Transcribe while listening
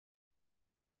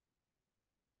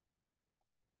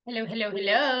Hello, hello,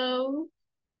 hello.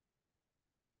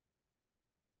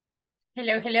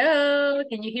 Hello, hello.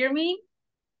 Can you hear me?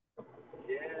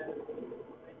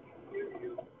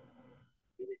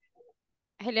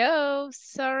 Hello,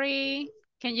 sorry.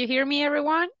 Can you hear me,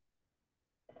 everyone?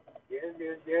 Yes,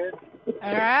 yes, yes.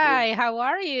 All right, how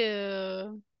are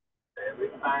you? Every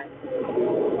time.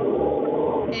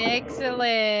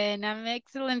 Excellent. I'm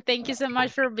excellent. Thank you so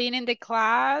much for being in the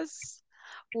class.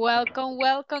 Welcome,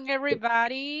 welcome,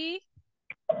 everybody.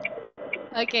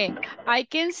 Okay, I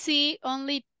can see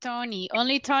only Tony.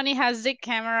 Only Tony has the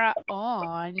camera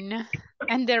on.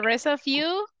 And the rest of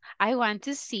you, I want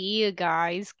to see you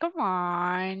guys. Come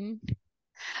on.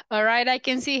 All right, I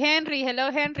can see Henry.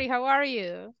 Hello, Henry. How are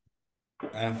you?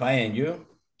 I'm fine, and you?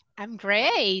 I'm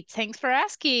great. Thanks for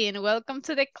asking. Welcome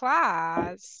to the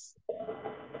class.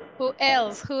 Who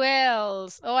else? Who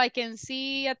else? Oh, I can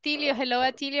see Atilio. Hello,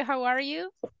 Atilio. How are you?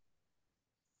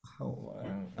 Oh,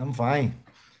 I'm fine.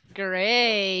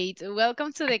 Great.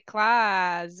 Welcome to the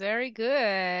class. Very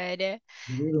good. Good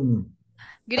evening.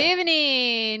 Good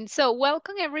evening. So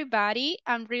welcome everybody.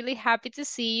 I'm really happy to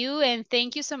see you and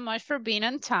thank you so much for being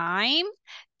on time.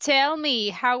 Tell me,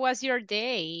 how was your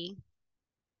day?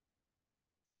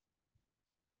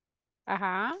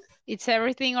 Uh-huh. Is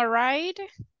everything all right?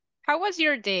 How was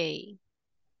your day?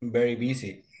 Very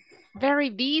busy. Very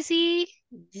busy?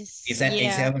 It's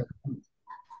Yeah.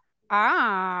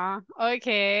 Ah,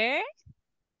 okay.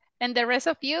 And the rest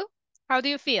of you, how do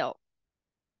you feel?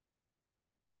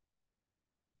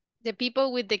 The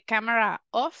people with the camera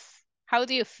off, how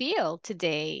do you feel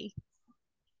today?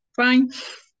 Fine.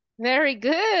 Very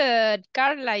good.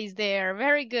 Carla is there.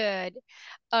 Very good.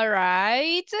 All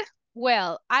right.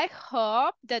 Well, I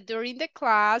hope that during the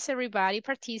class, everybody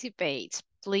participates,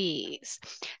 please.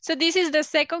 So this is the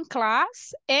second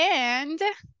class, and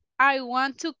I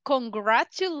want to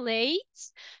congratulate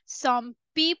some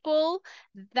people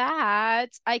that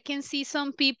I can see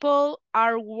some people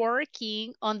are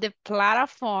working on the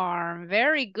platform.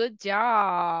 Very good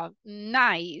job.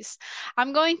 Nice.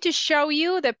 I'm going to show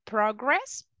you the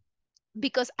progress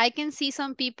because I can see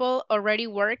some people already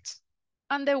worked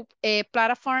on the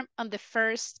platform on the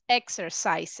first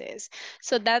exercises.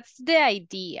 So that's the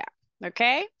idea,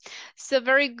 okay? So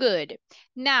very good.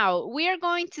 Now we are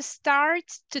going to start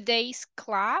today's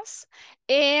class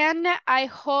and I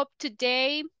hope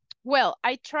today, well,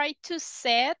 I try to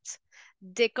set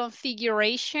the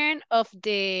configuration of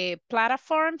the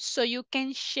platform so you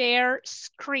can share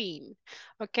screen,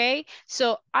 okay?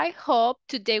 So I hope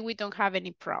today we don't have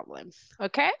any problem,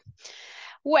 okay?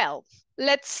 Well,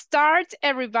 let's start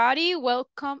everybody.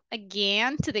 Welcome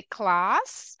again to the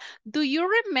class. Do you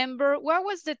remember what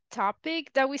was the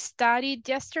topic that we studied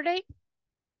yesterday?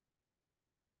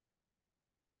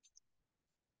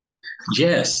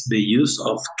 Yes, the use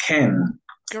of can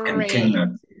and Great. cannot.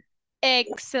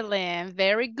 Excellent.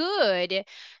 Very good.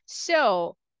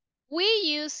 So we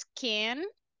use can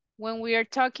when we are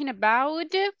talking about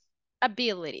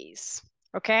abilities.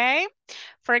 Okay.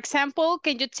 For example,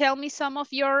 can you tell me some of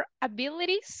your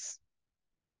abilities?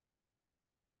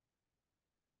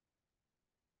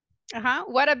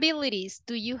 What abilities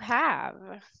do you have?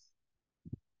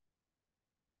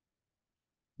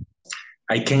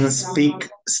 I can speak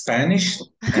Spanish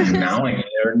and now I'm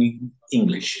learning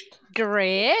English.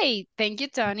 Great. Thank you,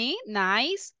 Tony.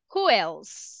 Nice. Who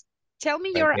else? Tell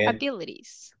me your Okay.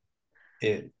 abilities.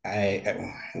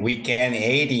 We can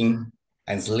eating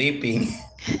and sleeping.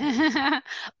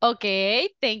 Okay.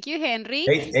 Thank you, Henry.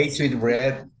 Ate sweet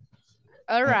bread.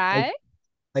 All I, I, right.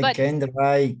 I But, can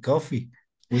write coffee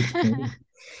with pen.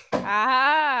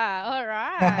 all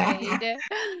right.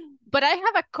 But I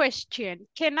have a question.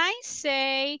 Can I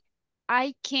say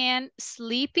I can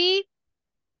sleepy?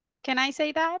 Can I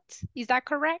say that? Is that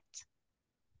correct?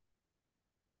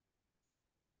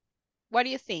 What do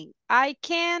you think? I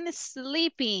can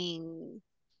sleeping.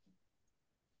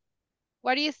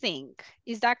 What do you think?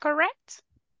 Is that correct?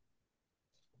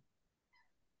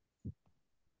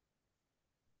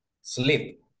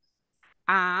 Sleep.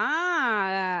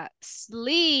 Ah,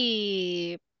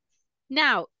 sleep.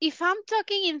 Now, if I'm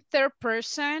talking in third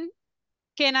person,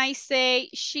 can I say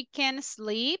she can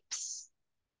sleeps?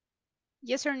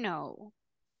 Yes or no?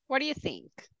 What do you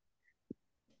think?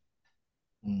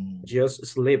 Just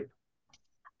sleep.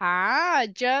 Ah,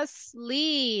 just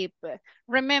sleep.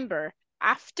 Remember,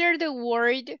 after the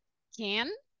word can,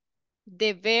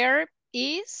 the verb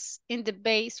is in the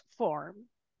base form.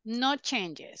 No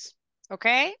changes,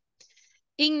 okay?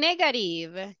 In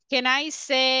negative, can I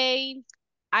say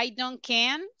I don't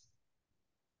can?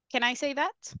 Can I say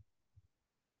that?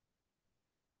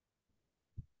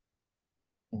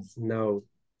 No.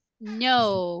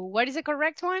 No. What is the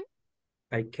correct one?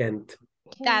 I can't.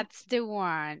 That's the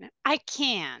one. I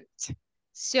can't.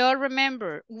 So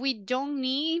remember, we don't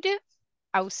need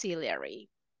auxiliary.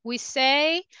 We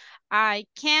say, I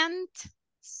can't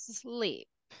sleep.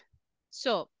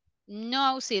 So,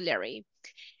 no auxiliary.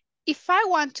 If I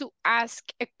want to ask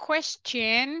a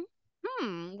question,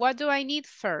 what do I need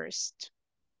first?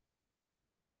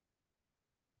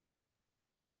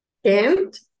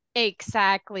 Can't.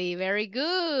 Exactly, very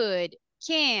good.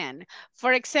 Can.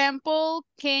 For example,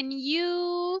 can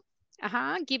you,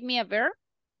 give me a verb.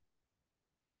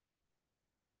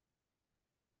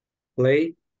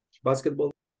 Play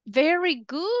basketball. Very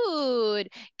good.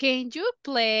 Can you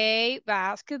play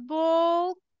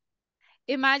basketball?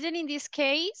 Imagine in this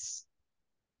case,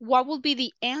 what will be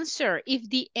the answer if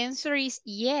the answer is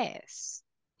yes?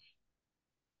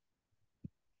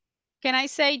 Can I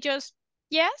say just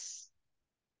yes?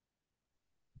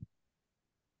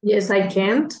 Yes, I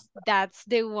can't. That's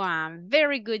the one.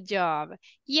 Very good job.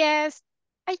 Yes,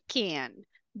 I can.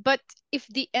 But if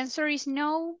the answer is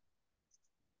no,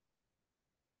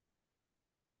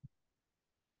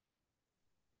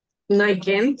 No, I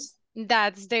can't.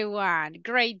 that's the one.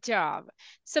 Great job.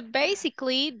 So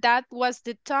basically, that was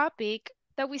the topic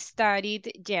that we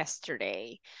studied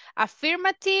yesterday.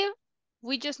 Affirmative,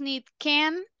 we just need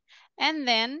can and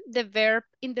then the verb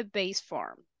in the base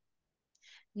form.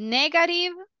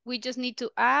 Negative, we just need to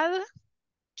add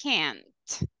can't.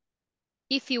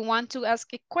 If you want to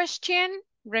ask a question,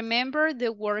 remember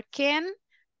the word can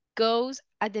goes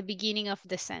at the beginning of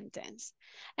the sentence.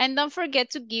 And don't forget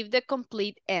to give the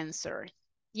complete answer.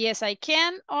 Yes, I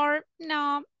can, or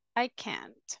no, I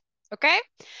can't. Okay?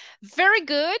 Very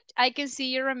good. I can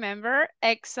see you remember.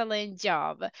 Excellent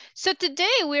job. So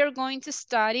today we are going to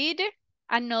study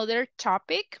another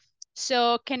topic.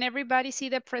 So can everybody see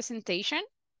the presentation?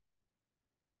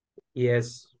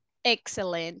 Yes.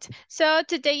 Excellent. So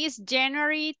today is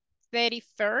January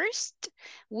 31st.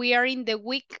 We are in the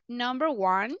week number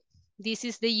 1. This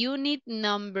is the unit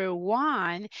number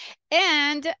 1.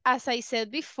 And as I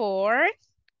said before,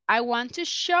 I want to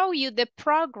show you the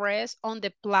progress on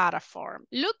the platform.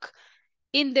 Look,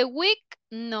 in the week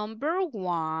number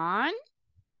 1,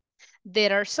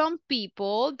 there are some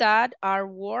people that are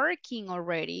working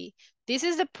already. This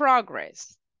is the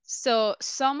progress. So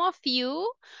some of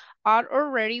you are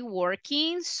already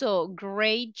working, so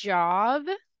great job,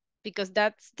 because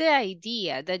that's the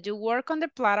idea, that you work on the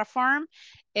platform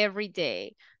every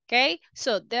day. Okay,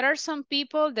 so there are some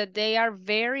people that they are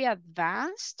very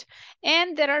advanced,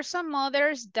 and there are some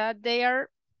others that they are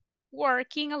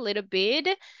working a little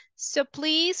bit. So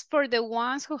please, for the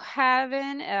ones who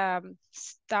haven't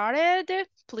started,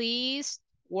 please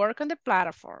work on the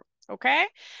platform, okay?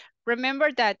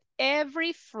 Remember that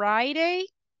every Friday,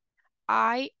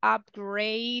 I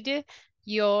upgrade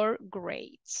your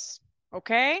grades,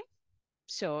 okay?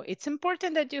 So it's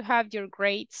important that you have your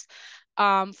grades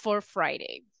for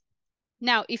Friday.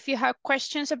 Now, if you have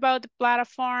questions about the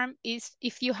platform,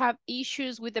 if you have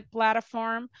issues with the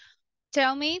platform,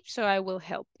 tell me so I will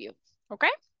help you, okay?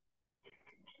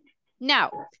 Now,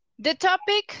 the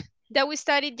topic that we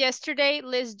studied yesterday,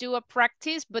 let's do a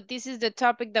practice, but this is the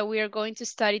topic that we are going to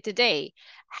study today.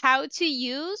 How to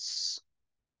use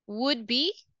would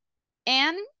be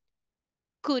and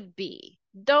could be.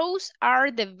 Those are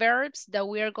the verbs that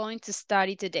we are going to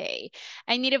study today.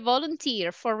 I need a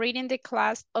volunteer for reading the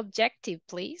class objective,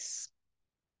 please.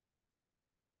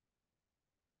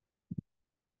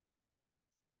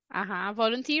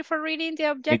 Volunteer for reading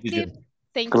the objective.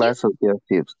 Thank you. Class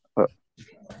objectives.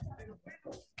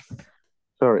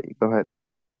 Sorry, go ahead.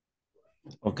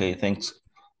 Okay, thanks.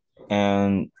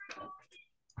 And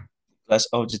class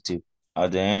objective.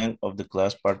 At the end of the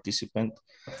class, participant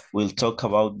will talk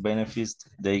about benefits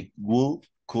they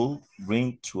could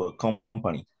bring to a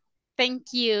company.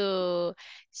 Thank you.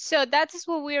 So that is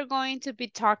what we are going to be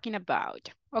talking about,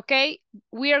 okay?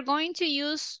 We are going to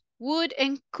use would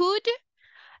and could,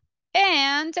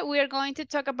 and we are going to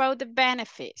talk about the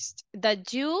benefits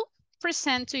that you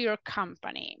present to your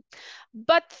company.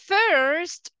 But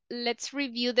first, let's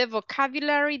review the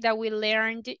vocabulary that we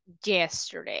learned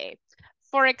yesterday.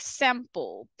 For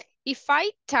example, if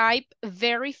I type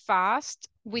very fast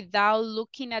without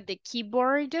looking at the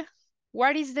keyboard,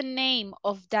 what is the name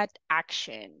of that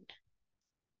action?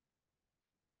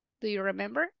 Do you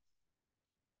remember?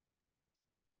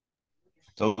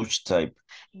 Touch type.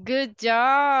 Good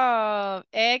job.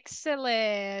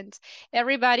 Excellent.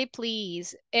 Everybody,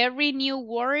 please, every new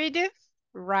word,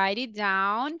 write it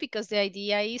down because the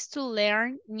idea is to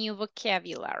learn new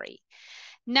vocabulary.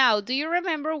 Now, do you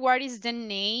remember what is the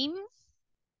name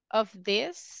of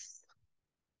this?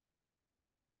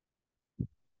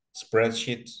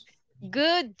 Spreadsheets.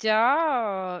 Good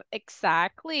job.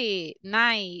 Exactly.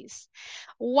 Nice.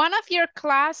 One of your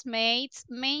classmates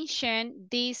mentioned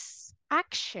this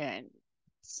action.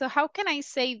 So how can I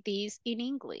say this in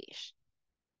English?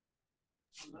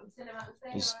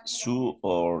 Is so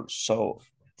or so.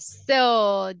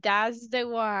 So that's the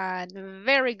one.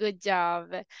 Very good job.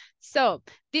 So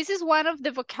this is one of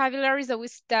the vocabularies that we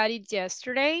studied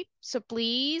yesterday. So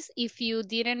please, if you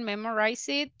didn't memorize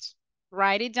it,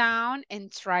 write it down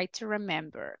and try to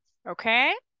remember.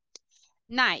 Okay?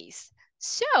 Nice.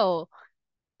 So,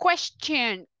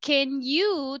 question, can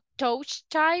you touch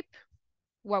type?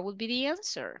 What would be the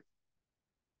answer?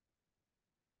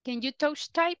 Can you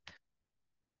touch type?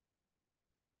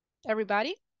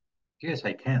 Everybody? Yes,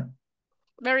 I can.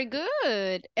 Very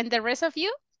good. And the rest of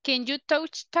you? Can you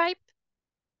touch type?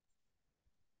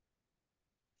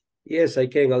 Yes, I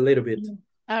can a little bit.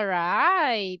 All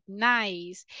right,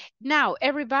 nice. Now,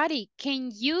 everybody, can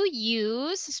you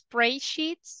use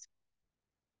spreadsheets?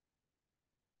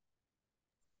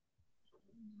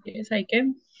 Yes, I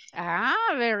can.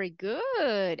 Ah, very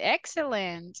good.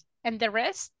 Excellent. And the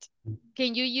rest?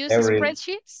 Can you use Every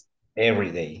spreadsheets?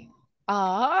 day.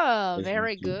 Oh, Yes,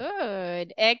 very we do.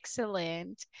 good.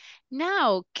 Excellent.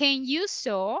 Now, can you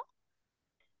sew?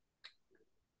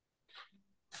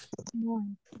 No,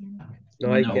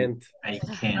 I No, can't. I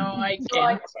No, can. I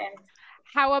can't.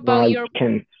 How No, about I your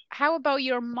can't. how about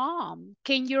your mom?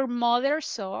 Can your mother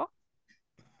sew?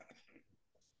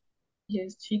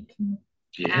 Yes, she can.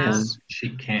 Yes,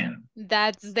 she can.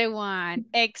 That's the one.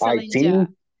 I Excellent job. think,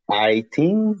 I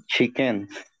think she can.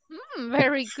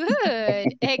 Very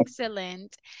good.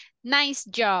 Excellent. Nice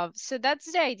job. So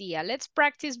that's the idea. Let's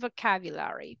practice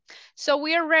vocabulary. So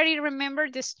we already remember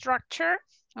the structure,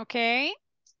 okay?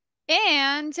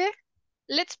 And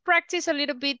let's practice a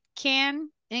little bit can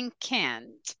and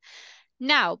can't.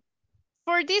 Now,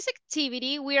 for this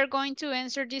activity, we are going to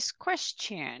answer this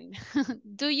question.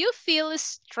 Do you feel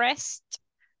stressed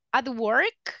at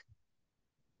work?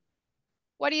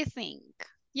 What do you think?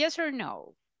 Yes or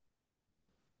no?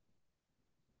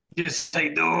 Yes, I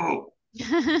do.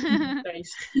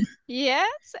 Nice.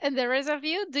 Yes, and the rest of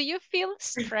you, do you feel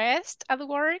stressed at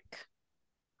work?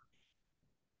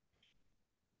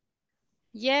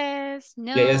 Yes,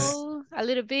 Yes, no, a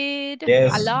little bit, a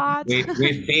yes. lot.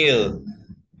 We feel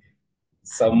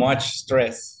so much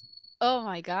stress. Oh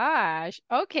my gosh.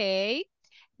 Okay.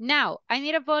 Now, I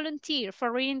need a volunteer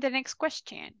for reading the next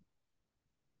question.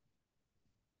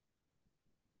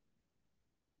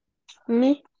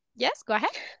 Me, Yes, go ahead.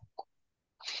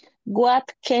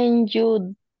 what can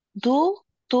you do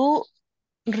to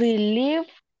relieve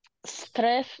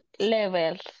stress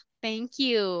levels? Thank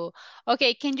you.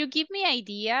 Okay, can you give me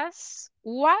ideas?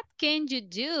 What can you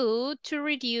do to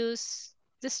reduce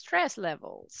the stress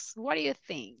levels? What do you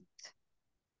think?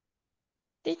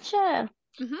 Teacher,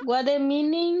 Mhm. what the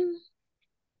meaning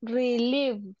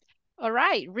relieve? All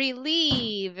right,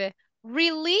 relieve.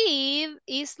 Relieve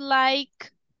is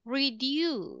like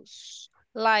reduce,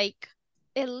 like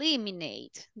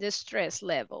eliminate the stress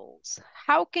levels.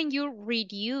 How can you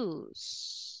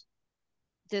reduce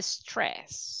the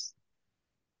stress?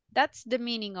 That's the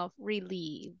meaning of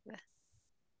relieve.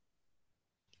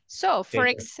 So, for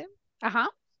example,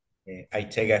 I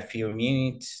take a few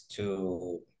minutes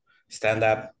to stand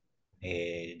up,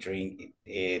 drink,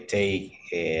 take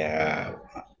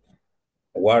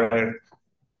water,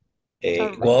 all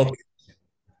right. walk,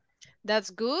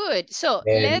 That's good. So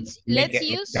and let's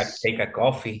use take a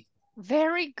coffee.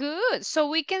 very good. So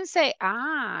we can say,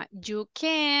 you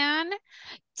can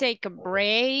take a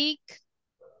break,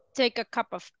 take a cup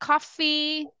of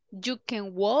coffee, you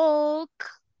can walk.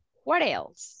 What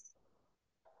else?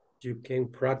 You can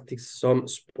practice some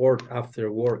sport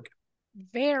after work.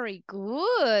 Very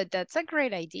good. That's a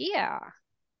great idea.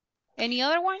 Any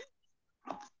other one?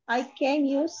 I can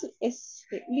use is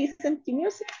listen to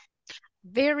music.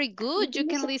 Very good. You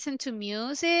can listen to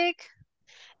music.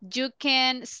 You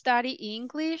can study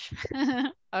English.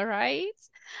 All right.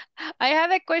 I have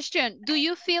a question. Do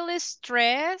you feel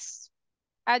stress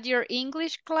at your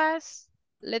English class?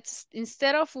 Let's,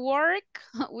 instead of work,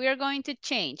 we are going to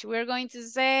change. We're going to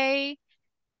say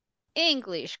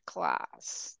English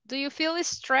class. Do you feel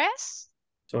stress?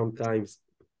 Sometimes.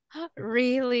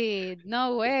 Really?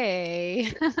 No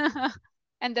way.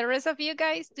 And the rest of you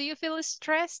guys, do you feel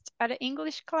stressed at an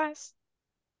English class?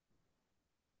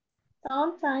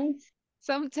 Sometimes.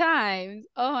 Sometimes.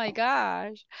 Oh my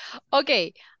gosh.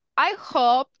 Okay. I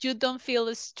hope you don't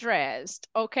feel stressed,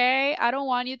 okay? I don't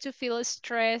want you to feel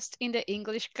stressed in the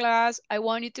English class. I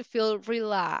want you to feel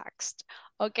relaxed,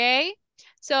 okay?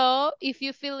 So if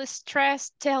you feel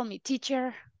stressed, tell me,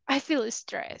 teacher, I feel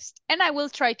stressed, and I will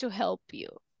try to help you.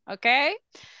 Okay?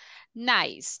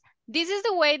 Nice. This is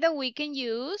the way that we can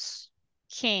use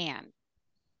can,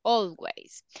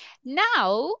 always.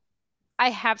 Now, I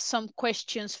have some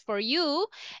questions for you,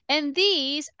 and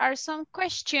these are some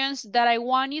questions that I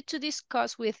want you to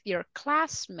discuss with your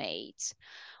classmates.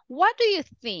 What do you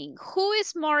think? Who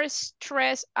is more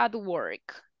stressed at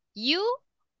work? You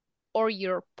or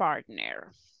your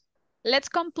partner? Let's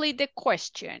complete the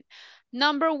question.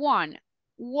 Number one,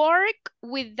 work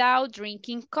without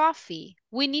drinking coffee.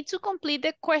 We need to complete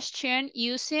the question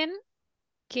using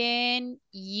can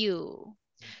you.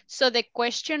 So the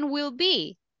question will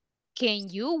be, can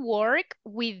you work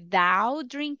without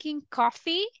drinking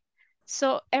coffee?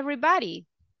 So everybody,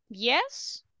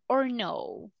 yes or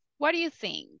no? What do you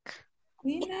think?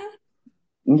 Nina?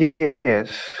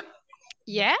 Yes.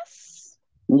 Yes?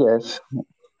 Yes.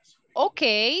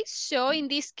 Okay, so in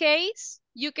this case,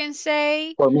 you can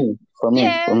say For me.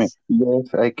 yes,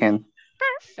 Yes, I can.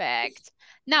 perfect.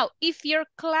 Now, if your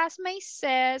classmate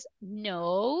says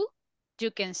no, you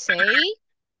can say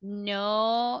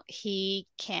no, he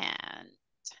can't.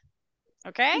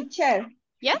 Okay? Teacher,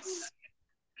 Yes?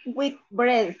 with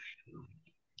bread.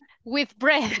 With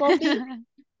bread. Coffee,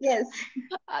 yes,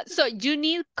 So you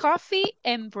need coffee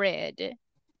and bread.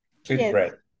 With yes.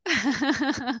 bread.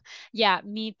 Yeah,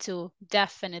 me too,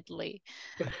 definitely.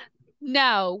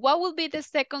 Now, what will be the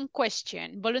second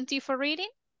question? Volunteer for reading?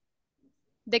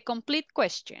 The complete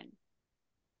question.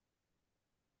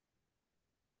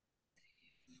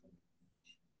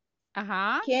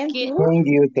 Uh-huh. Can you? Can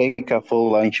you take a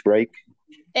full lunch break?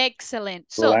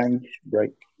 Excellent. So Lunch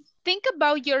break. think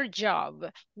about your job.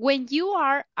 When you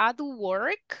are at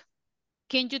work,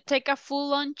 can you take a full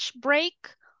lunch break?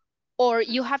 Or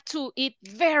you have to eat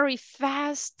very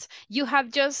fast? You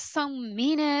have just some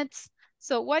minutes.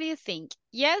 So what do you think?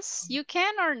 Yes, you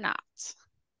can or not?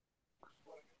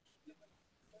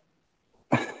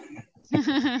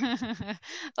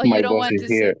 Oh, you My don't boss want is to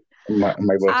here. say. My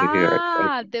boss is here.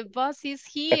 Ah, the boss is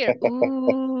here.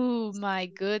 Ooh, my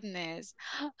goodness.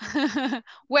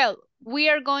 Well, we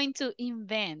are going to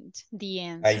invent the I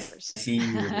answers. see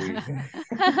you, Luis.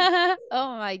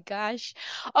 Oh my gosh.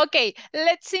 Okay,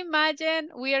 let's imagine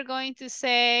we are going to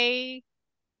say,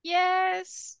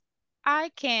 yes, I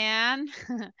can.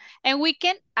 And we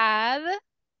can add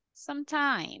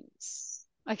sometimes.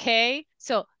 Okay,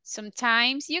 so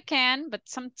sometimes you can, but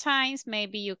sometimes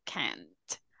maybe you can't.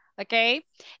 Okay,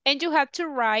 and you have to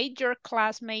write your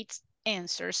classmates'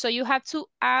 answer. So you have to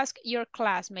ask your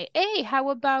classmate, hey, how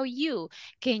about you?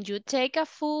 Can you take a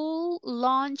full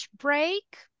lunch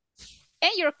break?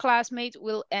 And your classmate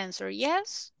will answer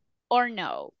yes or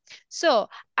no. So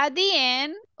at the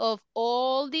end of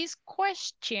all these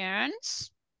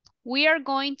questions, we are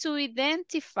going to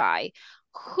identify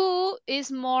who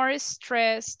is more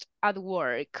stressed at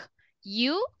work,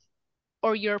 you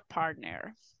or your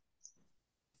partner.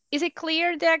 Is it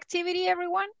clear, the activity,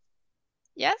 everyone?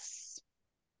 Yes?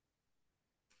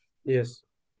 Yes.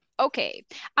 Okay,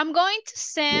 I'm going to Yeah.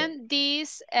 send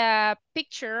this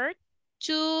picture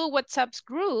to WhatsApp's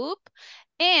group,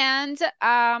 and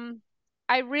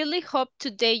I really hope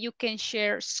today you can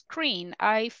share screen.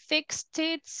 I fixed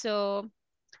it, so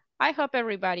I hope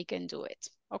everybody can do it,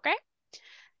 okay?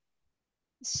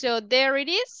 So there it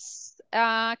is.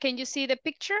 Can you see the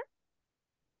picture?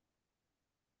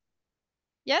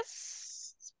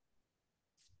 Yes?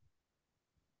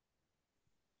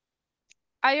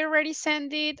 I already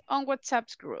sent it on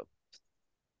WhatsApp's group.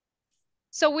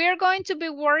 So we are going to be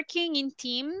working in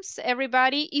teams,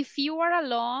 everybody. If you are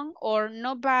alone or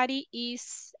nobody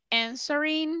is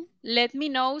answering, let me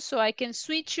know so I can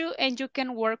switch you and you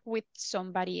can work with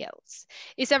somebody else.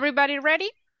 Is everybody ready?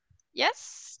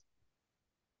 Yes?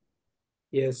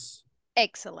 Yes.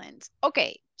 Excellent.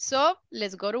 Okay, so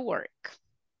let's go to work.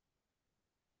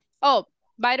 Oh,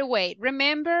 by the way,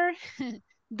 remember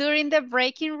during the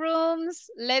breaking rooms,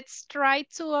 let's try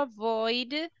to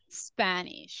avoid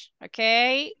Spanish,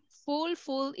 okay?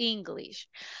 Full English.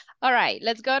 All right,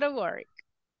 let's go to work.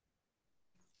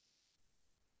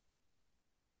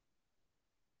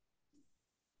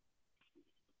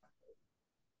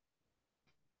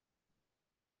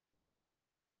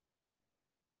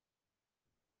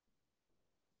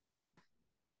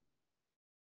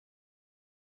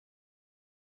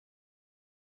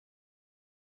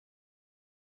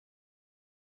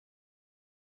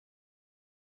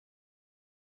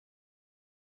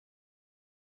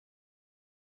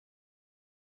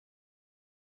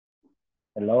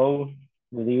 Hello,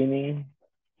 good evening.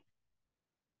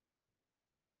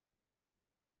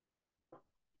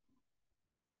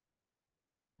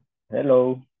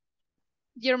 Hello.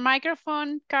 Your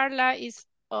microphone, Carla, is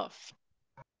off.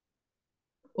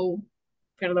 Oh,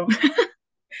 perdón.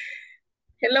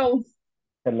 Hello.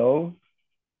 Hello.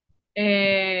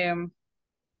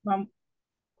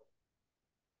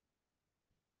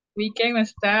 We can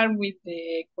start with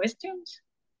the questions.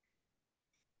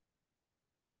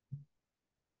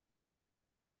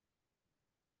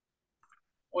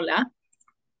 Hola.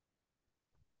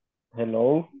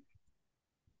 Hello.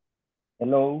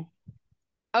 Hello.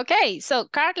 Okay, so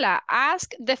Carla,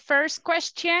 ask the first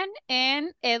question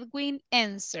and Edwin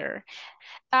answer.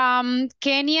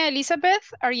 Kenya,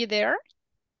 Elizabeth, are you there?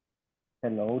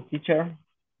 Hello, teacher.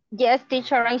 Yes,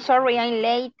 teacher, I'm sorry I'm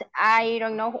late. I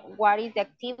don't know what is the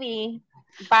activity,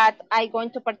 but I'm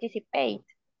going to participate.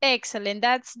 Excellent,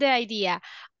 that's the idea.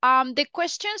 The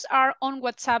questions are on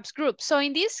WhatsApp's group. So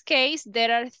in this case,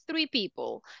 there are 3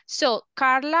 people. So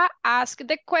Carla asked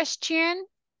the question,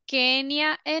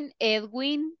 Kenya and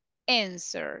Edwin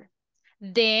answer.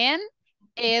 Then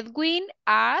Edwin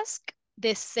asked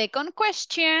the second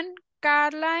question,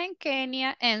 Carla and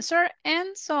Kenya answer,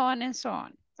 and so on and so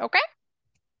on. Okay?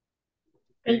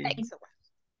 Excellent.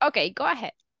 Okay, go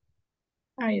ahead.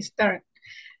 I start.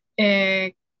 Can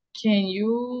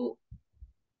you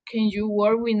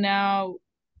work without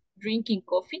drinking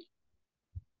coffee?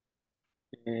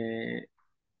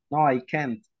 No, I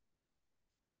can't.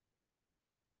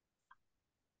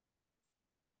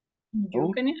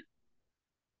 You can?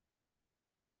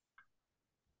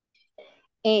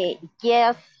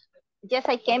 Yes, yes,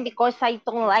 I can because I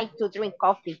don't like to drink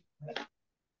coffee.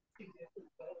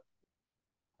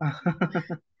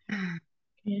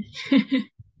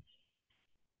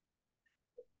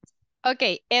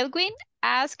 Okay, Edwin,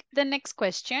 ask the next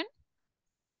question.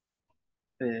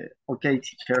 Okay,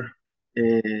 teacher.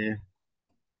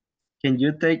 Can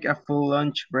you take a full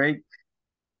lunch break?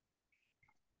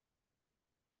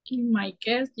 In my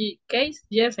case,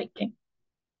 yes, I can.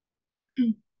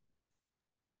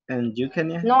 And you can?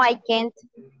 No, I can't.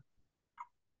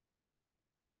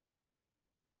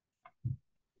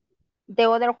 The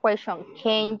other question,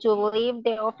 can you leave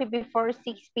the office before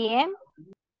 6 p.m.?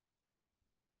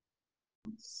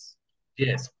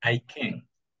 Yes, I can.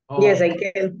 Yes, I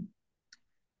can.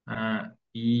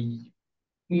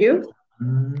 You?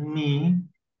 Me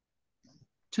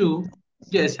too.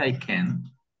 Yes, I can.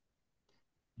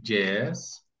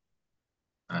 Yes,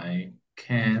 I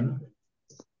can.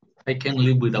 I can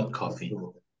live without coffee.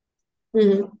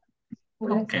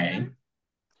 Okay.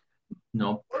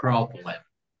 No problem.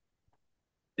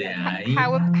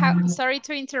 Sorry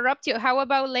to interrupt you. How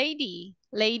about lady?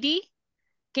 Lady,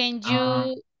 can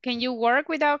you work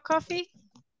without coffee?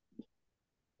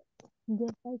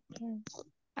 Yes, I can.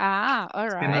 All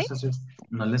right.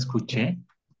 No le escuché.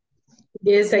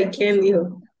 Yes, I can,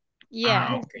 dijo.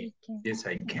 Yeah. Okay. Yes,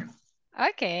 I can.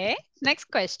 Okay. Next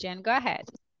question. Go ahead.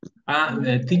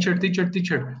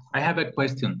 Teacher, I have a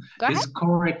question. Go ahead.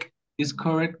 Is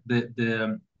correct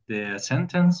the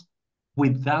sentence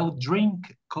without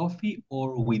drink coffee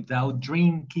or without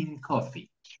drinking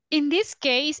coffee? In this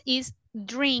case is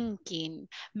drinking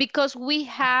because we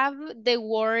have the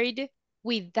word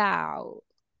without.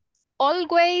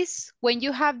 Always when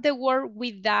you have the word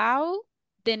without,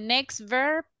 the next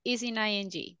verb is in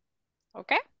ing.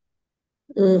 Okay?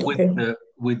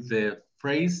 With the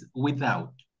phrase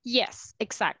without. Yes,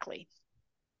 exactly.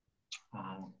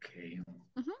 Okay.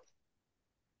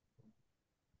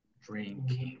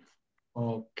 Drinking.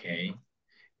 Ok.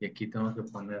 Y aquí tengo que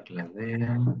poner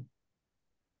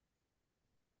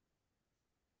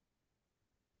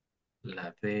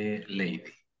la de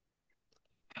lady.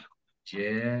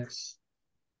 Yes.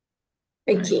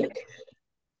 I can't.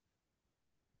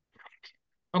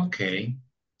 Okay.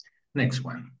 Next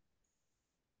one.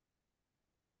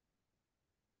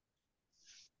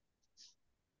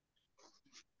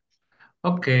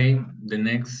 Okay, the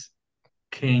next.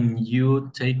 Can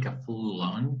you take a full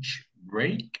lunch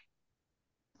break?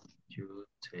 You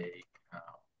take a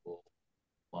full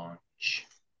lunch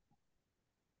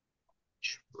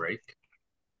break.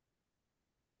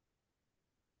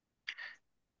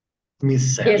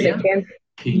 Miss Celia? Yes, I can.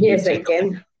 Yes, I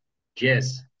can.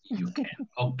 Yes, you can.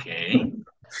 Okay.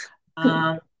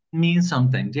 Means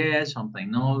something yes,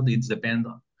 something no. It depends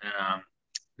on.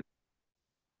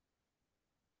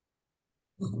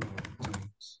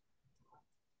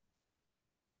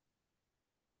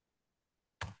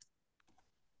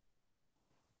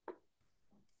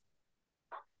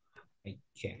 I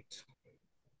can't.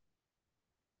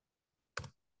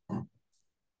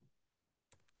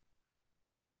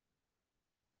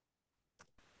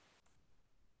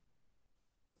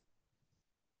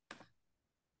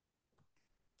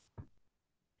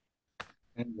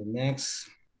 And the next,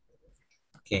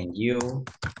 can you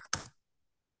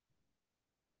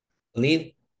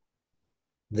leave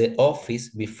the office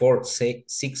before say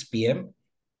 6 p.m.?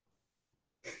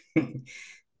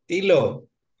 Tilo,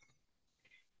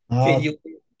 can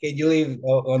you leave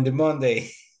on the Monday?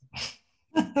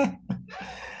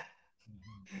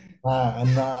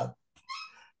 I'm not.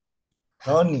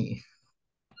 Tony.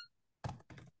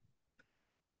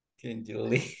 Can you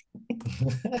leave?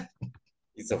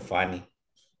 It's so funny.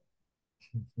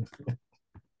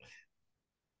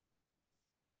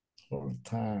 All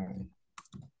time.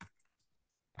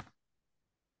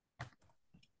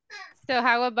 So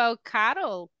how about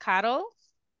Carol? Carol,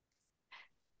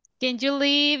 can you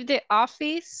leave the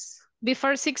office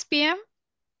before 6 p.m.?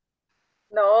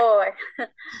 No,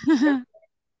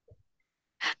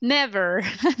 Never.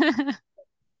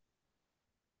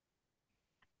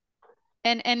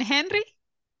 And Henry?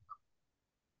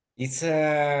 It's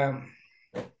the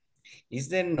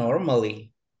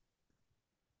normally.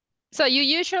 So you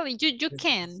usually you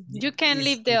can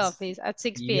leave the office at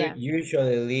 6 You p.m.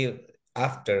 usually leave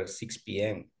after 6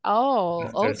 p.m. Oh,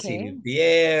 After okay. 7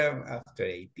 p.m. After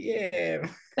 8 p.m.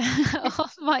 Oh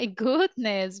my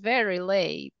goodness, very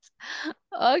late.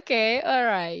 Okay, all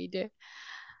right.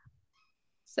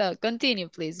 So continue,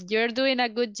 please. You're doing a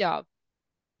good job.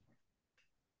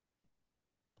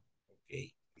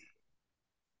 Okay.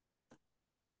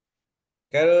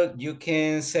 Carol, you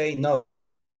can say no.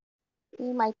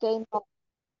 In my case, no.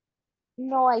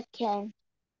 No, I can't.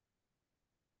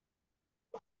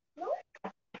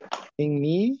 En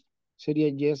mí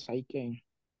sería yes, I can.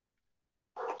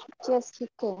 Yes, he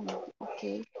can.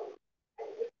 Okay.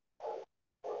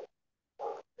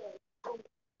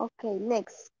 Okay,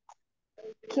 next.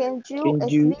 Can you Can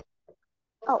you, sleep?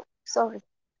 Oh, sorry.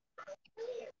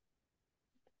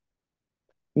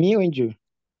 me or you?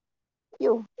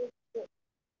 You.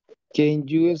 Can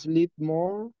you sleep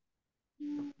more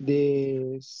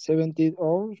the 17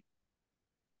 hours?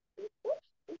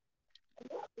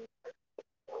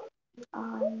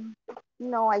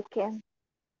 No, I can't.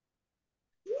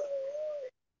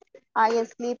 I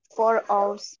sleep 4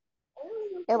 hours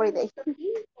every day.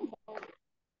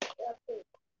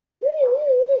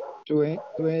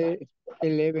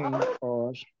 11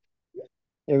 hours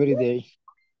every day.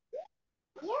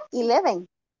 11.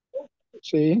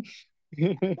 Sí.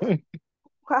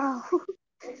 Wow.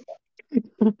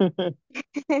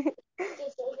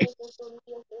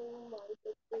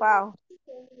 Wow.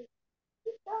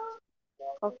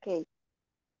 Okay.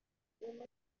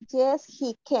 Yes,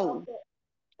 he can.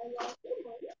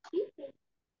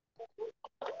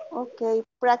 Okay,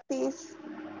 practice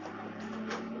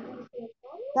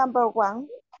number 1.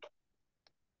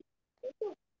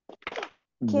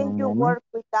 Can you Moment. work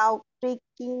without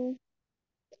drinking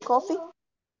coffee?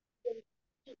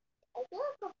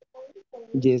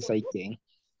 Yes, I can.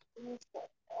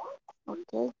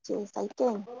 Okay, yes, I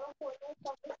can.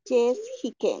 Yes,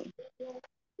 he can.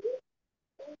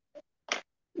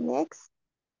 Next.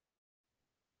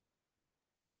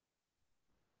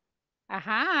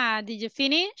 Aha, did you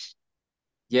finish?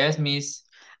 Yes, miss.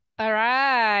 All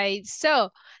right, so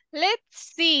let's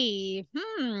see.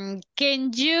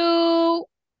 Can you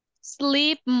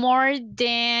sleep more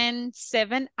than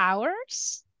 7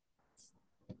 hours?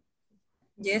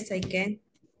 Yes, I can.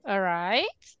 All right.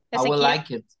 I would Ezequiel?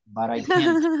 like it, but I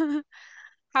can't.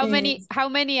 How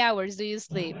many hours do you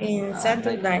sleep? In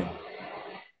Saturday.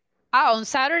 On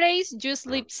Saturdays, you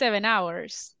sleep 7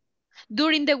 hours.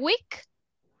 During the week,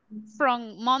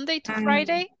 from Monday to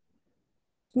Friday?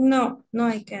 No,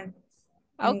 I can.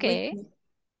 Okay.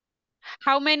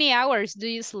 How many hours do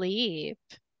you sleep?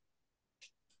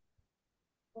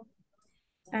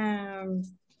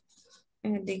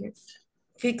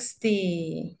 Fix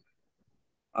the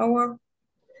hour.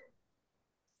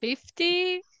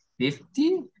 50?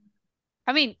 50?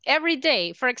 I mean, every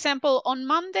day. For example, on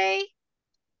Monday,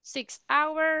 6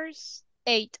 hours,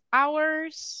 8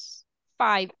 hours,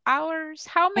 5 hours.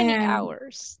 How many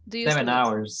hours do you 7 sleep?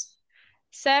 hours.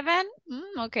 7?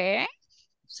 Okay.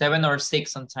 7 or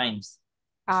 6 sometimes.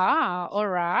 All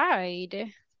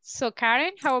right. So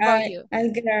Karen, how about you?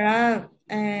 I'll get around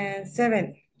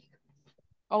 7.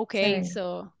 Okay, 7.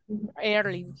 so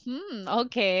early.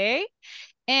 Okay.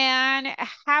 And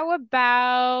how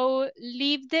about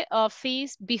leave the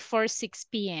office before 6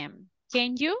 p.m.?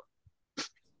 Can you?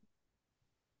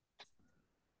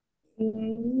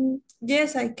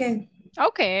 Yes, I can.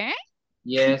 Okay.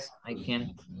 Yes, I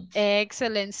can.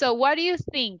 Excellent. So what do you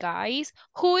think, guys?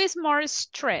 Who is more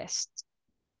stressed?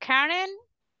 Karen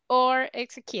or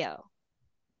Ezequiel?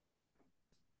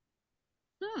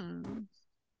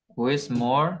 Who is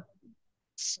more?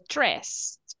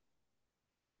 stressed?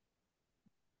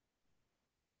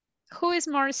 Who is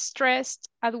more stressed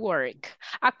at work?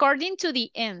 According to the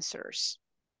answers,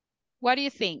 what do you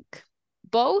think?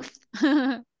 Both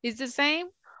is the same?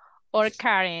 Or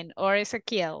Karen or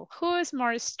Ezequiel? Who is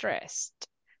more stressed?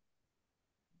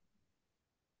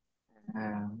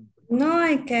 No,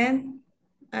 I can.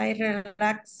 I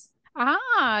relax.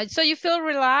 Ah, so you feel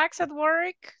relaxed at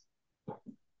work?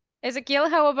 Ezequiel,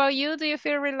 how about you? Do you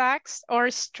feel relaxed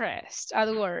or stressed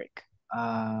at work?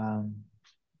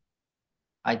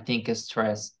 I think it's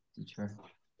stress, teacher.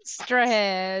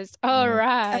 Stressed. All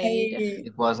right.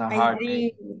 It was a hard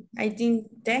day. I think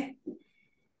that.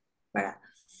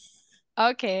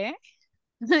 Okay.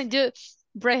 Do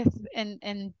breathe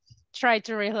and try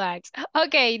to relax.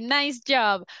 Okay, nice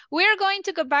job. We're going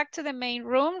to go back to the main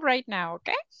room right now,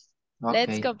 okay?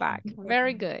 Let's go back.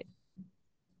 Very good.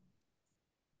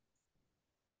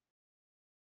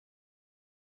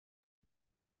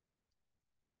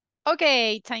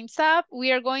 Okay, time's up.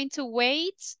 We are going to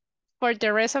wait for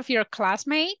the rest of your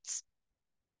classmates.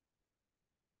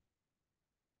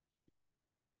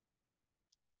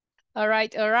 All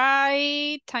right,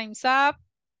 time's up.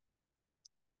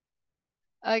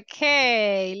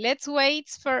 Okay, let's wait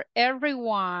for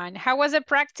everyone. How was the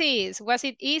practice? Was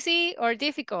it easy or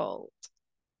difficult?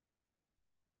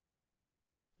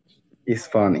 It's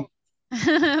funny.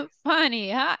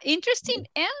 Funny, huh? Interesting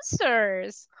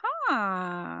answers,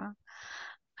 huh?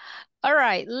 All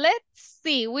right, let's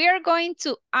see. We are going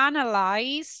to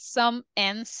analyze some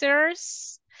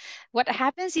answers. What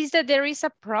happens is that there is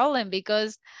a problem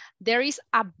because there is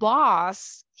a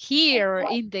boss here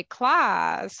in the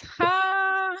class.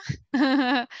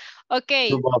 Huh?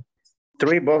 Okay.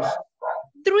 Three boss.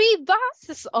 3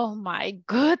 bosses. Oh my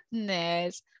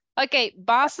goodness. Okay,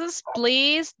 bosses,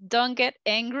 please don't get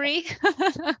angry.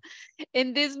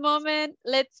 In this moment,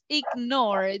 let's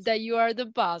ignore that you are the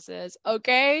bosses,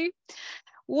 okay?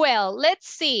 Well, let's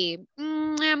see.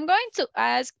 I'm going to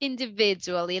ask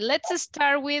individually. Let's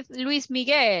start with Luis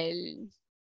Miguel.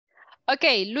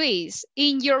 Okay, Luis,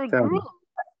 in your group,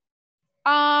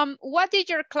 what did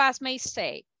your classmates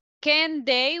say? Can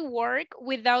they work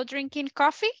without drinking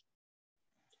coffee?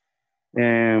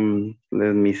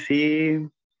 Let me see.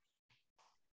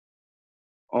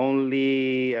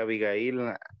 Only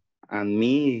Abigail and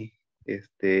me,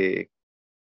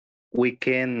 we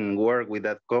can work with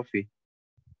that coffee.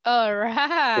 All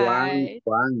right.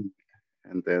 Juan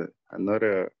and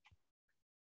another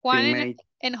Juan teammate,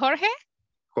 and Jorge?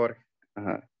 Jorge.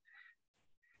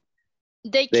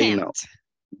 They can't. Know.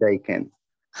 They can.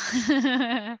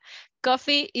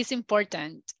 Coffee is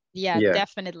important. Yeah,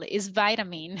 definitely. It's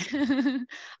vitamin.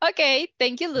 Okay,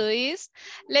 thank you, Luis.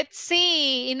 Let's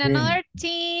see. In another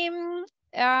team,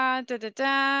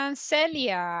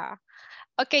 Celia.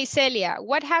 Okay, Celia,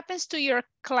 what happens to your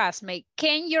classmate?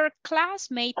 Can your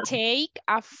classmate take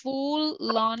a full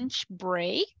lunch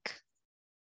break?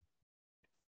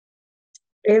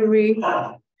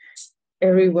 Everyone.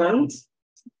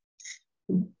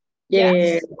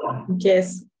 Yeah.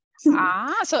 Yes.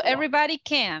 So everybody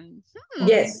can.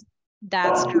 Yes.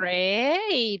 That's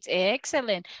great.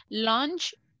 Excellent.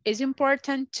 Lunch is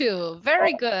important too.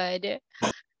 Very good.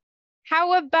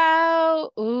 How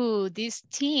about, this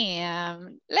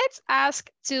team? Let's ask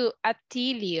to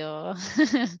Atilio.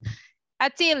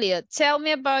 Atilio, tell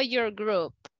me about your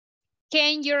group.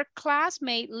 Can your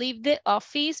classmate leave the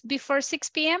office before 6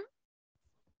 p.m.?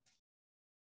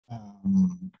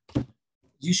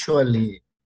 Usually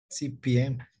 6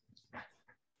 p.m.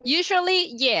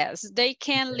 Usually, yes, they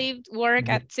can leave work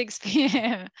at 6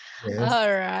 p.m. Yes.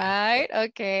 All right,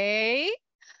 okay.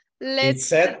 It's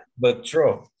sad, but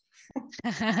true.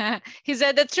 He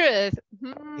said the truth.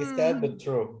 He said the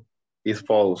truth. It's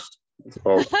false. It's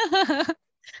false.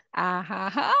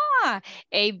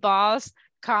 Hey, boss,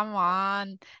 come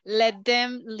on. Let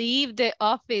them leave the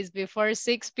office before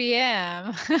 6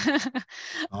 p.m.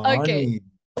 Okay.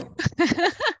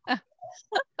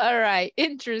 All right,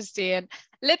 interesting.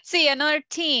 Let's see another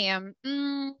team.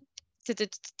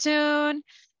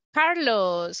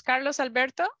 Carlos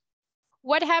Alberto,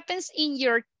 what happens in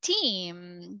your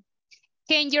team?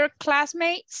 Can your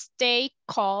classmates stay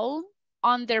calm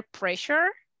under pressure?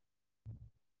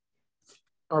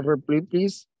 Repeat,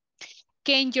 please.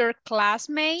 Can your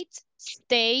classmates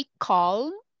stay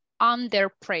calm under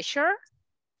pressure?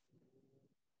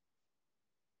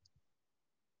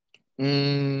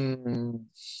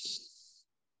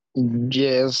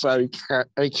 Yes, I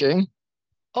can.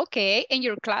 Okay, and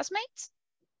your classmates?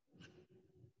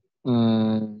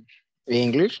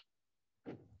 English.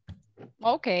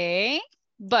 Okay,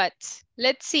 But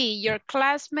let's see, your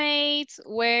classmates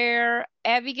were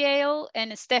Abigail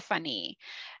and Stephanie.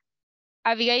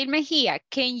 Abigail Mejia,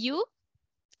 can you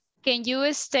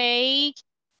stay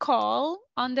calm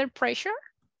under pressure?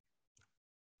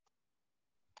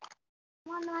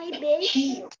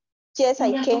 Yes,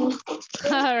 I can.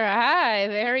 All right,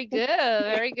 very good,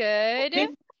 very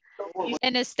good.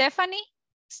 And Stephanie,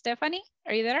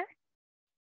 are you there?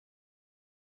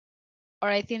 Or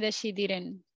I think that she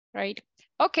didn't, right?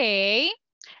 Okay,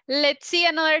 let's see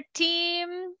another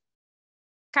team.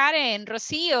 Karen,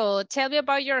 Rocio, tell me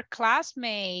about your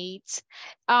classmates.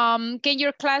 Can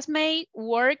your classmate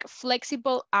work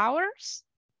flexible hours?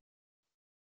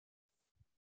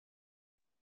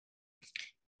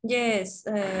 Yes,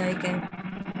 I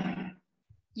can.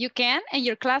 You can, and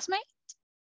your classmate?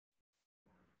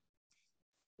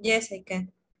 Yes, I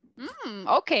can.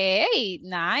 Okay,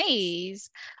 nice.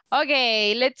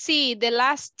 Okay, let's see. The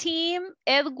last team,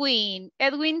 Edwin.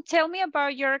 Edwin, tell me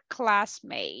about your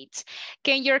classmates.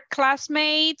 Can your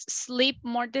classmates sleep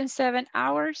more than 7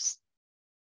 hours?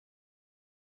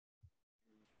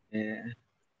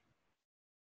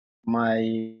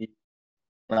 My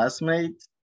classmates,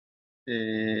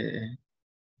 they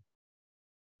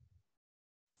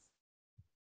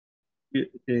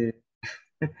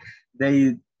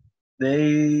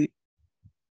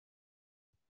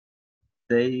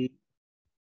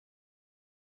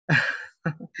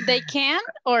They can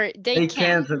or they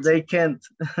can't? They can't.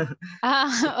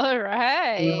 All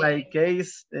right. In my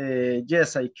case,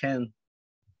 yes, I can.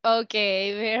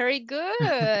 Okay, very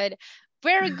good.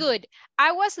 Very good.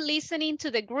 I was listening to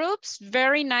the groups.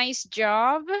 Very nice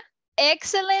job.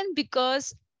 Excellent,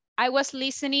 because I was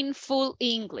listening full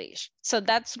English. So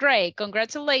that's great.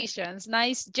 Congratulations.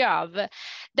 Nice job.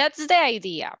 That's the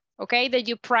idea, okay, that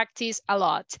you practice a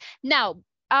lot. Now,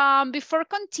 before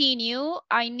continue,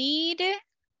 I need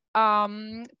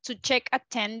to check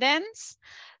attendance.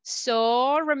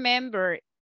 So remember,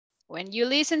 when you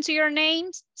listen to your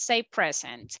names, say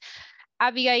present.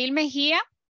 Abigail Mejia.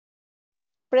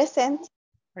 Present.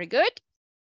 Very good.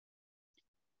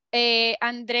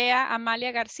 Andrea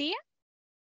Amalia Garcia.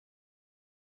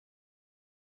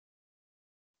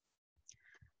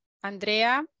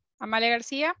 Andrea Amalia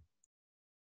Garcia.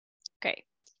 Okay.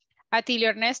 Atilio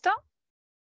Ernesto.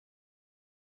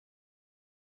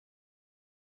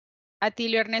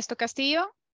 Atilio Ernesto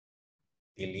Castillo.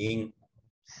 Tilín.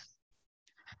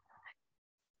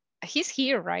 He's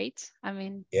here, right? I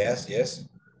mean. Yes, yes.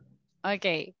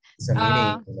 Okay. It's a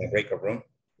meeting in my breakout room.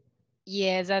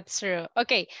 Yes, that's true.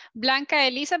 Okay. Blanca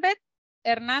Elizabeth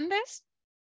Hernandez.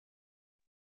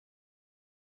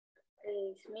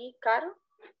 It's me, Caro.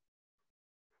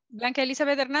 Blanca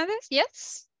Elizabeth Hernandez,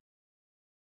 yes?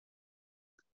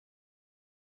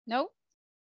 No?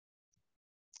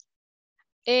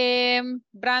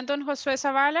 Brandon Josué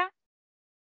Zavala.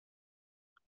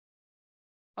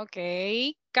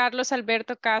 Okay. Carlos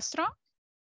Alberto Castro.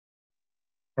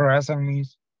 Present,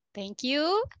 Miss. Thank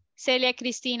you. Celia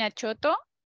Cristina Choto.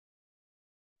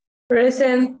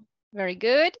 Present. Very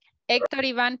good. Héctor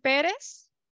Iván Pérez.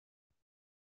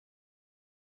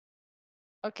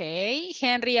 Okay.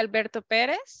 Henry Alberto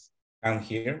Pérez. I'm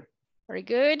here. Very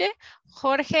good.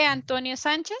 Jorge Antonio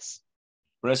Sánchez.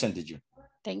 Present, teacher.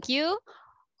 Thank you.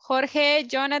 Jorge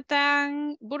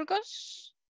Jonathan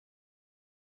Burgos.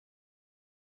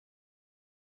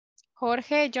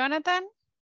 Jorge Jonathan.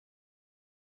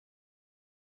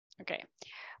 Okay.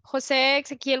 José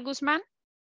Ezequiel Guzmán.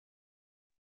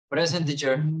 Present,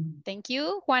 teacher. Thank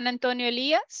you. Juan Antonio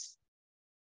Elías.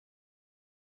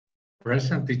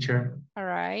 Present, teacher. All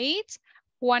right.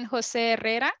 Juan José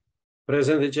Herrera.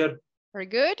 Present, teacher. Very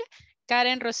good.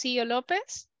 Karen Rocío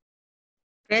López.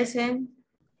 Present.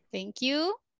 Thank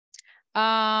you.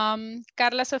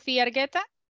 Carla Sofía Argueta.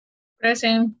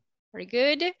 Present. Very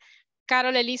good.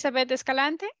 Carol Elizabeth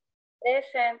Escalante.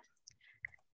 Present.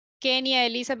 Kenia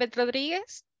Elizabeth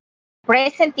Rodríguez.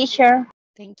 Present, teacher.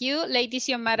 Thank you. Lady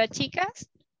Xiomara Chicas.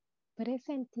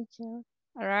 Present, teacher.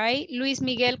 All right. Luis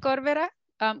Miguel Corbera.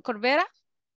 Corbera.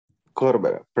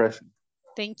 Corbera, present.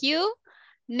 Thank you.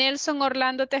 Nelson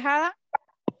Orlando Tejada.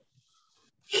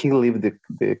 He left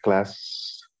the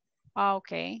class.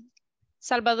 Okay.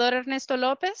 Salvador Ernesto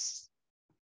López.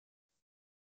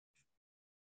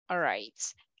 All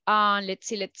right. Let's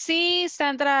see.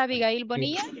 Sandra Abigail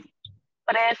Bonilla.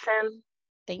 Present.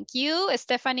 Thank you.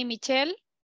 Stephanie Michelle.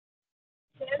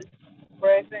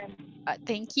 Present.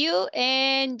 Thank you.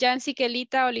 And Jancy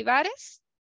Kelita Olivares.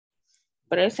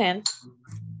 Present.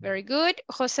 Very good.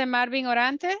 Jose Marvin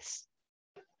Orantes.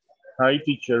 Hi,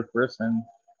 teacher, present.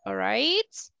 All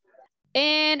right.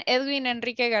 And Edwin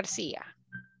Enrique Garcia.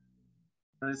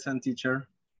 Present, teacher.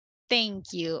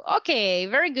 Thank you. Okay,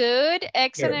 very good.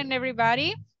 Excellent,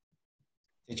 everybody.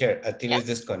 Teacher, Attila Yes. is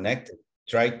disconnected.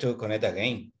 Try to connect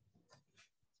again.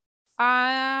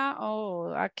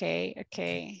 Oh, okay,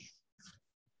 okay.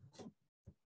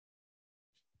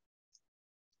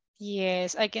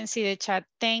 Yes, I can see the chat.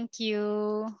 Thank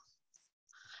you.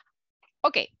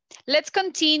 Okay, let's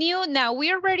continue. Now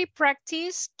we already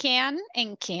practiced can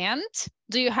and can't.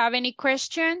 Do you have any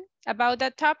question about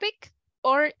that topic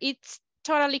or it's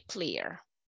totally clear?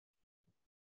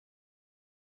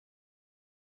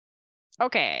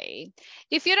 Okay,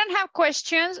 if you don't have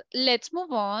questions, let's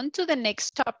move on to the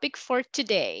next topic for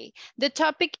today. The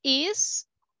topic is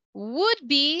would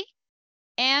be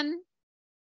and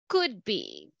could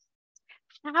be.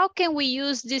 How can we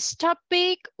use this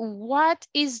topic? What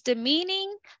is the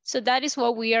meaning? So that is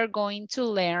what we are going to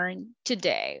learn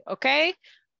today, okay?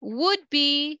 Would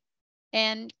be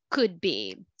and could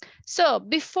be. So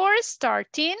before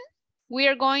starting, we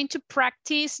are going to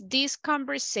practice this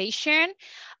conversation.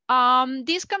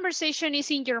 This conversation is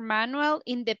in your manual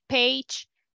in the page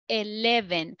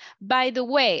 11. By the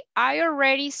way, I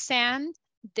already sent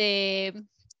the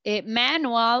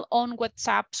manual on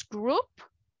WhatsApp's group.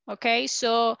 Okay,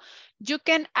 so you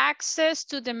can access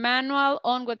to the manual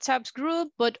on WhatsApp's group,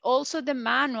 but also the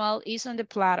manual is on the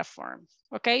platform.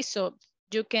 Okay, so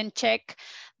you can check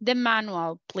the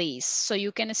manual, please, so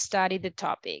you can study the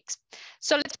topics.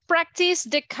 So let's practice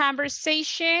the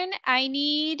conversation. I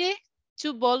need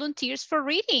 2 volunteers for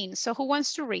reading. So who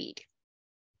wants to read?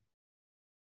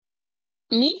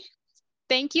 Me?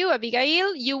 Thank you,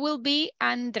 Abigail. You will be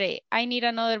Andre. I need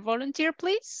another volunteer,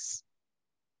 please.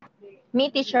 Me,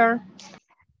 teacher.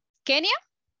 Kenya?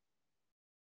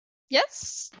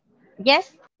 Yes?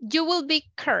 Yes. You will be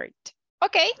Kurt.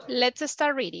 Okay, let's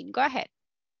start reading. Go ahead.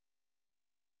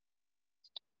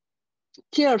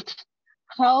 Kurt,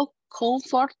 how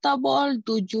comfortable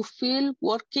do you feel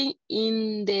working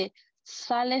in the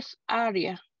sales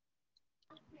area?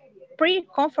 Pretty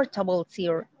comfortable,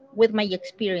 sir. With my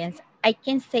experience, I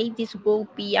can say this will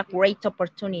be a great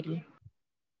opportunity.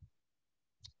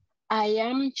 I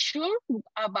am sure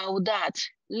about that.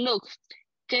 Look,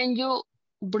 can you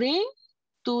bring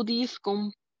to this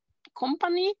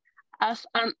company as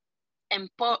an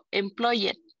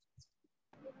employee?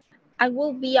 I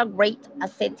will be a great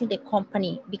asset in the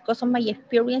company because of my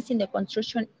experience in the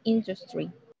construction industry.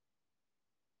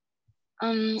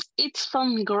 It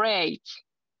sounds great.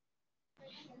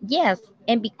 Yes,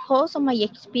 and because of my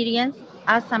experience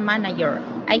as a manager,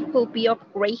 I could be of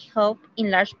great help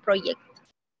in large projects.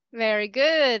 Very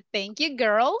good. Thank you,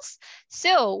 girls.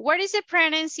 So what is the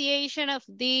pronunciation of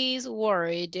this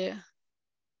word?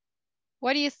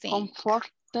 What do you think?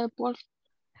 Comfortable.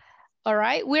 All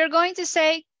right, we're going to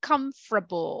say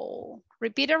comfortable.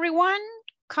 Repeat, everyone.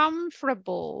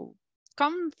 Comfortable.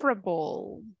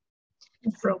 Comfortable.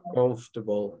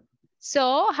 Comfortable.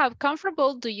 So how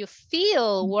comfortable do you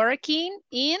feel working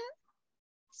in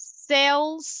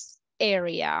sales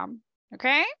area?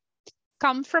 Okay,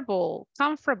 comfortable,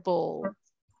 comfortable.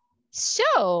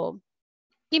 So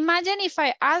imagine if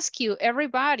I ask you,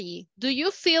 everybody, do you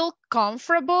feel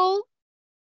comfortable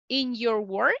in your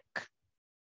work?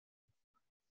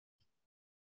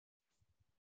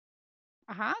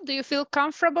 Do you feel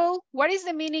comfortable? What is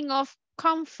the meaning of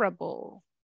comfortable?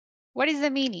 What is the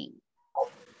meaning?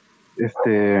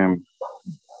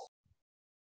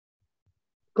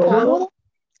 ¿Cómodo?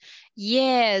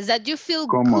 Yes, that you feel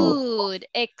Cómodo. good.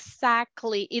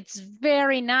 Exactly. It's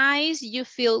very nice. You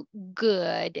feel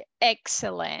good.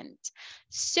 Excellent.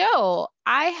 So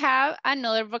I have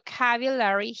another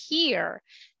vocabulary here.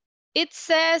 It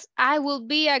says, I will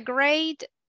be a great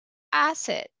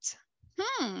asset.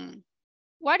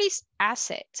 What is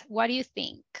asset? What do you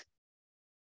think?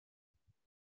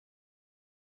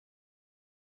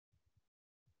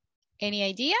 Any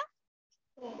idea?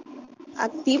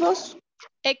 Activos.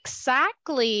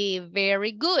 Exactly.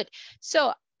 Very good.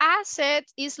 So asset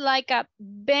is like a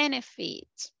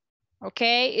benefit.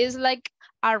 Okay, it's like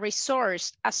a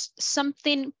resource, as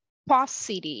something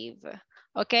positive.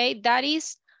 Okay, that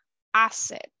is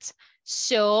asset.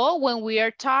 So when we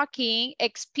are talking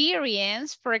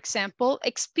experience, for example,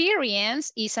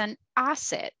 experience is an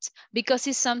asset because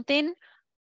it's something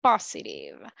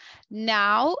positive.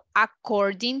 Now,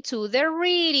 according to the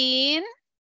reading,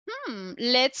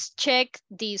 let's check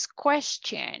this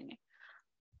question.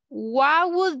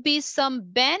 What would be some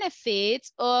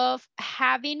benefits of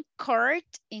having Kurt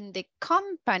in the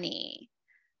company?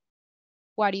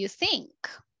 What do you think?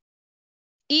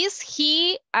 Is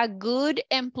he a good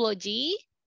employee?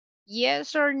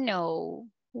 Yes or no?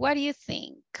 What do you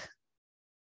think?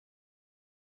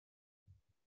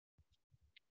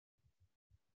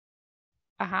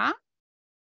 Uh-huh.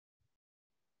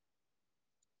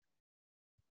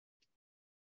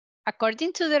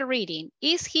 According to the reading,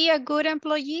 is he a good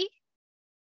employee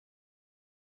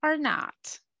or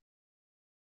not?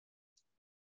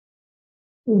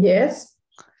 Yes.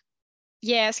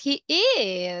 Yes, he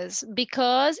is.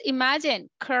 Because imagine,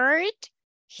 Kurt,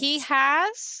 he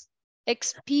has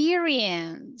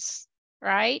experience,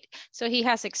 right? So he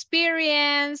has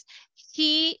experience.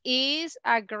 He is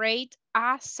a great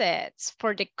asset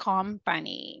for the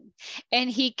company. And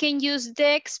he can use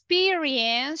the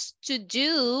experience to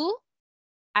do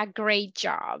a great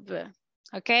job.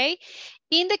 Okay?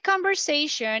 In the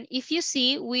conversation, if you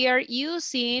see, we are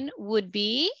using would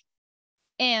be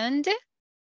and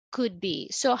could be.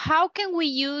 So how can we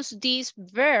use this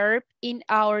verb in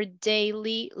our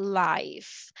daily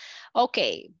life?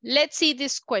 Okay, let's see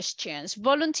these questions.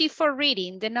 Volunteer for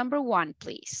reading, the number 1,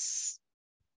 please.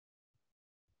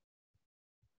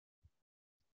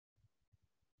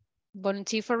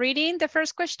 Volunteer for reading, the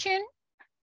first question.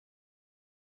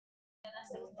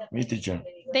 Me, teacher.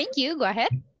 Thank you, go ahead.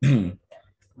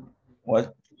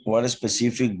 What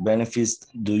specific benefits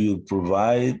do you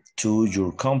provide to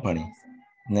your company?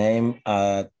 Name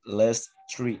at least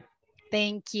 3.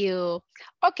 Thank you.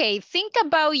 Okay, think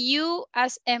about you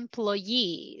as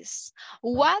employees.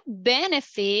 What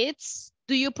benefits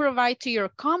do you provide to your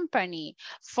company?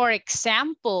 For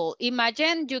example,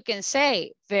 imagine you can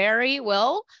say, very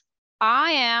well,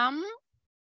 I am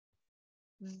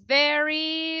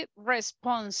very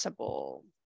responsible.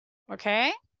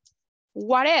 Okay.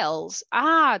 What else?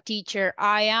 Teacher,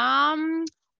 I am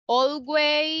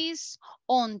always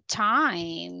on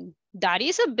time. That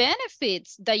is a benefit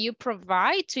that you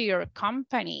provide to your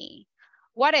company.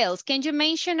 What else? Can you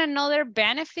mention another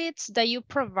benefits that you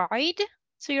provide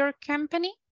to your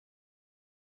company?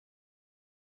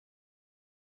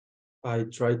 I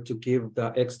try to give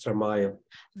the extra mile.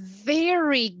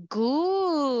 Very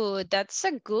good. That's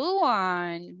a good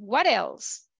one. What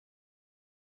else?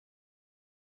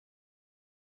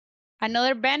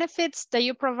 Another benefits that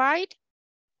you provide?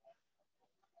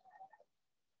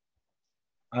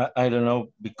 I don't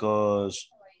know because,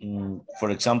 for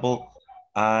example,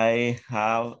 I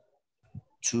have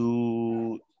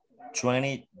 20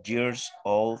 years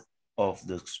old of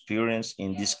the experience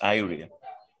in this area.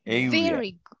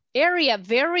 Very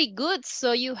good.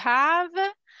 So you have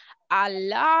a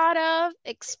lot of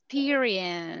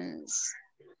experience.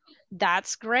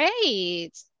 That's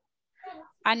great.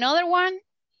 Another one?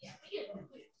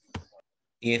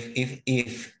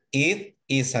 If it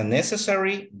is a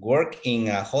necessary, work in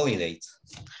a holidays.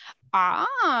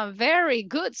 Very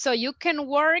good. So you can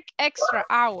work extra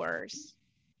hours.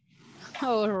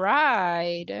 All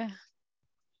right.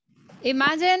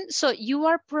 Imagine, so you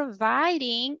are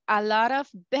providing a lot of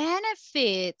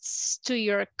benefits to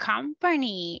your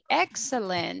company.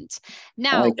 Excellent.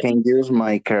 Now, I can use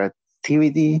my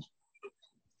creativity.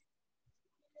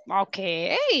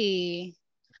 Okay.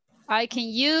 I can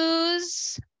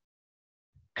use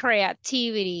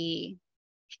creativity.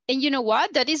 And you know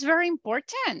what? That is very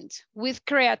important. With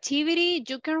creativity,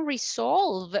 you can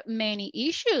resolve many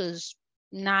issues.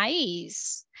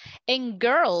 Nice. And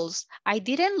girls, I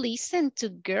didn't listen to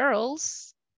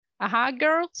girls.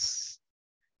 Girls.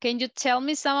 Can you tell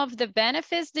me some of the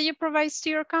benefits that you provide to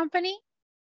your company?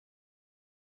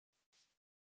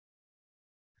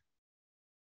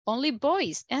 Only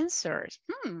boys answered.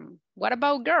 What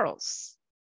about girls?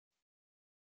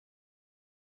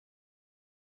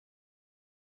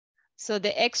 So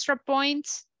the extra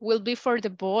points will be for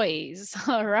the boys.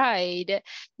 All right.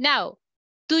 Now,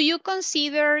 do you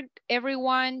consider,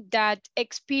 everyone, that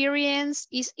experience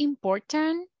is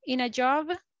important in a job?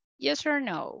 Yes or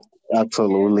no?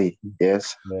 Absolutely,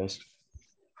 yes. Yes.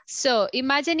 So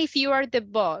imagine if you are the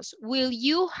boss, will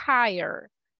you hire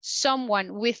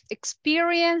someone with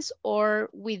experience or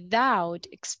without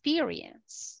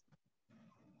experience?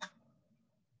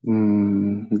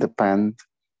 Depend.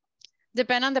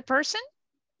 Depend on the person?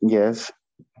 Yes.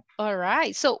 All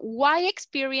right. So why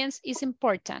experience is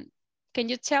important? Can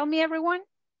you tell me, everyone?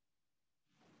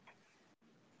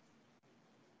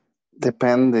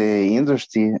 Depend the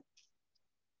industry.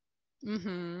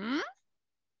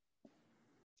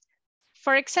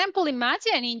 For example,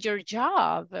 imagine in your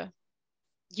job,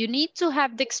 you need to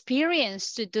have the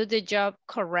experience to do the job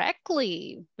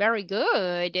correctly. Very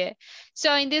good.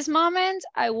 So in this moment,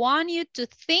 I want you to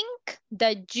think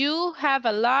that you have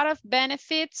a lot of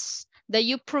benefits, that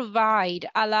you provide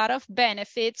a lot of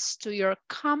benefits to your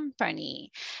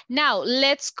company. Now,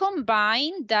 let's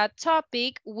combine that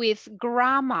topic with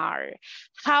grammar.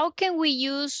 How can we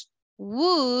use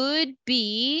would,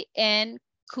 be, and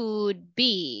could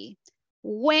be.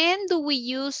 When do we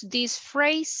use these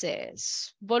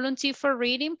phrases? Volunteer for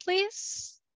reading,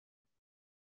 please.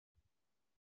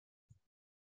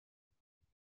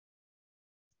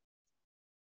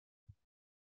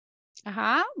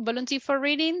 Volunteer for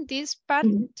reading this part?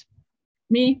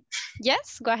 Me.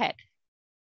 Yes, go ahead.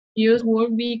 Use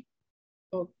would be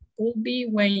or could be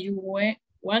when you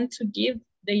want to give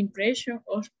the impression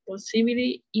of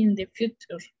possibility in the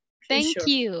future. Thank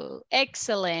you.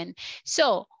 Excellent.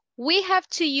 So we have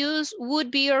to use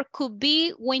would be or could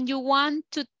be when you want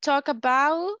to talk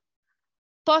about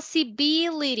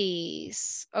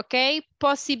possibilities, okay?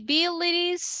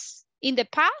 Possibilities in the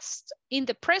past, in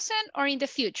the present, or in the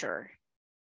future?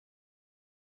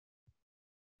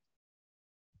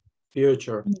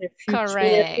 Future.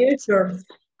 Correct. In the future.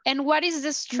 And what is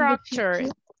the structure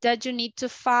that you need to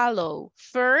follow?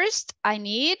 First, I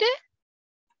need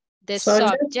the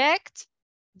subject.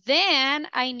 Then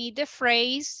I need the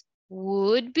phrase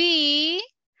would be,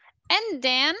 and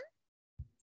then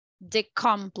the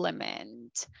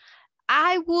complement.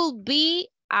 I will be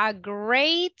a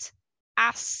great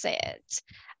asset.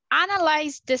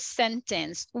 Analyze the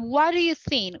sentence. What do you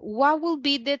think? What will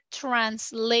be the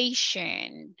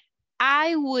translation?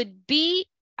 I would be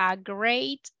a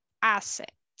great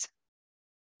asset.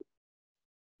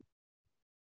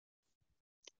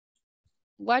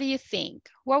 What do you think?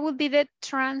 What would be the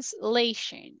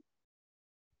translation?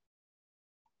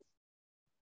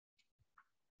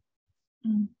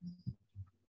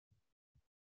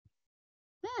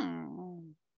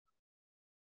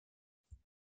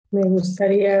 Me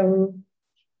gustaría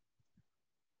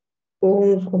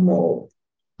como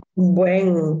un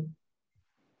buen,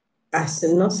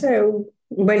 no sé,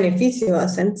 un beneficio,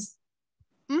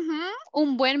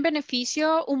 Un buen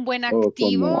beneficio, un buen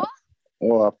activo.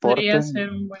 O aporte. Podría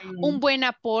ser Un buen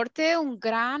aporte, un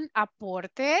gran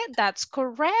aporte. That's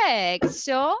correct.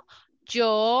 So,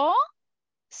 yo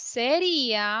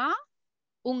sería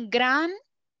un gran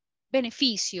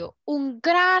beneficio, un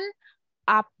gran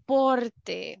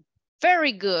aporte.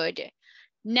 Very good.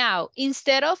 Now,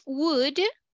 instead of would,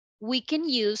 we can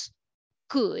use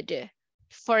could.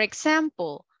 For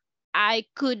example, I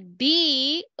could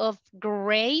be of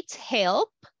great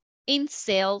help in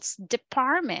sales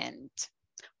department.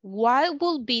 What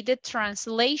will be the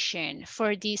translation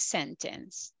for this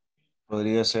sentence?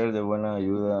 Podría ser de buena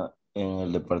ayuda en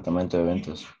el departamento de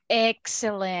ventas.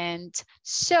 Excellent.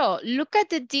 So look at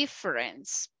the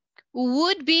difference.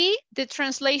 Would be, the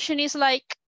translation is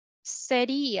like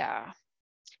sería.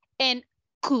 And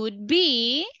could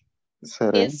be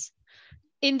is,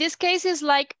 in this case, is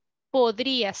like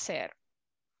podría ser.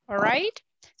 All right?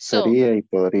 So, Sería y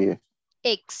podría.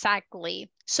 Exactly.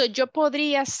 So yo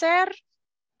podría ser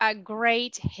a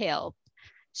great help.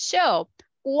 So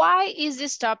why is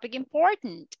this topic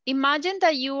important? Imagine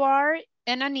that you are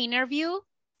in an interview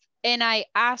and I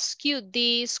ask you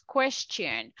this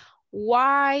question.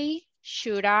 Why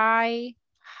should I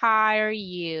hire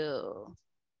you?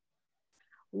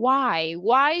 Why?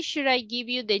 Why should I give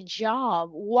you the job?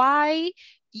 Why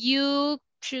you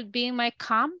should be in my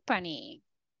company?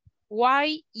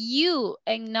 Why you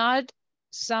and not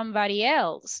somebody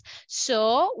else?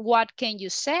 So what can you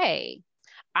say?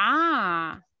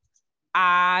 I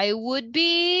would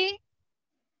be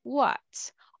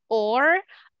what? Or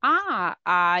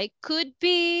I could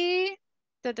be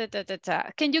da, da, da, da, da.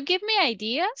 Can you give me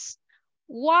ideas?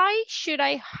 Why should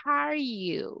I hire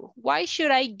you? Why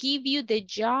should I give you the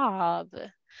job?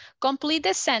 Complete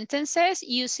the sentences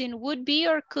using would be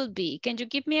or could be. Can you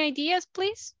give me ideas,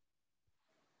 please?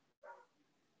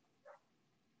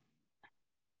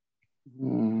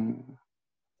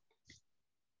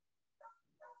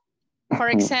 For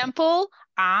example,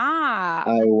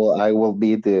 I will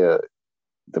be the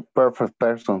perfect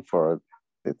person for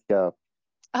the job.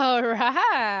 All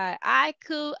right.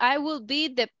 I will be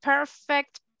the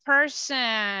perfect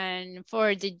person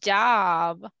for the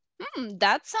job.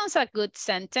 That sounds a good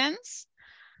sentence.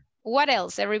 What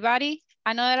else, everybody?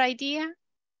 Another idea?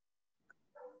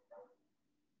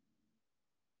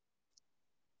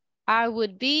 I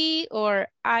would be or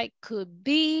I could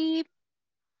be.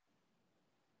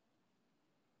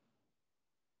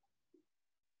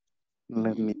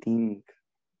 Let me think.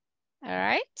 All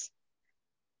right.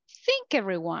 Think,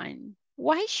 everyone.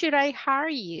 Why should I hire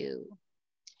you?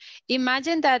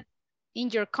 Imagine that in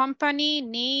your company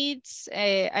needs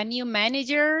a new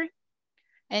manager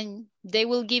and they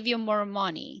will give you more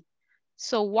money.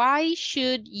 So why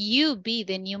should you be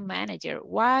the new manager?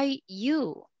 Why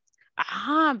you?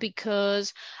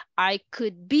 Because I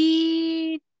could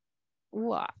be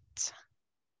what?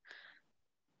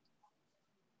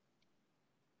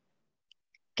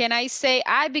 Can I say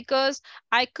I because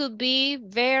I could be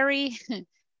very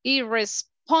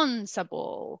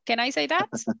irresponsible? Can I say that?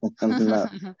 No.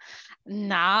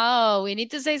 No, we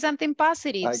need to say something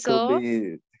positive. I So, could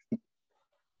be.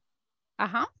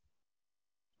 uh-huh.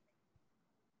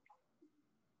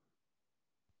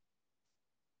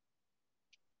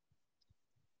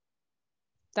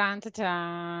 Dun, dun,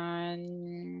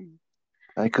 dun.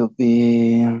 I could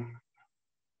be.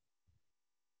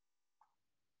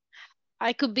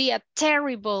 I could be a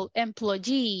terrible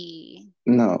employee.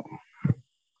 No.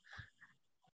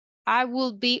 I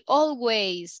will be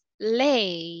always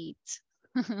late.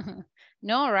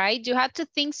 No, right? You have to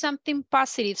think something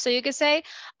positive. So you can say,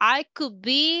 I could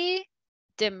be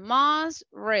the most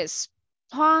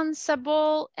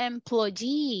responsible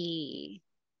employee.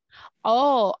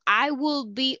 Oh, I will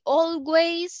be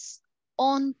always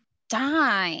on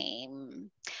time.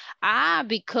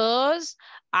 Because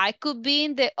I could be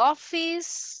in the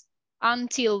office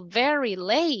until very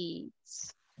late.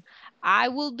 I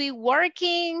will be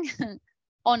working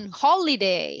on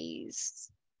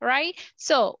holidays, right?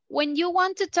 So when you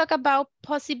want to talk about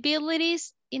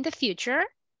possibilities in the future,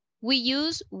 we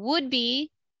use would be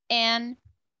and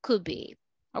could be,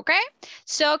 okay?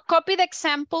 So copy the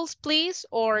examples, please,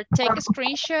 or take a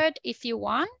screenshot if you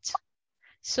want,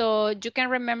 so you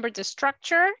can remember the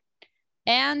structure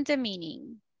and the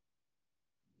meaning.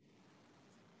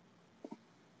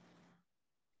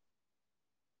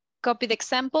 Copy the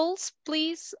examples,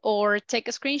 please, or take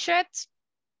a screenshot.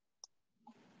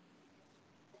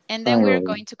 And then we're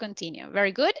going to continue.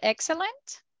 Very good,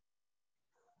 excellent.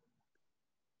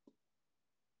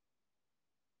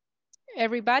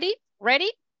 Everybody,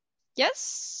 ready?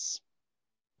 Yes?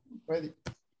 Ready.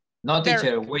 No,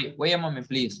 teacher, wait a moment,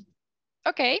 please.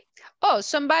 Okay. Oh,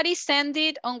 somebody send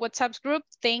it on WhatsApp's group.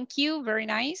 Thank you, very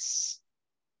nice.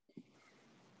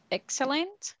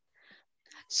 Excellent.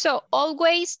 So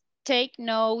always take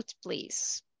note,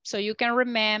 please, so you can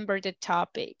remember the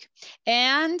topic.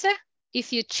 And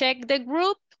if you check the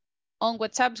group, on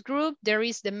WhatsApp's group, there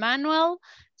is the manual.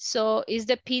 So it's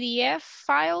the PDF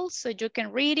file, so you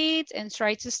can read it and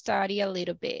try to study a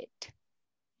little bit.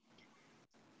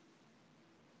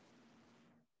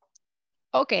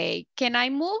 Okay, can I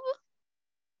move?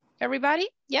 Everybody,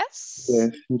 yes?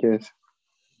 Yes, yes.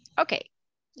 Okay,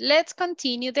 let's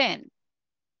continue then.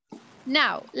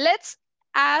 Now, let's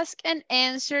ask and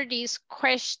answer this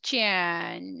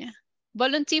question.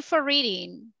 Volunteer for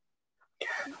reading.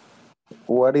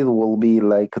 What it will be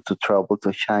like to travel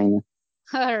to China?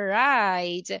 All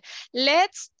right,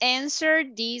 let's answer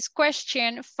this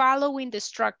question following the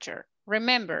structure.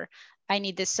 Remember, I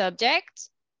need the subject,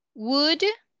 would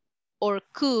or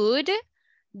could,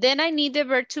 then I need the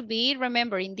verb to be.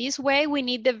 Remember, in this way, we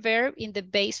need the verb in the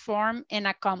base form and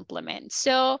a complement.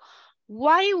 So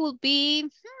what it will be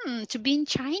to be in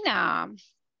China?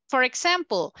 For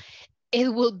example,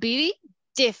 it will be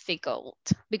difficult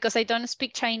because I don't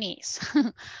speak Chinese.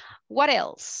 What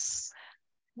else?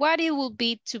 What it will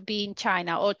be to be in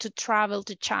China or to travel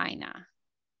to China?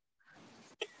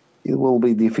 It will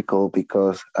be difficult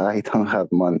because I don't have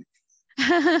money.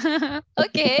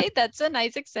 Okay, that's a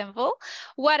nice example.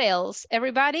 What else?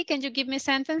 Everybody, can you give me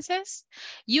sentences?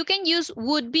 You can use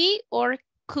would be or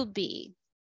could be.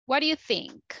 What do you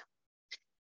think?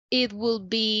 It will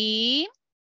be,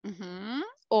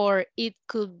 or it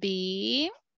could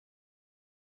be.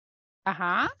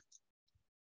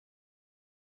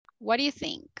 What do you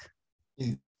think?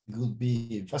 It could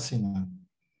be fascinating.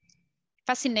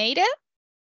 Fascinated?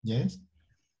 Yes,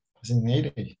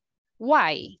 fascinated.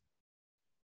 Why?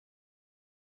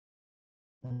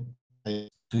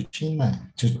 To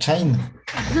China.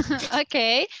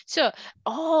 Okay, so,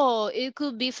 it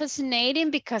could be fascinating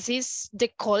because it's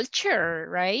the culture,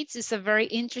 right? It's a very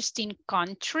interesting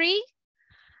country.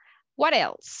 What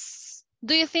else?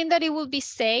 Do you think that it will be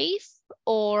safe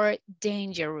or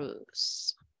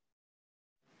dangerous?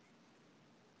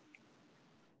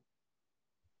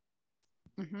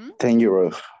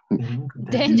 Dangerous.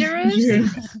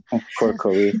 Dangerous? For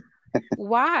COVID.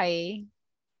 Why?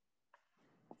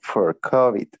 For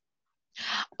COVID.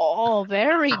 Oh,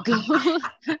 very good.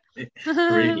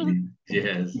 Really,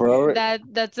 yes.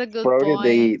 That's a good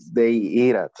Probably point. they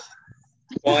eat it.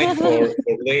 Point for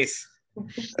Liz.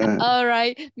 All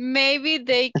right, maybe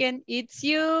they can eat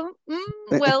you.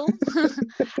 Well,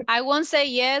 I won't say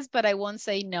yes, but I won't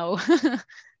say no.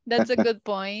 That's a good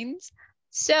point.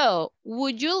 So,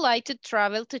 would you like to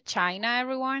travel to China,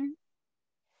 everyone?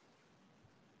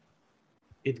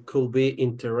 It could be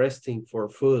interesting for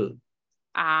food.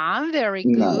 Very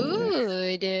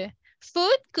good.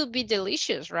 Food could be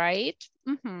delicious, right?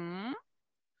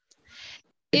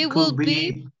 It will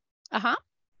be,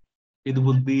 It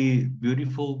will be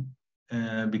beautiful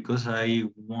because I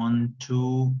want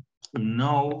to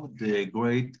know the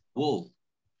Great Wall.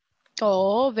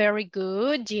 Oh, very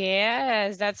good.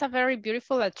 Yes, that's a very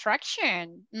beautiful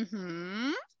attraction.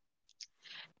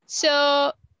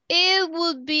 So it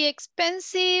would be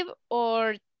expensive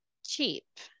or cheap?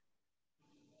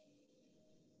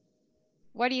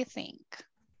 What do you think?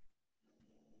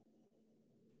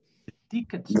 The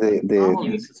tickets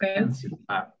are expensive,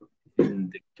 but in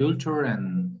the culture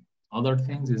and other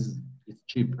things is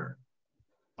cheaper.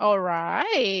 All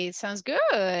right, sounds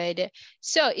good.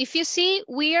 So if you see,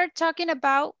 we are talking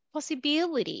about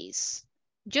possibilities,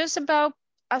 just about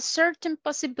a certain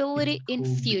possibility in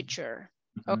future,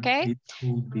 okay? It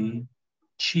could be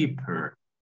cheaper.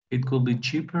 It could be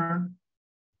cheaper,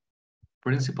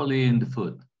 principally in the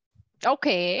food.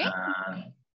 Okay.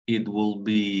 It will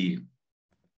be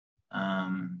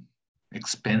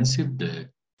expensive, the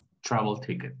travel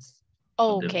tickets.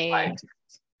 Okay.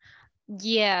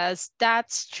 Yes,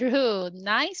 that's true.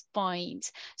 Nice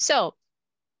point. So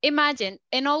imagine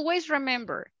and always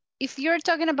remember, if you're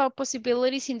talking about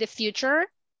possibilities in the future,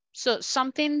 so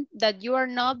something that you are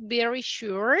not very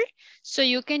sure, so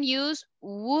you can use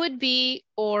would be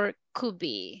or could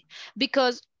be.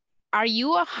 Because are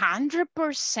you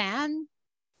 100%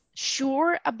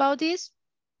 sure about this?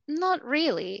 Not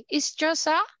really. It's just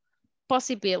a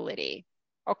possibility.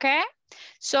 Okay?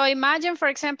 So imagine, for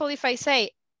example, if I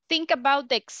say, think about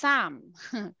the exam.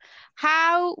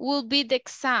 How will be the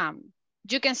exam?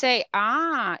 You can say,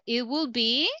 it will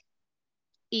be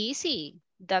easy.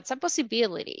 That's a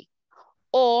possibility.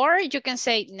 Or you can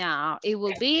say, no, it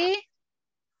will be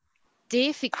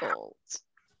difficult.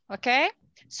 Okay?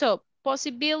 So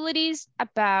possibilities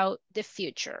about the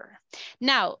future.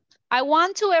 Now, I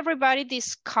want to everybody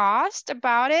discuss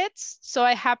about it. So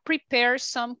I have prepared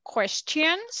some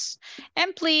questions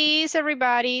and please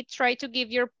everybody try to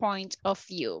give your point of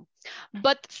view.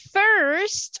 But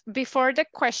first, before the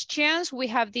questions, we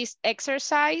have this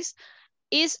exercise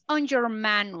is on your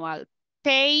manual,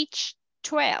 page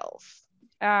 12.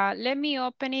 Let me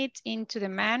open it into the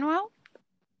manual.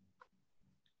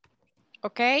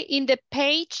 Okay, in the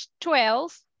page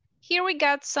 12, here we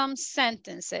got some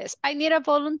sentences. I need a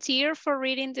volunteer for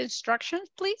reading the instructions,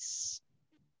 please.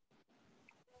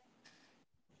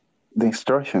 The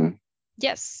instruction.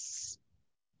 Yes.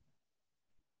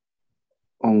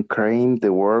 Uncreate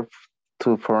the word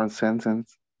to form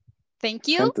sentence. Thank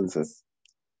you. Sentences.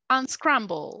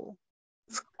 Unscramble.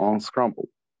 Unscramble.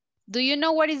 Do you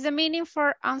know what is the meaning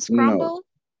for unscramble? No.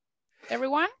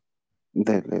 Everyone?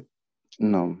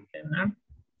 No.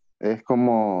 Es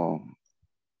como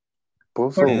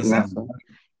puso.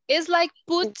 It's like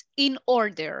put in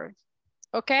order.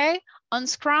 Okay?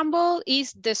 Unscramble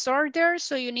is disorder,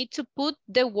 so you need to put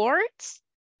the words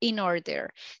in order.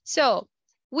 So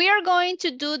we are going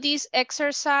to do this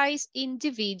exercise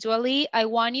individually. I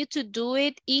want you to do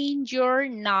it in your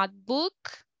notebook,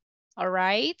 all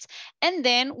right? And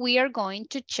then we are going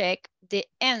to check the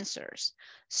answers.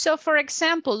 So for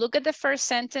example, look at the first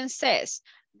sentence says,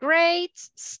 great,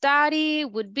 study,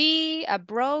 would be,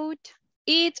 abroad,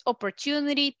 it's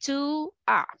opportunity to,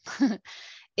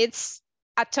 it's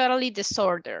a totally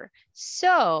disorder.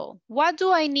 So what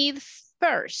do I need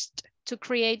first to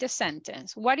create a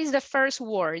sentence? What is the first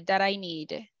word that I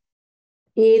need?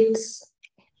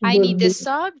 I need the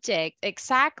subject,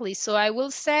 exactly. So I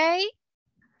will say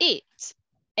it.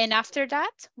 And after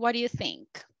that, what do you think?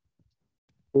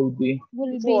 Will be.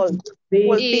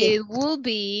 It will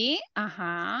be,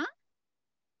 A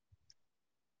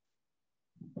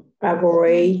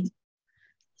great.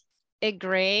 A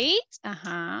great,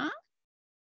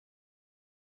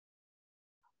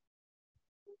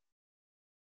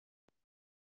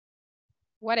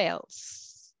 What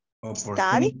else?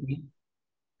 Opportunity.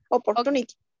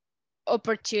 Opportunity.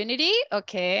 Opportunity,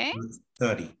 okay.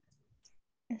 Study.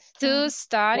 To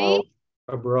study.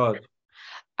 Abroad.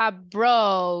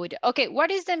 Abroad. Okay, what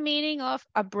is the meaning of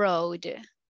abroad? En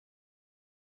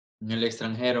el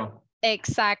extranjero.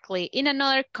 Exactly, in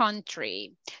another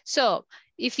country. So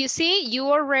if you see, you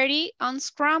already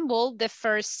unscrambled the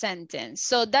first sentence.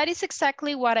 So that is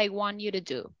exactly what I want you to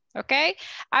do, okay?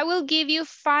 I will give you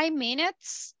 5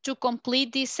 minutes to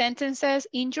complete these sentences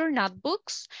in your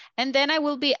notebooks, and then I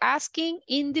will be asking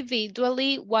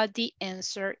individually what the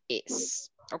answer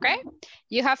is, okay?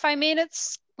 You have 5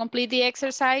 minutes, complete the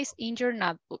exercise in your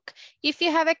notebook. If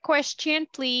you have a question,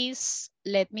 please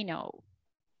let me know.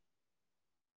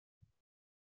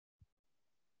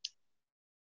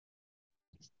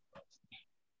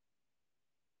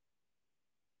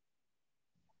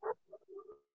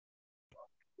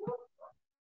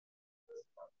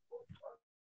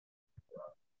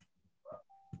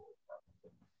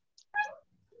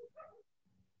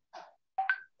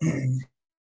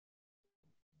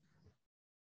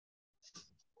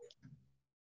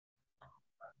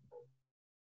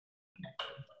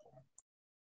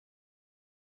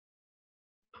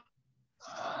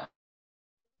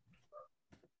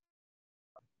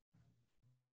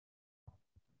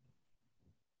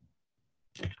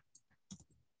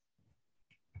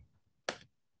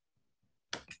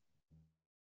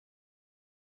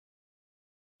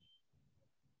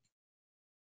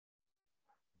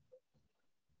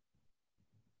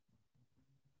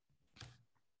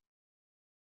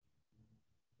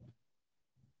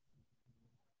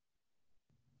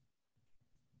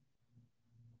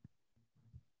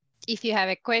 If you have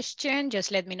a question,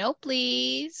 just let me know,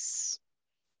 please.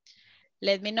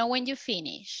 Let me know when you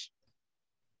finish.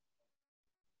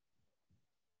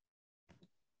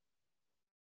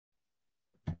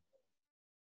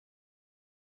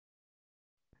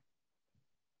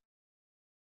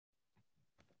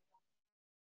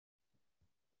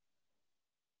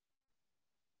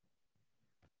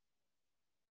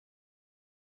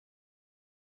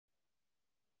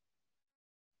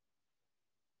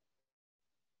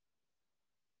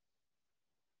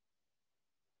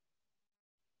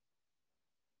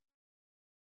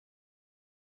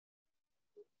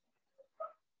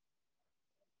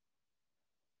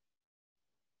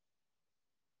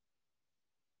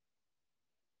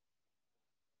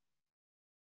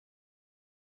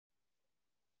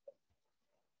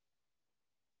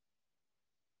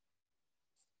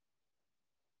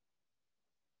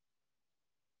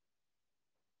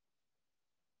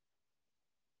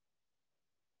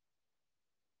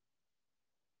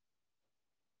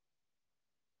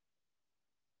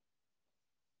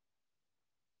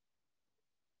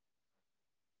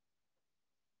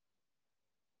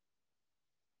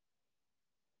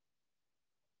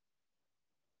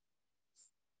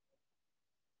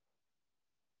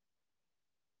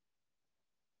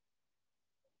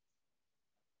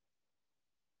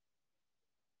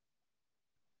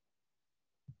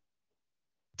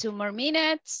 Two more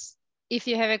minutes. If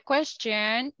you have a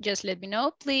question, just let me know,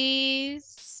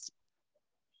 please.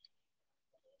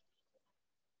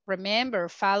 Remember,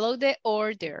 follow the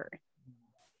order.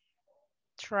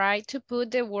 Try to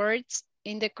put the words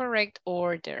in the correct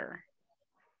order.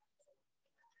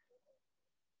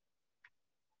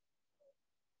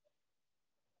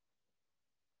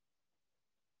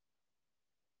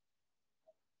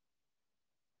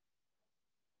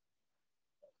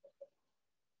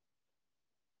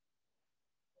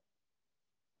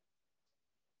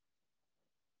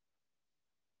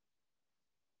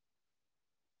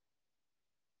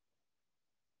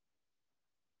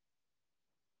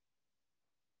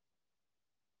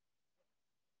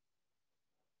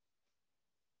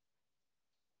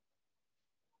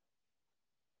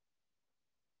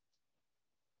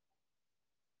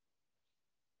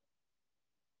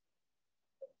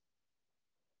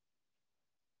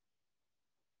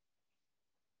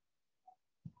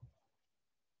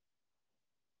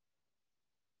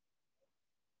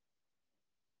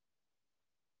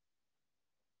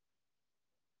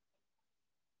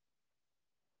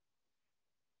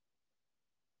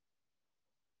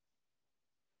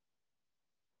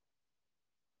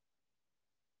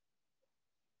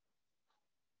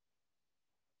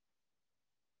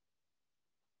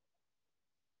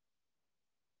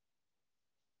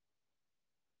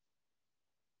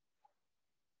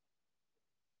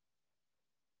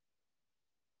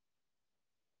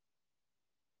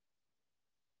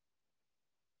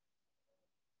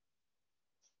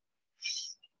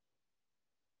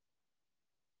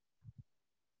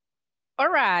 All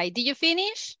right, did you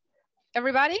finish,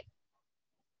 everybody?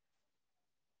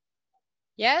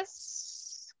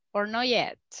 Yes or not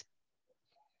yet?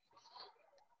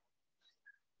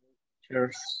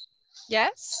 Cheers.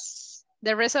 Yes?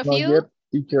 The rest of Not you? yet,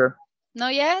 teacher.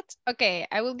 Not yet? Okay,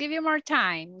 I will give you more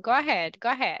time. Go ahead, go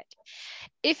ahead.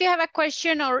 If you have a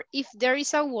question or if there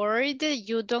is a word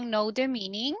you don't know the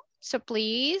meaning, so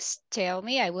please tell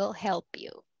me, I will help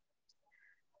you.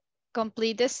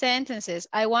 Complete the sentences.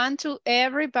 I want to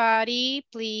everybody,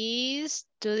 please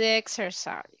do the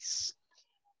exercise.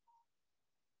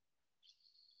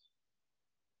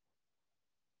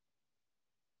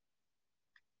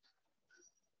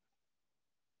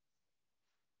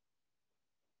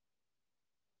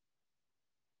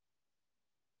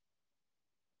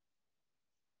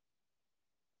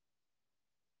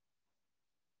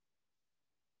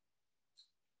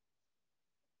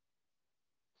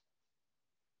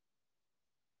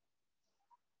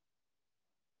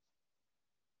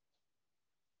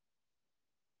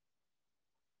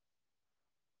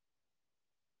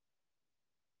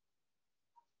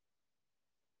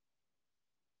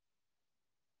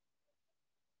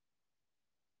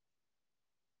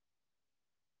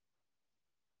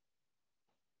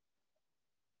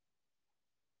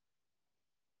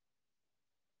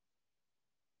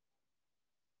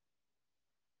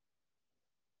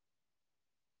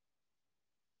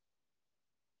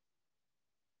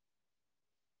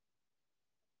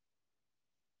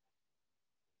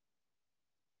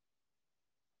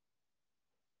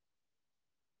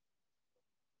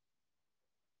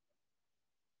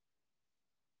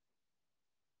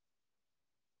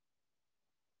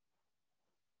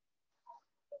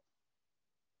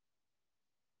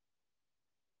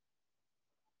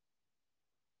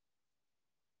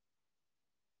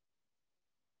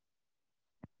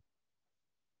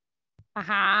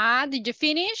 Did you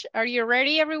finish? Are you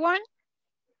ready, everyone?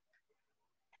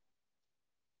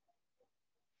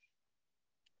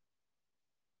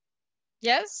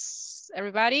 Yes,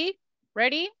 everybody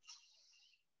ready?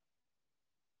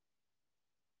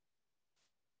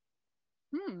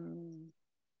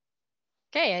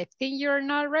 Okay, I think you're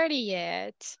not ready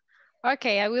yet.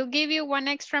 Okay, I will give you 1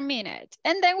 extra minute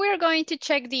and then we're going to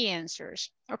check the answers,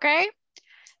 okay?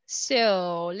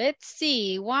 So let's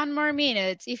see, 1 more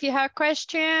minute. If you have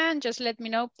question, just let me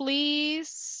know,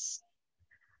 please.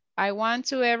 I want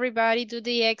to everybody do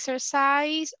the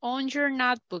exercise on your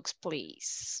notebooks,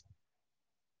 please.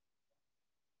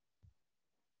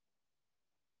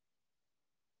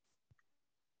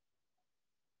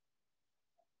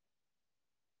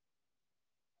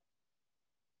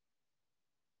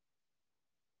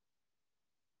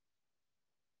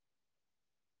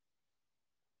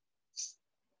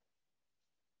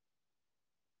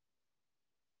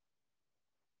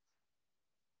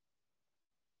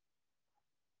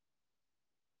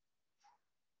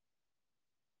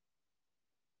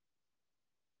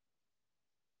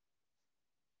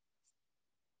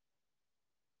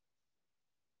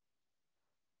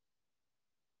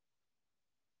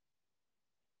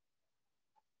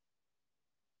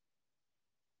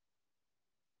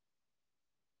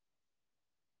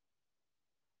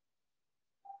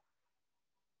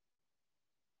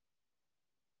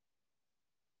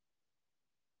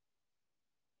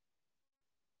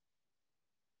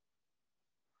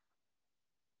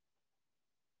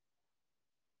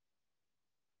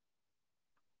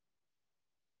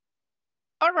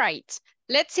 All right,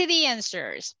 let's see the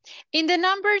answers. In the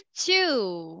number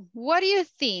 2, what do you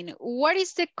think? What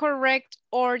is the correct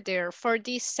order for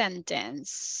this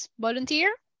sentence?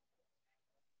 Volunteer?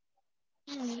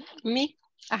 Me.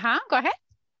 Go ahead.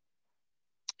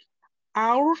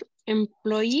 Our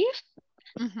employees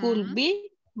could be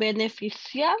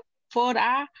beneficial for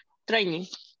a training.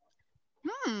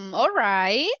 All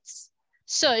right.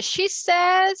 So she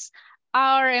says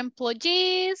our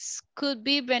employees could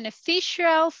be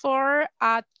beneficial for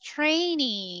a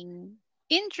training.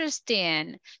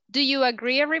 Interesting. Do you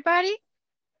agree, everybody?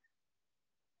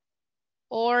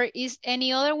 Or is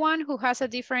any other one who has a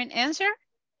different answer?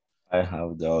 I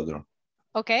have the other.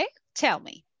 Okay, tell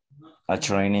me. A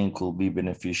training could be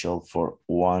beneficial for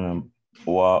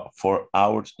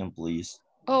our employees.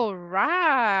 All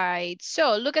right.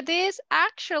 So look at this.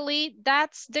 Actually,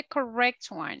 that's the correct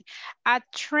one. A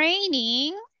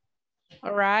training,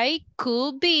 all right,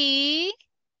 could be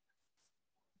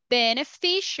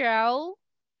beneficial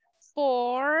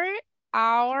for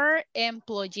our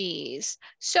employees.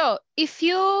 So if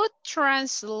you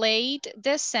translate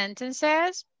the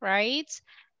sentences, right,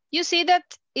 you see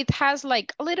that it has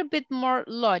like a little bit more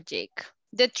logic.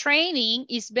 The training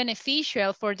is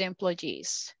beneficial for the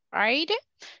employees, right?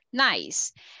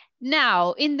 Nice.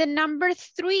 Now, in the number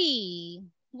 3,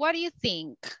 what do you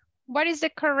think? What is the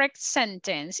correct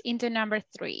sentence in the number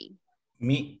 3?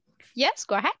 Me. Yes,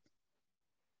 go ahead.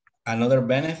 Another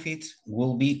benefit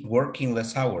will be working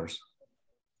less hours.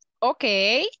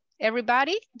 Okay,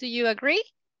 everybody, do you agree?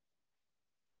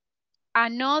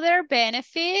 Another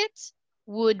benefit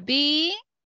would be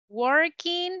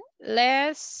working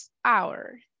less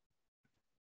hours.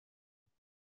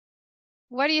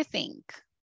 What do you think?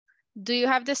 Do you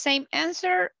have the same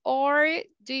answer or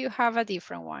do you have a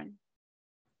different one?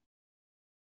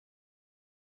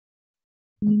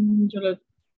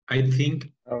 I think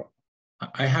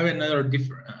I have another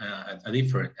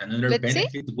another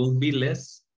benefit will be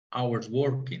less hours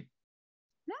working.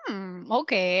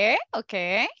 Okay,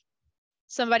 okay.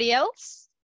 Somebody else?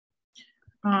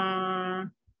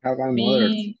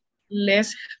 Me,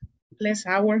 less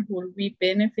hours will be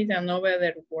benefit and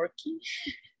over working.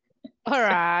 All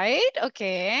right,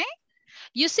 okay.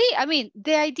 You see, I mean,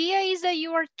 the idea is that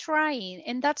you are trying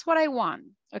and that's what I want,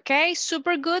 okay?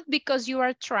 Super good because you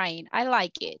are trying. I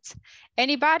like it.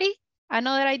 Anybody?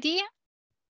 Another idea?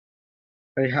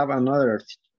 I have another.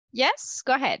 Yes,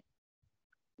 go ahead.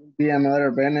 Be another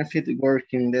benefit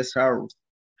working less hours.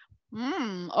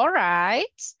 All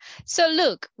right. So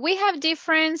look, we have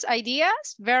different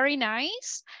ideas. Very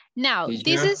nice. Now, Teacher,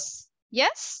 this is,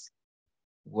 yes?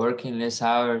 Working less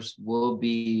hours will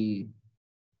be,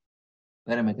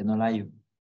 espérame que no la hallo.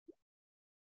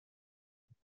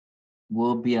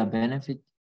 Will be a benefit.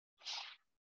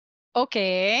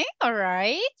 Okay, all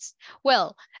right.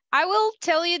 Well, I will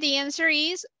tell you the answer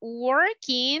is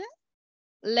working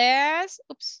less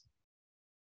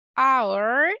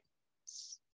hours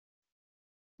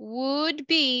would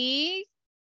be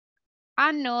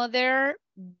another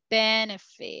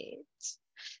benefit.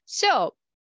 So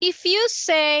if you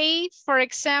say, for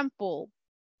example,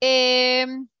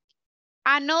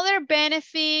 another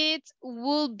benefit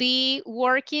will be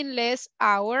working less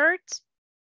hours,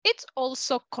 it's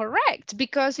also correct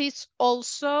because it's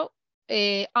also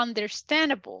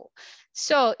understandable.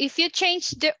 So if you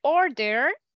change the order,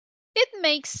 it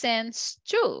makes sense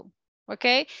too,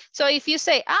 okay? So if you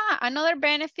say, another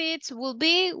benefits will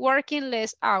be working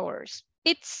less hours,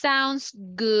 it sounds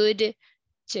good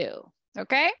too,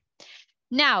 okay?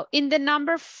 Now, in the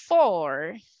number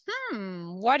 4,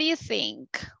 what do you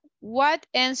think? What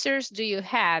answers do you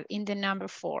have in the number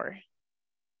 4?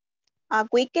 A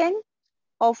weekend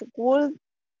off would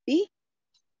be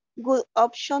good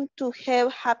option to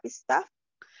have happy staff.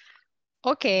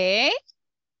 Okay.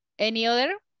 Any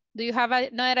other? Do you have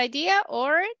another idea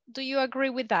or do you agree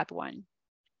with that one?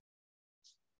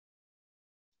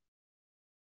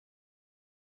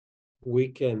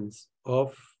 Weekends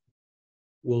off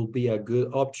will be a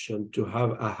good option to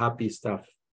have a happy staff.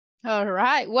 All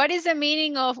right. What is the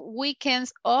meaning of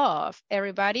weekends off,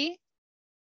 everybody?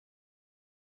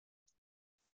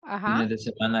 Fines de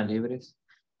semana libres.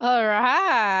 All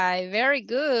right. Very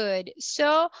good.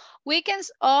 So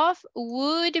weekends off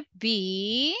would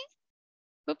be,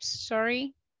 oops,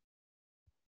 sorry.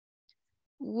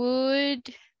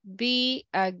 Would be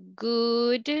a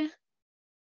good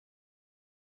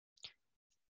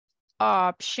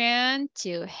option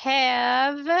to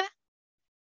have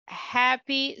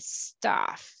happy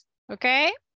staff,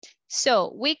 okay?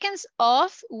 So weekends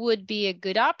off would be a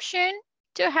good option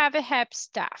to have a happy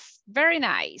staff. Very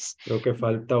nice. Creo que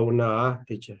falta una A,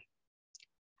 teacher.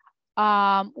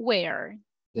 Where?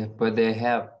 Después de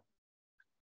have.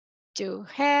 To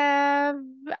have,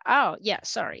 oh yeah,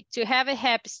 sorry. To have a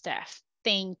happy staff.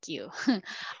 Thank you.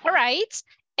 All right.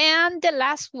 And the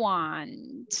last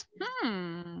one.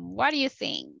 What do you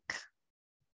think?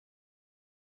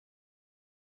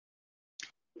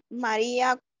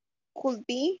 Maria could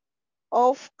be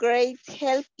of great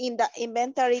help in the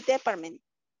inventory department.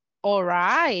 All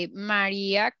right.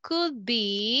 Maria could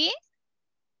be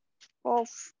of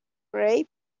great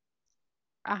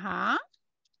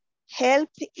help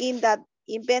in the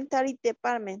inventory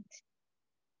department.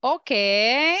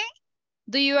 Okay.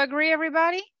 Do you agree,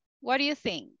 everybody? What do you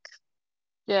think?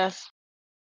 Yes.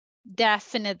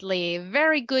 Definitely.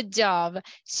 Very good job.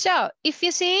 So if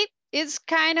you see, it's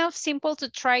kind of simple to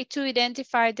try to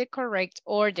identify the correct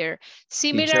order.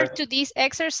 Similar to this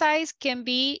exercise can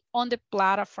be on the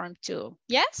platform too.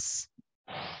 Yes?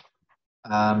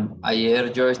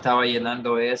 Ayer yo estaba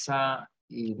llenando esa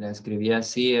y la escribí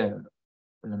así, el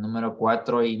número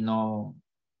 4 y no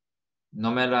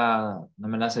me la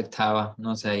aceptaba.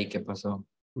 No sé ahí qué pasó.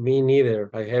 Me neither.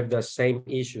 I have the same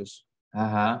issues.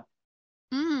 Ajá.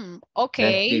 Okay.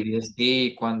 La escribí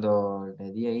así cuando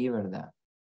le di ahí, ¿verdad?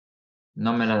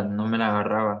 No me la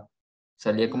agarraba.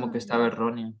 Salía como que estaba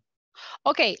errónea.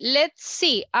 Okay, let's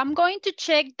see. I'm going to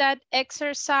check that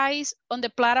exercise on the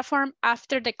platform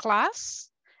after the class.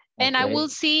 And I will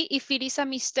see if it is a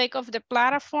mistake of the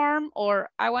platform or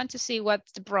I want to see what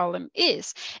the problem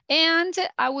is. And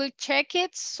I will check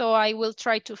it, so I will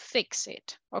try to fix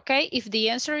it, okay? If the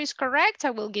answer is correct,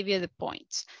 I will give you the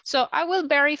points. So I will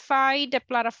verify the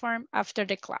platform after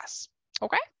the class,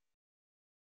 okay?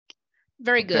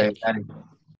 Very good.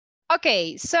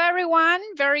 Okay, so everyone,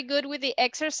 very good with the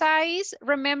exercise.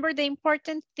 Remember, the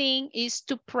important thing is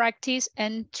to practice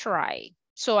and try.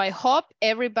 So I hope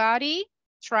everybody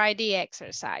try the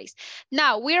exercise.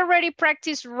 Now, we already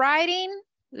practiced writing.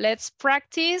 Let's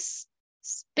practice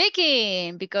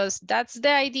speaking, because that's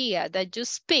the idea, that you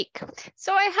speak.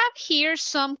 So I have here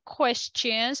some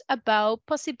questions about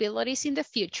possibilities in the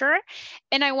future,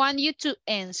 and I want you to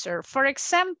answer. For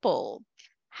example,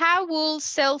 how will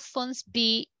cell phones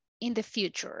be in the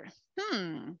future?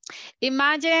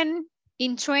 Imagine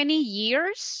in 20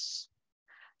 years,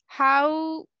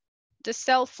 how the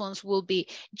cell phones will be.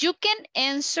 You can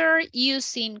answer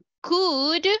using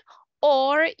could,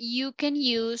 or you can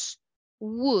use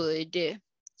would.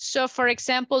 So for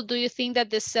example, do you think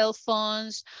that the cell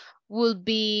phones will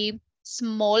be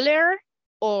smaller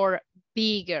or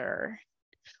bigger?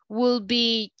 Will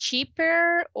be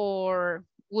cheaper or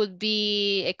would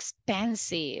be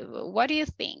expensive? What do you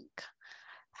think?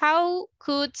 How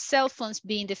could cell phones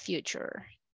be in the future?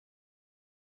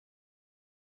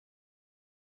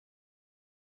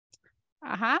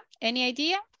 Any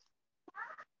idea?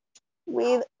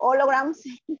 With holograms.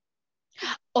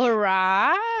 All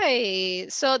right.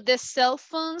 So the cell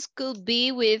phones could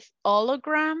be with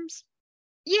holograms.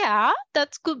 Yeah,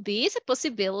 that could be. It's a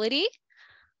possibility.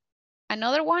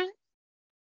 Another one?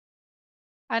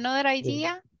 Another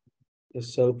idea? The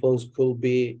cell phones could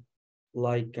be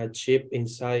like a chip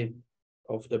inside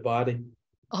of the body.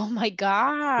 Oh my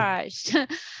gosh.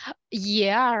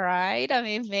 Yeah, right. I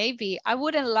mean, maybe. I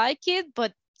wouldn't like it,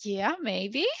 but yeah,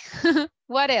 maybe.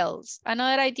 What else?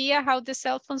 Another idea how the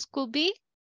cell phones could be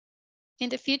in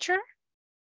the future?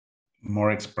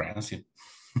 More expensive.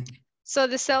 So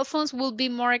the cell phones will be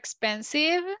more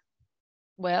expensive?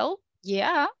 Well,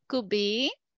 yeah, could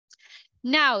be.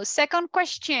 Now, second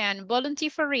question, volunteer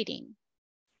for reading.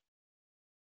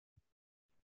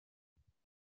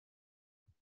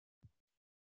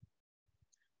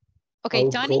 Okay,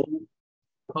 Tony.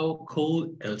 How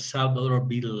could El Salvador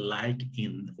be like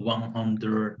in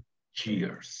 100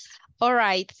 years? All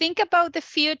right, think about the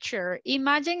future.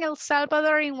 Imagine El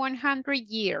Salvador in 100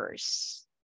 years.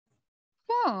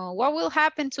 Oh, what will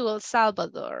happen to El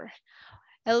Salvador?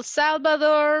 El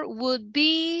Salvador would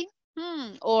be,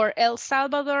 or El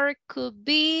Salvador could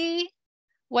be,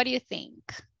 what do you think?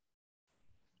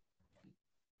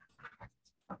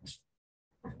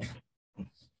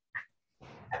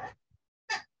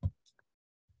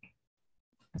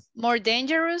 More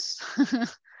dangerous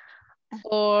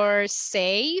or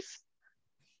safe?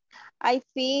 I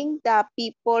think that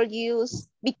people use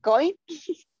Bitcoin.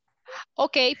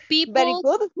 Okay, people. Very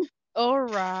good. All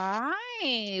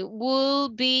right, will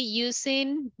be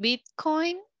using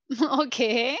Bitcoin.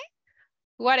 Okay,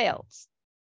 what else?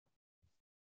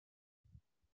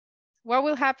 What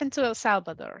will happen to El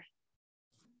Salvador?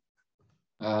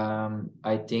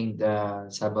 I think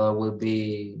that Salvador will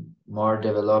be more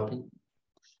developing.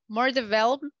 More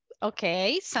developed.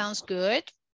 Okay, sounds good.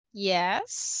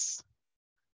 Yes.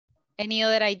 Any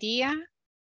other idea?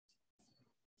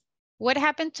 What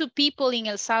happened to people in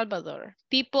El Salvador?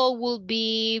 People will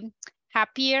be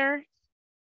happier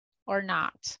or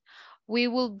not? We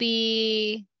will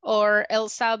be, or El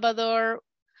Salvador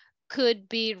could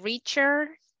be richer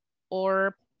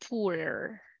or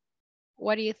poorer.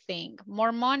 What do you think?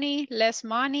 More money, less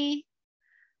money?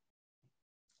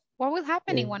 What will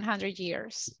happen in 100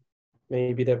 years?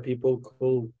 Maybe the people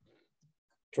could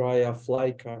try a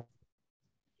fly car.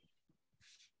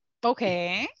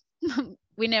 Okay,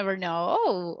 we never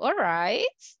know. All right.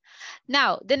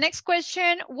 Now, the next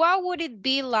question, what would it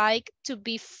be like to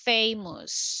be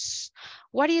famous?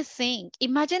 What do you think?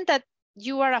 Imagine that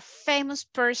you are a famous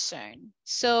person.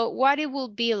 So what it will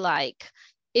be like?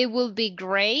 It will be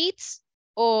great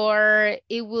or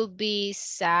it will be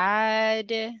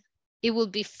sad? It will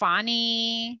be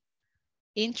funny,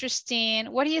 interesting.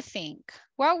 What do you think?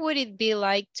 What would it be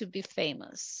like to be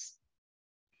famous?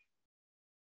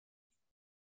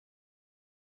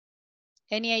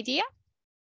 Any idea?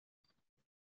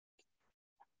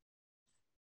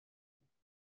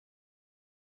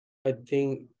 I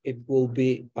think it will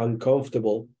be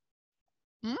uncomfortable.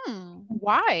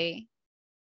 Why?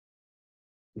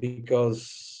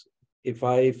 Because if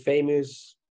I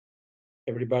famous,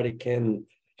 everybody can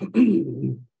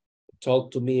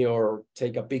talk to me or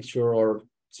take a picture or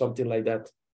something like that.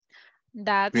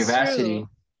 That's Privacy.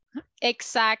 true.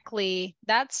 Exactly.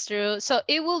 That's true. So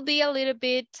it will be a little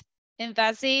bit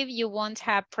invasive. You won't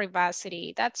have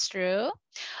privacy. That's true.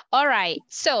 All right.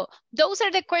 So those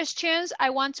are the questions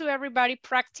I want to everybody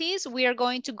practice. We are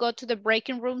going to go to the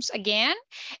breaking rooms again.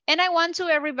 And I want to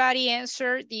everybody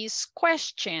answer these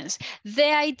questions.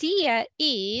 The idea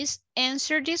is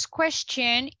answer this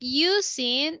question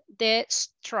using the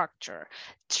structure.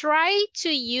 Try to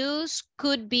use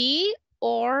could be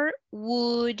or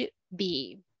would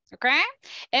be. Okay,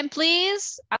 and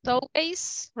please, as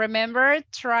always, remember,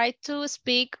 try to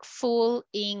speak full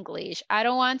English. I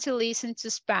don't want to listen to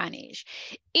Spanish.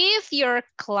 If your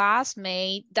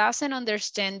classmate doesn't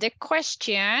understand the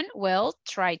question, well,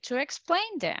 try to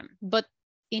explain them, but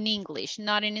in English,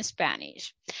 not in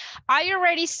Spanish. I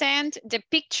already sent the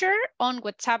picture on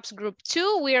WhatsApp's group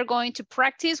 2. We are going to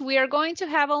practice. We are going to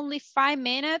have only 5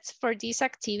 minutes for this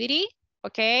activity.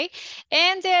 Okay,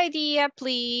 and the idea,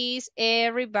 please,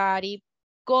 everybody,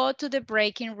 go to the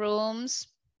breaking rooms.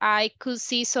 I could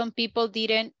see some people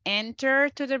didn't enter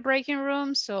to the breaking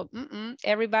room, so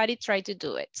everybody try to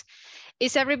do it.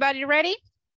 Is everybody ready?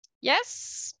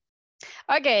 Yes?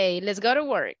 Okay, let's go to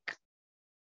work.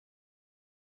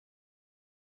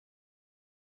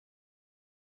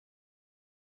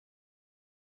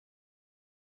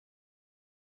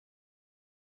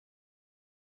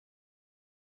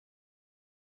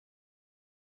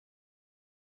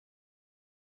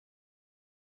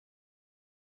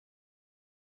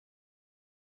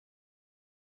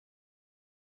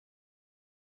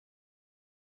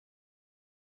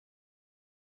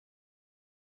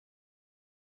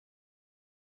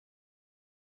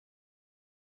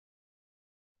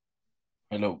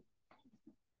 Hello.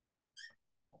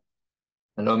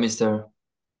 Hello, mister.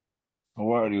 How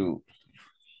are you?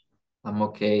 I'm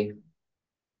okay.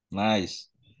 Nice.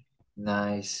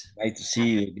 Nice. Nice to see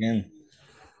you again.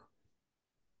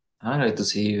 I'd like to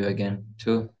see you again,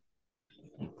 too.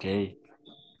 Okay.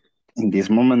 In this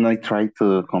moment, I try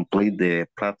to complete the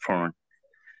platform.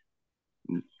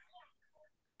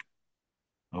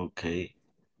 Okay.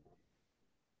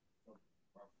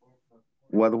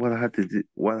 What I had to do?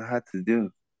 What I had to do?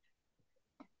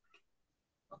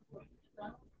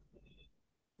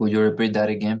 Would you repeat that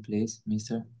again, please,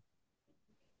 mister?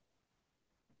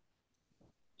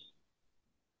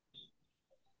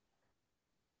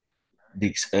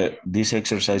 This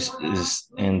exercise is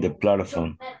in the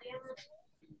platform.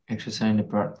 Exercise in the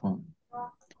platform.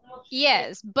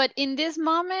 Yes, but in this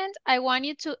moment, I want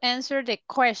you to answer the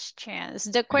questions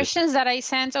that I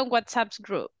sent on WhatsApp's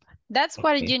group. That's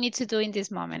what Okay. you need to do in this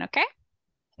moment, okay?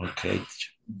 Okay.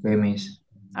 Okay, miss.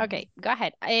 Okay, go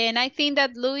ahead. And I think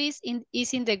that Luis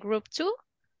is in the group too.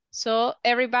 So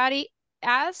everybody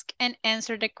ask and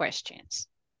answer the questions.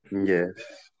 Yes.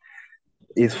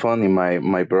 It's funny.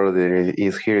 My brother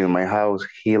is here in my house.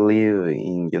 He live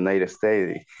in United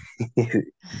States.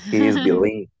 He is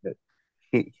bilingual.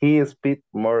 He speak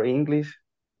more English.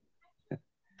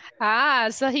 Ah,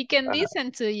 so he can Uh,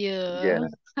 listen to you. yeah.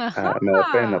 Me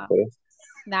da pena por eso.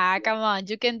 Nah, come on,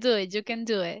 you can do it. You can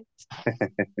do it.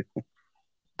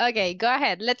 Okay, go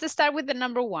ahead. Let's start with the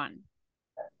number 1.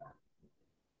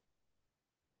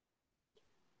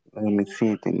 Let me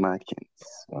see the images.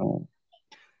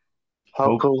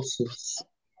 How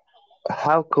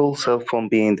could cell phone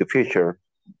be in the future?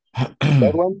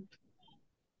 That one?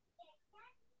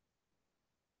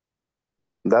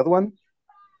 That one?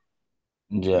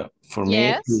 Yeah, for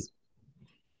Yes. me,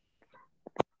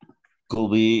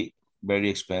 could be very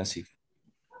expensive.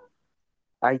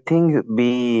 I think it'd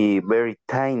be very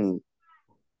tiny.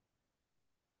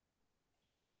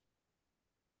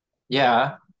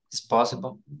 Yeah, it's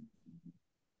possible.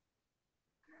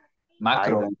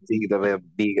 Macro. I don't think that a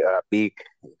big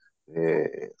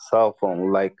cell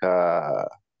phone like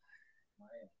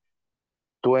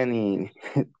 20,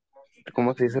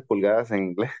 ¿cómo se dice pulgadas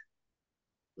en inglés?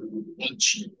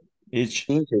 Inch.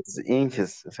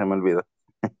 Inches, se me olvidó.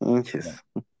 Inches.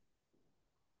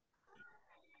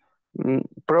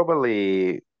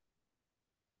 Probably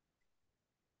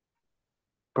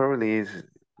is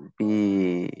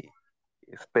be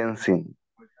expensive.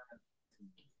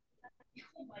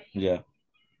 Yeah.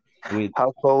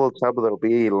 How cold Salvador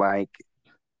be like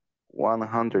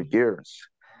 100 years?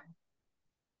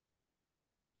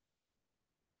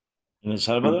 In El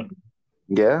Salvador?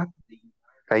 Yeah,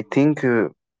 I think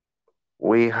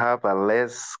we have a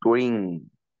less green.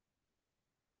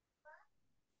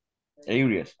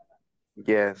 Areas.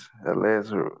 Yes, a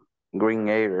less green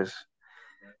areas.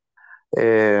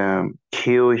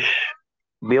 Huge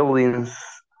buildings.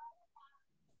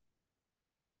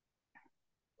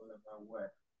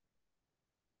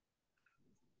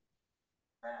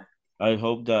 I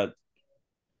hope that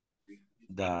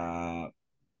the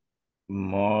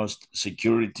most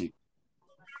security.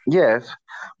 Yes,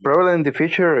 probably in the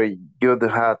future you'd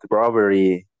have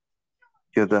robbery.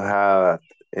 You'd have.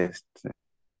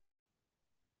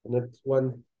 Next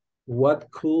one. What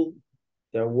could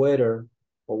the weather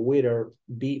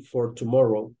be for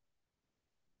tomorrow?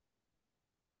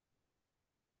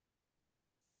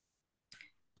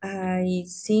 I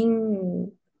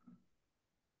think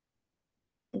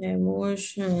the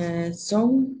emotion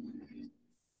song.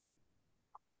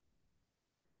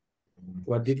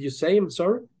 What did you say? I'm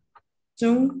sorry.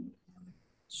 Soon.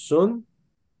 Soon.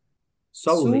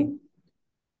 Solely.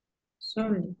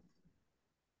 Solely.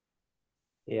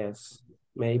 Yes,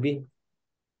 maybe.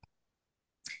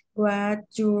 What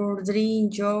your dream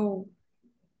job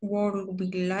would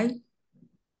be like?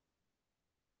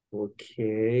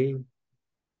 Okay.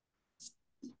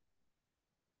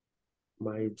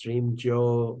 My dream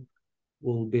job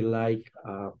will be like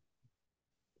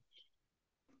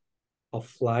a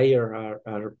flyer,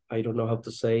 or I don't know how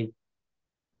to say.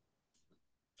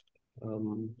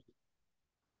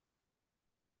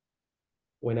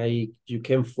 When you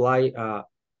can fly,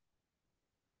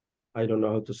 I don't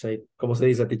know how to say. ¿Cómo se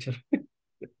dice, teacher?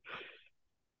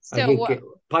 So a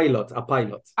pilot.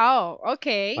 Oh,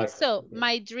 okay. Pilot, So yeah.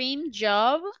 my dream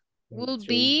job will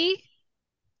be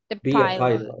the a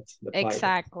pilot. The pilot.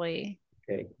 Exactly.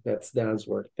 Okay, that's the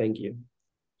answer. Thank you.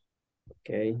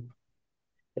 Okay.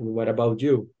 And what about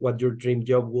you? What your dream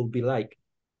job will be like?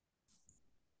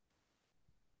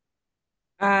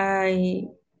 I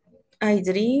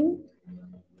dream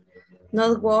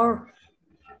not work.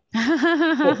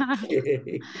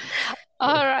 Okay.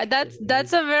 All right,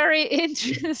 that's a very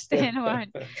interesting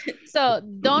one. So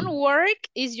don't work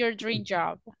is your dream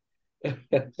job.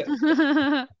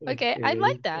 Okay, I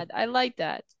like that. I like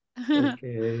that.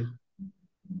 Okay.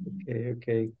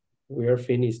 Okay. We are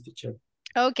finished, teacher.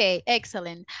 Okay,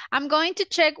 excellent. I'm going to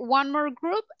check one more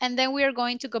group and then we are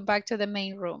going to go back to the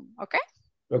main room, okay?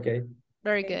 Okay.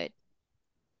 Very good.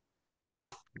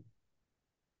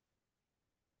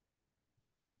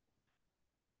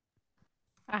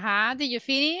 Did you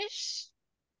finish?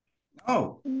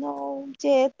 No. No,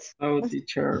 yet. Oh,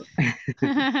 teacher.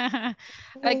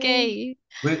 Okay.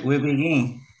 We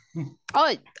begin.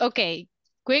 Oh, okay.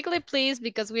 Quickly, please,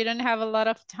 because we don't have a lot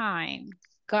of time.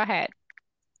 Go ahead.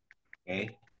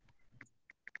 Okay.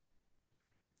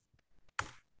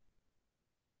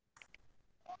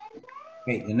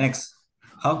 Okay, the next.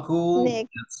 How could El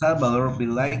Salvador be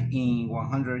like in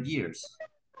 100 years?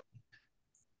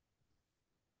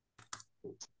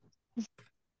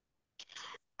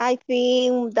 I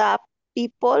think that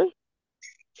people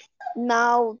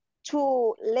now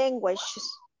two languages.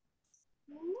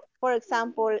 For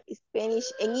example, Spanish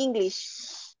and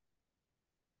English.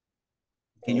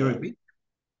 Can you repeat?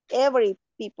 Every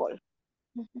people.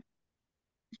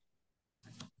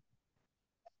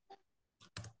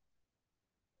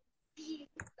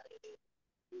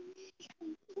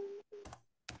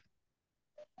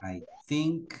 I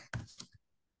think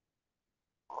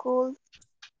Could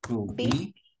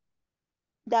be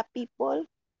the people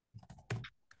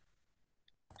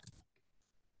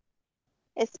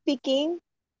speaking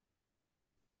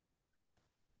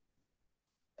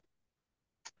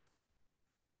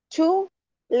two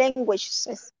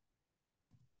languages.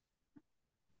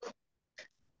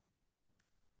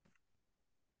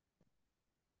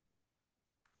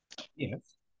 yes.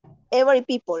 Every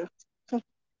people.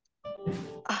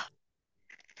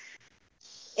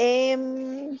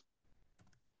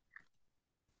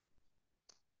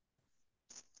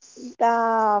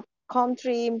 The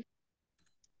country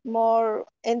more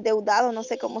endeudado, no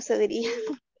sé cómo se diría.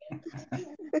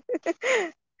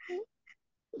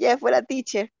 Ya fuera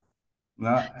teacher.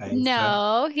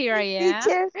 No, here I am.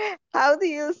 Teacher, how do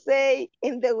you say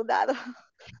endeudado?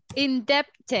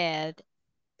 Indebted.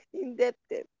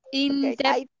 Indebted.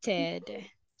 Indebted.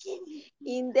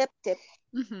 Indebted.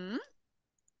 Mm-hmm.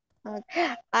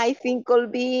 I think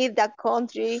could be the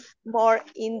country more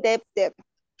indebted.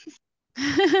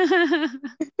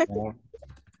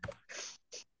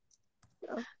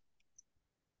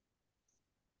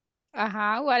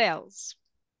 What else?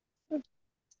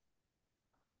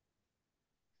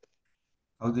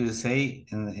 How do you say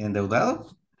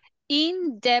endeudado?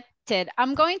 Indebted.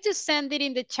 I'm going to send it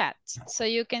in the chat so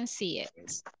you can see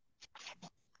it.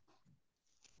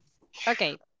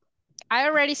 Okay. I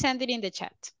already sent it in the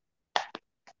chat.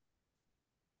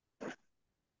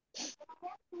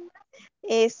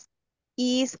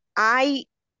 Is I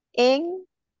N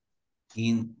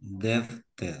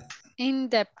Indebted.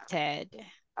 Indebted.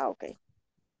 Okay.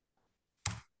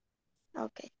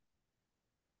 Okay.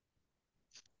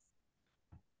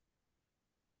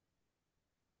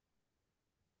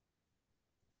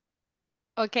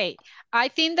 Okay, I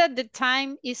think that the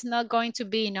time is not going to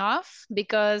be enough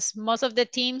because most of the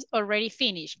teams already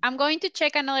finished. I'm going to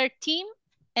check another team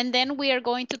and then we are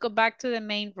going to go back to the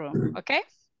main room, okay?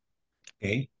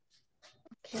 Okay.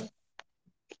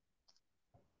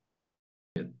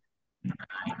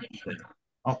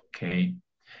 Okay.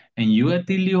 And you,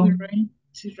 Atilio,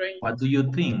 what do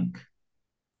you think?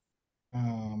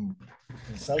 El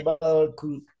Salvador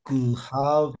could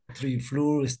have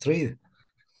 3-floor street.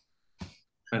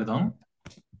 Perdón?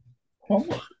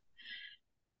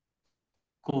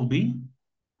 Could be?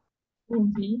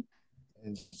 Could be.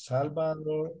 El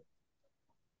Salvador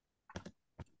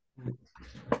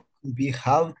could be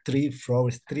have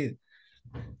 3-floor street.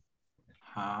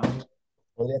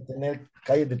 Podría tener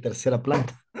calles de tercera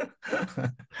planta.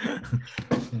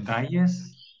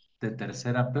 Calles de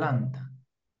tercera planta.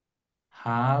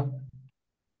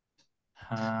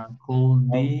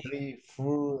 Could be.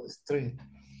 3-floor street.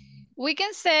 We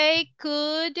can say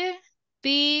could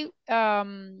be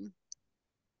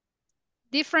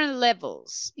different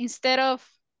levels instead of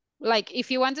like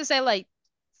if you want to say like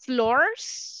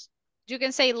floors, you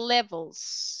can say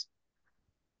levels.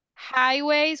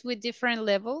 Highways with different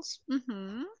levels,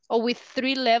 or with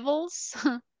 3 levels.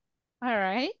 All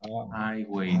right.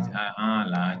 Highway,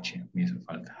 la H me hizo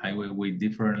falta. Highway with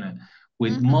different,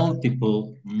 with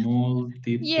multiple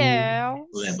levels.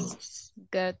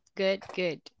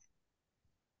 Good.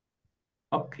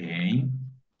 Okay.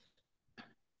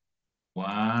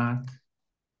 What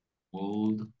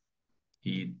would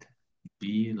it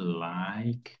be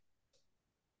like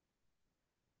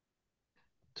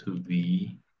to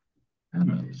be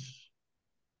famous?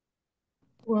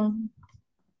 Well,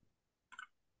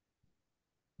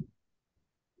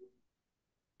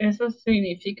 eso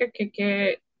significa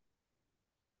que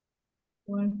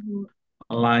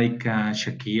like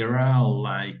Shakira, or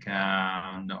like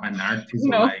an artist, or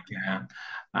No. like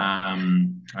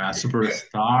a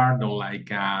superstar, or like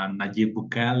Nayib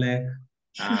Bukele.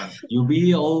 You'll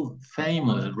be all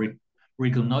famous,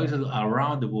 recognized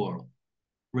around the world.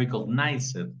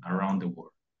 Recognized around the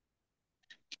world.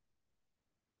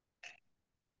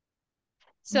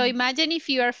 So imagine if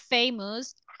you are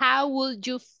famous, how would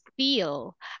you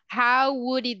feel? How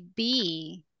would it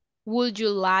be? Would you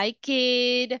like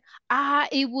it? Ah,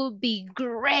 it would be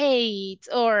great.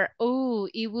 Or, oh,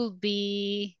 it will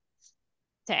be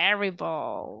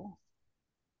terrible.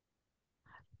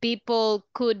 People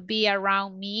could be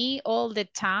around me all the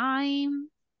time.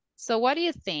 So what do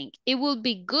you think? It will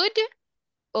be good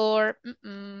or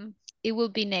it will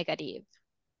be negative?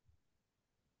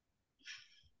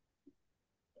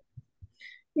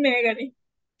 Negative.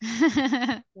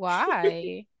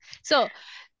 Why? So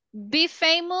be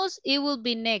famous, it will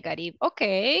be negative.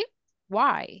 Okay,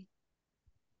 why?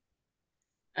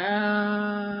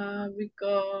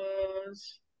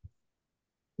 Because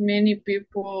many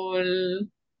people,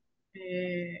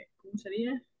 ¿cómo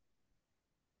sería?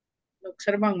 Lo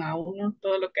observan a uno,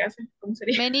 todo lo que hace. ¿Cómo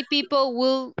sería? Many people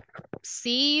will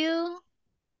see you.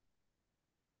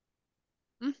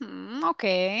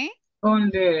 Okay.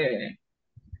 Donde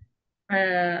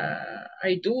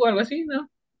I do, algo así, ¿no?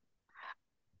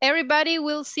 Everybody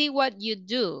will see what you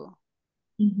do.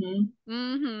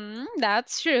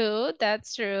 That's true.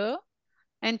 That's true.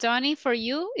 And Tony, for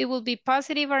you, it will be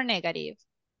positive or negative?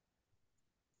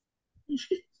 Me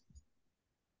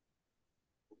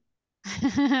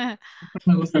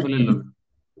gusta verlo.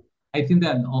 I think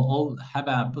that all have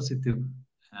a positive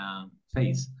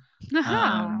face.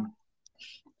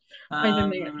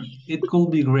 It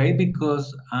could be great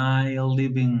because I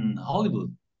live in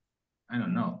Hollywood. I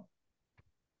don't know.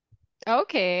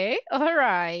 Okay, all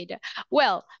right.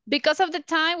 Well, because of the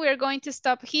time, we are going to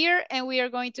stop here and we are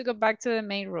going to go back to the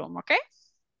main room, okay?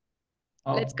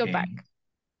 Let's go back.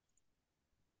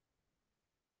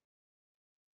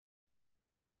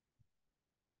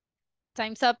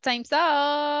 Time's up, time's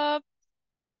up.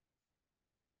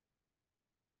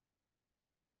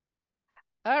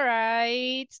 All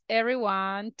right,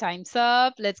 everyone, time's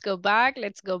up. Let's go back,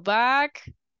 let's go back.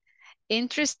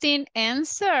 Interesting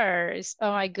answers.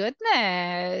 Oh my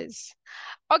goodness.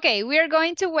 Okay, we are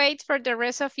going to wait for the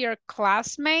rest of your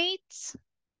classmates.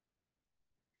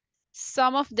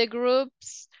 Some of the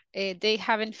groups, they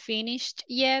haven't finished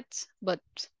yet, but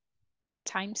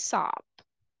time's up.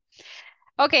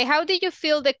 Okay, how did you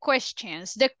feel the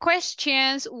questions? The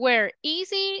questions were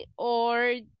easy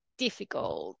or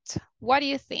difficult? What do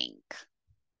you think?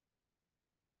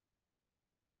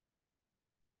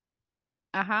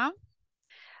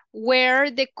 Were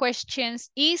the questions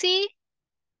easy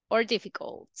or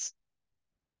difficult?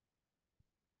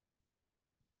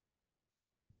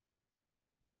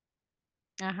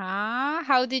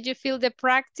 How did you feel the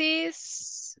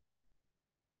practice?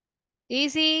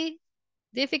 Easy,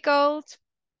 difficult,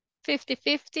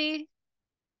 50-50?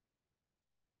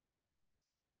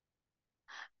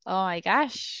 Oh my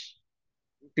gosh.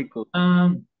 Difficult.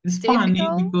 It's funny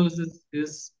because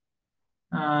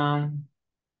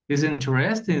it's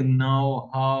interesting to know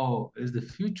how is the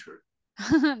future.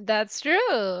 That's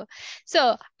true.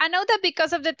 So I know that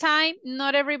because of the time,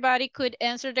 not everybody could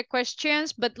answer the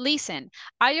questions, but listen,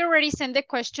 I already sent the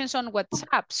questions on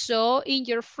WhatsApp. So in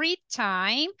your free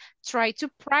time, try to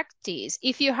practice.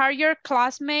 If you hear your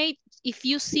classmate, if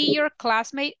you see your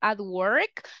classmate at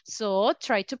work, so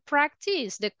try to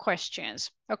practice the questions,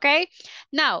 okay?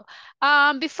 Now,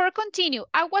 before continue,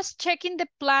 I was checking the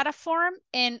platform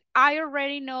and I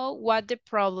already know what the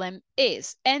problem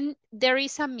is. And there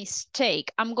is a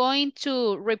mistake. I'm going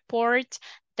to report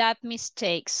that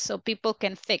mistake so people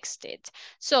can fix it.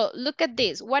 So look at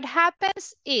this. What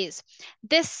happens is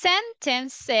the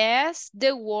sentence says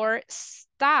the word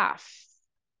staff.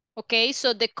 Okay,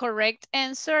 so the correct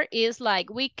answer is like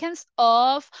weekends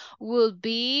off will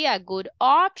be a good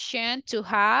option to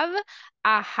have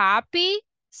a happy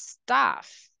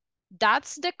staff.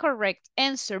 That's the correct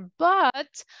answer,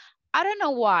 but I don't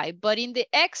know why, but in the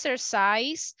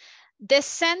exercise, the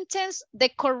sentence, the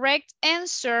correct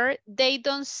answer, they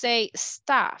don't say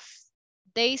staff.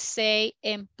 They say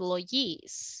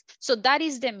employees. So that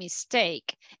is the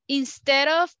mistake. Instead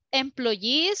of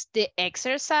employees, the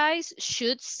exercise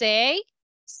should say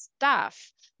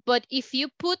staff. But if you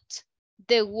put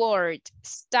the word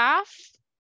staff,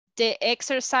 the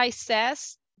exercise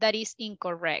says that is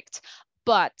incorrect.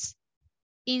 But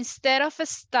instead of a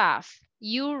staff,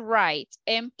 you write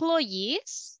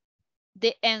employees,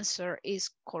 the answer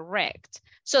is correct.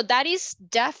 So that is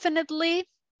definitely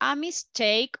a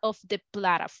mistake of the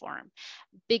platform,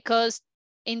 because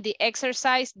in the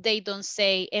exercise, they don't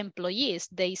say employees,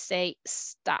 they say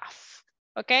staff,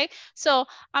 okay? So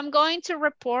I'm going to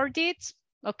report it,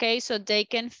 okay, so they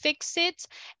can fix it.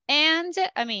 And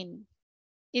I mean,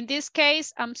 in this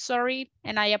case, I'm sorry,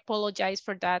 and I apologize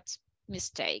for that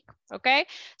mistake, okay?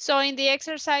 So in the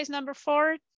exercise number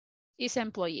 4 is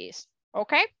employees,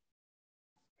 okay?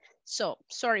 So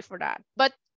sorry for that,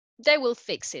 but they will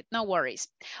fix it, no worries.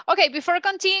 Okay, before I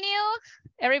continue,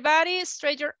 everybody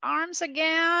straight your arms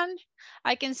again.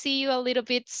 I can see you a little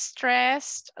bit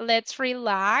stressed. Let's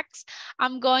relax.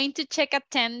 I'm going to check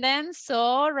attendance.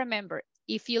 So remember,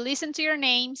 if you listen to your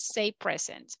name, say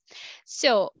present.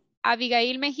 So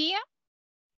Abigail Mejia.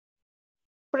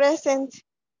 Present.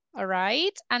 All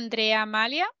right. Andrea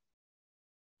Amalia.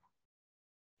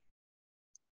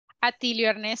 Atilio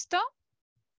Ernesto.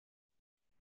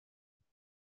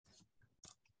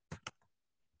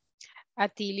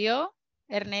 Atilio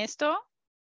Ernesto.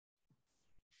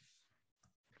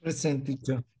 Present,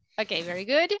 teacher. Okay, very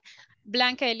good.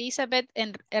 Blanca Elizabeth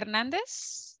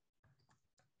Hernandez.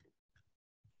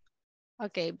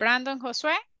 Okay, Brandon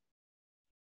Josué.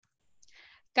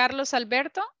 Carlos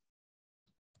Alberto.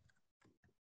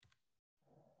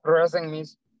 Present,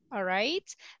 Miss. All right.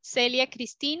 Celia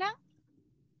Cristina.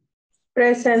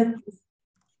 Present.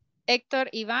 Héctor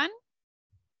Iván.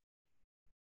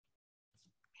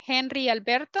 Henry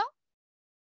Alberto.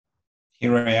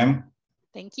 Here I am.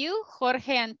 Thank you.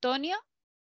 Jorge Antonio.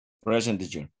 Present,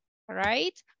 teacher. All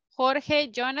right. Jorge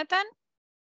Jonathan.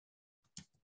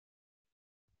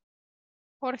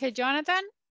 Jorge Jonathan.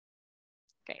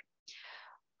 Okay.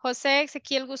 José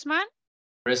Ezequiel Guzmán.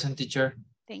 Present, teacher.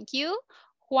 Thank you.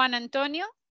 Juan Antonio.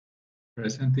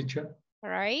 Present, teacher.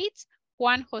 All right.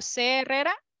 Juan José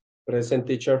Herrera. Present,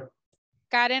 teacher.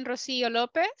 Karen Rosillo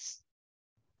López.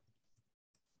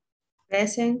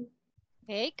 Present.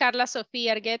 Okay. Carla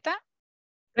Sofía Argueta.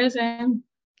 Present.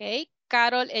 Okay.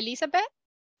 Carol Elizabeth.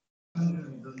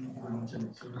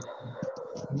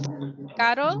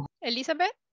 Carol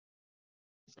Elizabeth.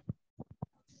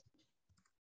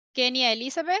 Kenia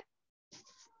Elizabeth.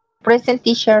 Present,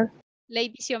 teacher.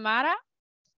 Lady Xiomara.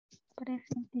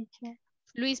 Present, teacher.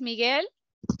 Luis Miguel.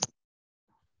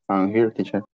 I'm here,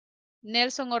 teacher.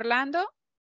 Nelson Orlando.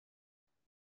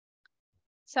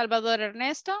 Salvador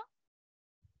Ernesto.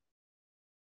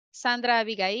 Sandra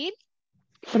Abigail.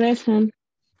 Present.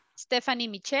 Stephanie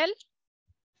Michelle.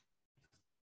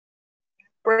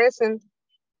 Present.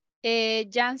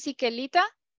 Jancy Kelita.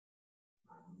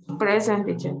 Present,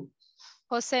 teacher.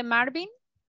 José Marvin.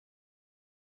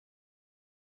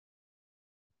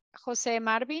 José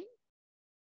Marvin.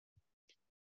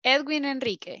 Edwin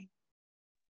Enrique.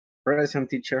 Present,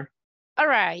 teacher. All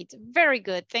right, very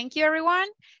good. Thank you, everyone.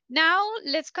 Now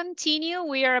let's continue.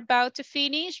 We are about to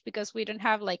finish because we don't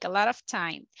have like a lot of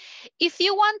time. If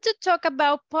you want to talk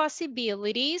about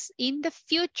possibilities in the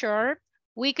future,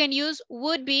 we can use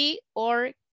would be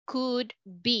or could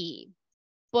be.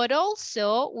 But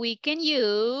also we can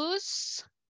use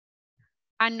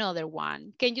another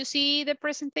one. Can you see the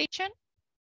presentation?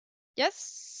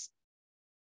 Yes?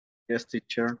 Yes,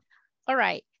 teacher. All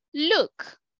right,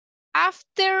 look.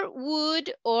 After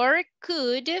would or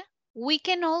could, we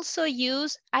can also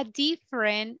use a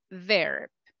different verb.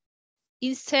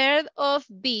 Instead of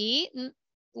be,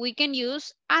 we can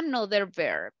use another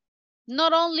verb.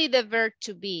 Not only the verb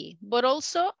to be, but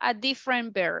also a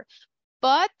different verb.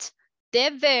 But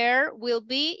the verb will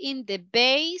be in the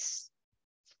base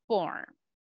form,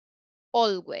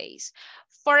 always.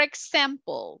 For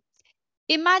example,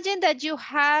 imagine that you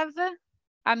have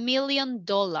 $1 million.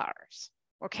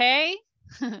 Okay,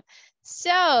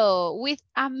 so with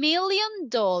 $1 million,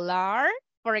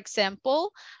 for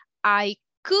example, I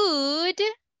could,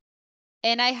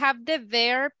 and I have the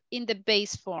verb in the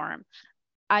base form.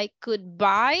 I could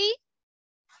buy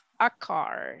a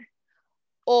car,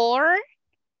 or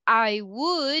I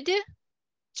would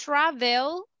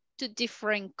travel to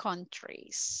different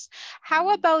countries. How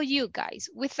about you guys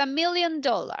with $1 million?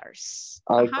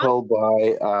 I could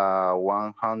buy a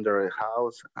 100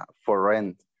 house for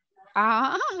rent.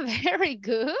 Ah, very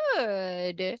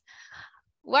good.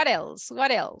 What else? What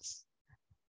else?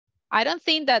 I don't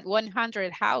think that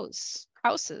 100 houses.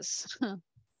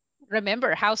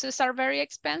 Remember, houses are very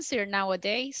expensive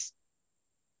nowadays.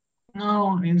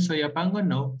 No, in Soyapango,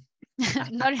 no.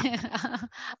 Not,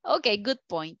 okay, good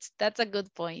point. That's a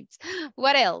good point.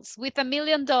 What else? With $1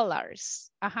 million.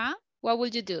 What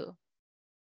would you do?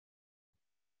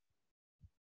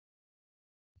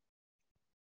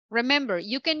 Remember,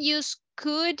 you can use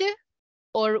could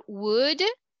or would,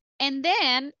 and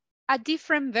then a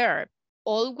different verb,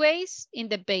 always in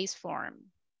the base form.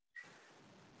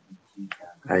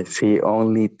 I see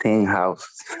only 10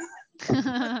 houses.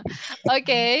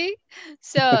 Okay,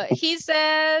 so he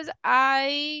says,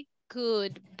 I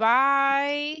could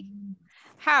buy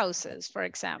houses, for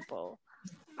example.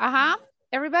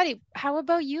 Everybody, how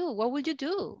about you? What would you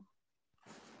do?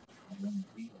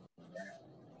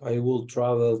 I will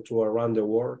travel to around the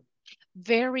world.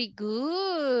 Very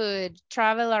good.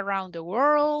 Travel around the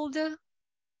world.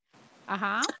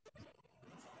 I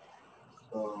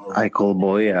could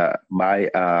buy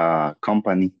a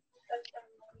company.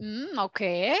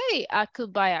 Okay, I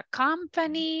could buy a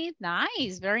company.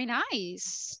 Nice, very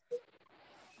nice.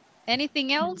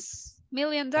 Anything else? $1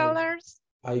 million?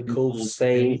 I could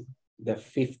save the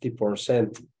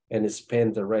 50% and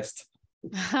spend the rest.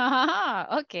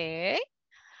 Okay,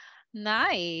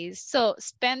 nice. So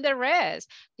spend the rest.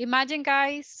 Imagine,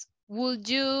 guys, would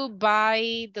you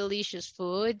buy delicious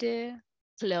food,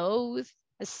 clothes,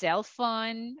 a cell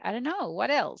phone? I don't know.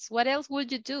 What else? What else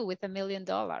would you do with $1 million?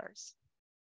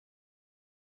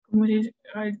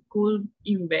 I could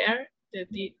invest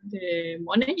the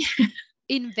money.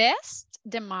 Invest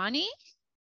the money?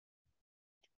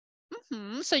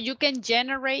 So you can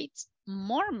generate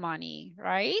more money,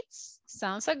 right?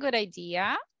 Sounds a good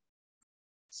idea.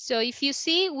 So if you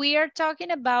see, we are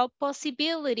talking about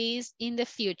possibilities in the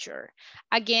future.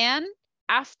 Again,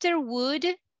 after would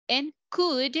and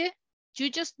could, you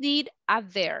just need a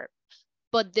verb.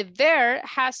 But the verb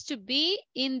has to be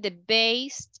in the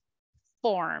base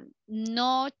form,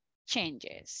 no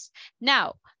changes.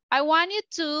 Now, I want you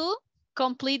to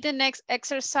complete the next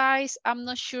exercise. I'm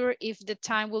not sure if the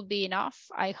time will be enough.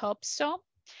 I hope so.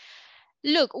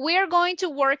 Look, we are going to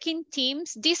work in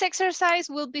teams. This exercise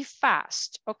will be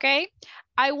fast, okay?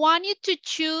 I want you to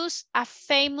choose a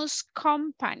famous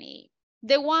company,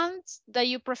 the ones that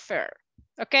you prefer,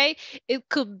 okay? It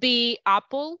could be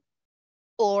Apple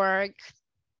or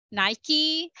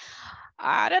Nike,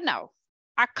 I don't know,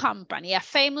 a company, a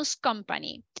famous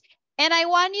company. And I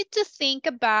want you to think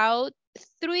about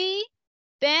 3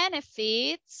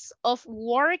 benefits of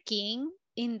working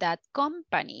in that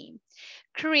company.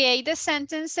 Create the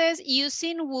sentences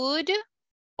using would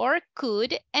or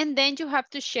could, and then you have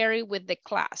to share it with the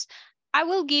class. I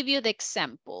will give you the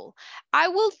example. I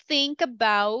will think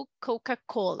about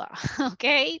Coca-Cola,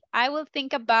 okay? I will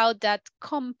think about that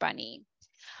company.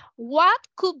 What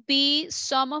could be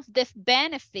some of the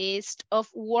benefits of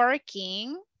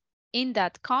working in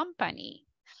that company?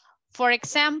 For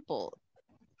example,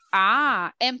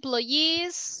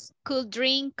 employees could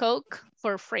drink Coke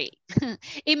for free.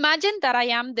 Imagine that I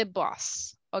am the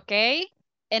boss, okay?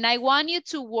 And I want you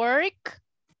to work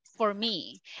for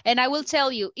me. And I will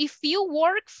tell you, if you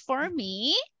work for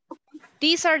me,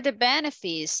 these are the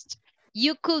benefits.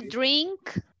 You could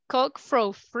drink Coke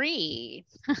for free.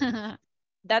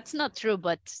 That's not true,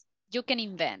 but you can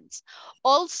invent.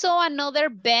 Also, another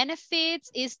benefit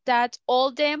is that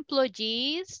all the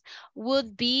employees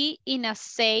would be in a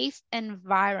safe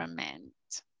environment.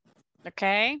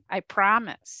 Okay, I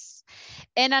promise.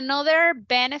 And another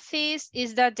benefit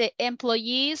is that the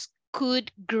employees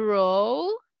could grow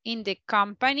in the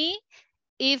company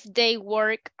if they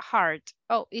work hard.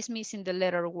 Oh, it's missing the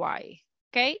letter Y.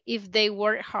 Okay, if they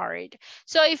work hard.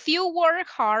 So if you work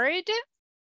hard,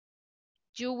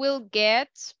 you will get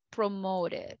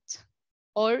promoted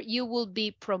or you will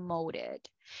be promoted.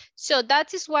 So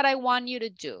that is what I want you to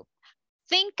do.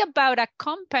 Think about a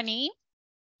company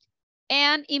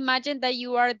and imagine that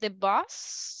you are the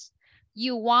boss.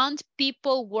 You want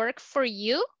people work for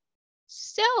you.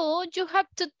 So you have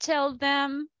to tell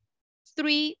them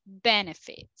 3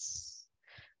 benefits.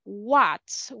 What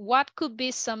could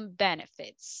be some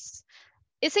benefits?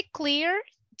 Is it clear,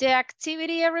 the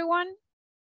activity, everyone?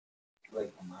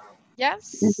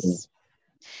 Yes.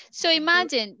 So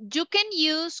imagine you can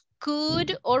use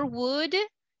could or would,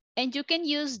 and you can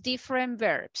use different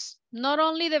verbs. Not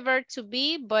only the verb to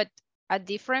be, but a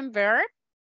different verb,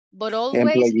 but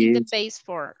always in the base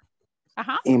form.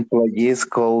 Employees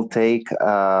could take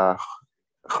a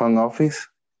home office.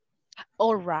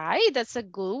 All right, that's a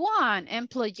good one.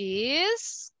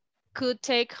 Employees could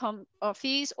take home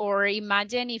office, or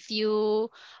imagine if you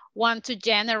want to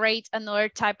generate another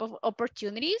type of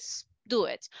opportunities, do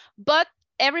it. But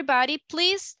everybody,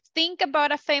 please think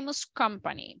about a famous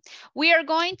company. We are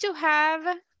going to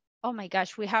have Oh my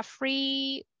gosh, we have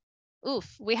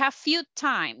we have few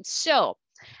times. So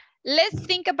let's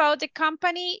think about the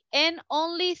company and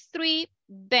only 3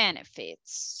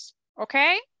 benefits.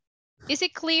 Okay? Is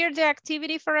it clear the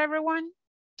activity for everyone?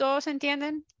 ¿Todos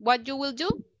entienden what you will do?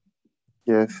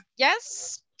 Yes.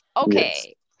 Yes? Okay.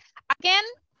 Yes. Again,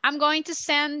 I'm going to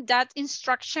send that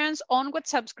instructions on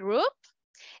WhatsApp's group.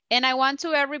 And I want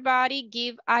to everybody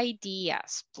give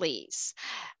ideas, please.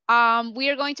 We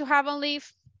are going to have only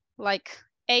like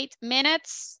 8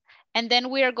 minutes, and then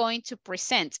we are going to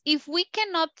present. If we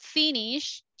cannot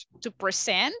finish to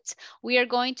present, we are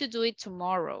going to do it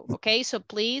tomorrow, okay? So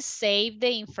please save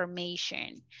the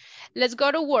information. Let's go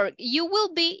to work. You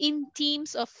will be in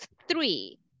teams of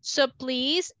 3. So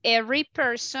please, every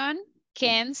person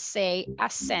can say a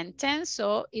sentence,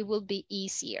 so it will be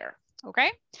easier,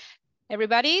 okay?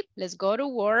 Everybody, let's go to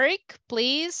work,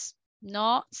 please.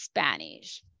 No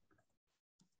Spanish.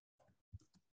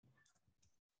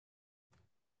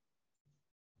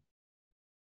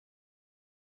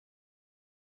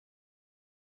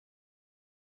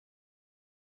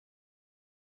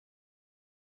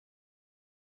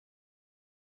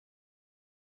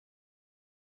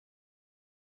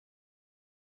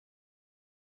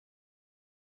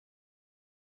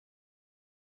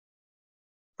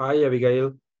 Hi,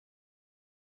 Abigail.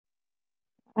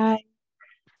 Hi.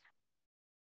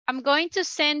 I'm going to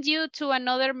send you to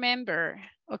another member,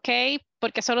 okay?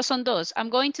 Porque solo son 2. I'm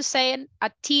going to send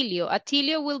Atilio.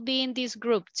 Atilio will be in this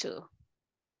group too.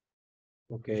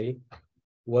 Okay.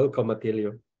 Welcome,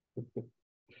 Atilio.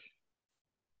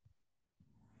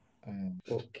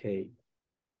 Okay.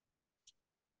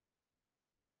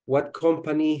 What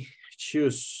company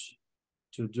choose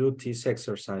to do this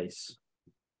exercise?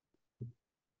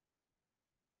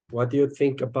 What do you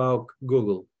think about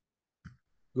Google?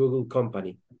 Google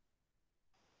company?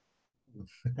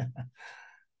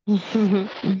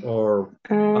 Or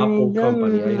Apple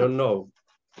company? I don't know.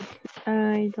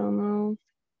 I don't know.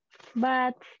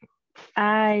 But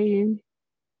I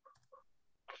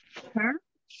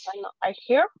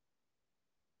hear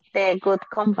the good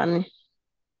company.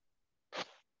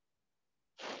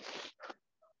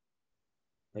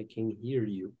 I can hear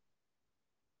you.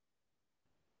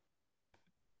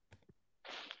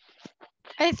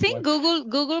 I think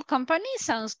Google company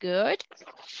sounds good.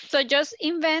 So just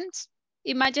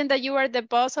imagine that you are the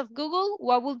boss of Google.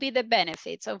 What would be the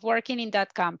benefits of working in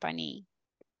that company?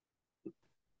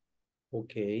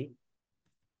 Okay.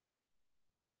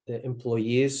 The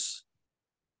employees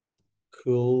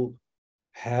could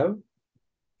have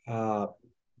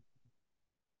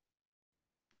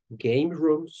game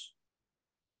rooms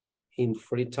in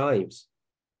free times.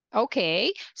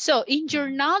 Okay, so in your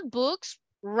notebooks,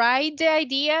 write the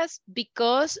ideas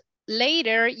because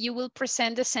later you will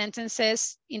present the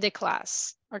sentences in the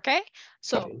class, okay?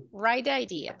 So write the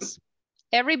ideas.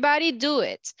 Everybody do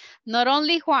it. Not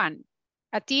only Juan,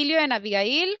 Atilio and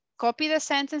Abigail, copy the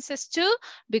sentences too,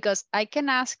 because I can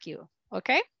ask you,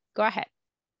 okay? Go ahead.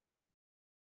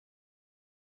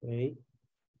 Okay.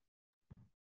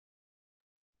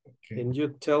 Can you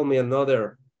tell me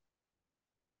another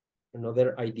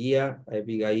idea,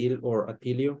 Abigail or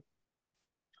Atilio?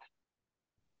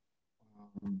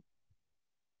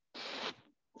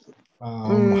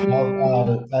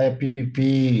 How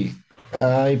IPP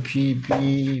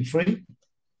free?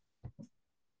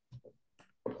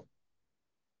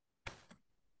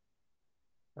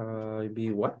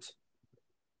 Be what?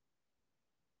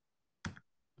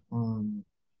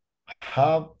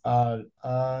 Have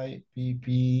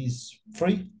IPPs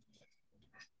free.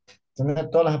 Tener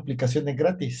todas las aplicaciones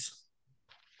gratis.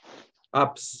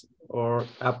 Apps or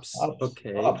apps.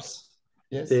 Okay. Apps.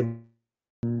 Yes.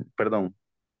 Perdón.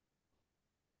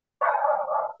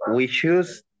 We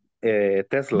choose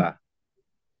Tesla.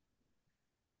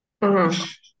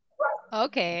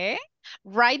 Okay.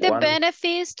 Write the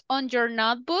benefits on your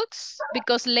notebooks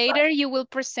because later you will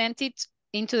present it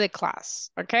into the class,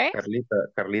 okay?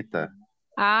 Carlita.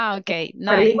 Ah, okay,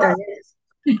 nice. Carlita,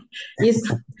 yes.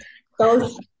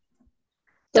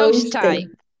 Touch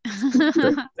time.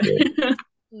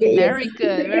 Very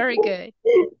good, very good.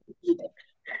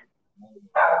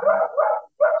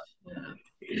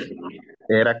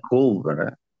 Era cool,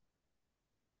 ¿verdad?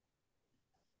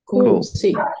 Cool,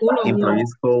 sí.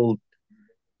 Employees could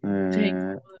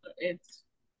It's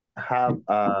have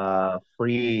a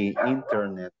free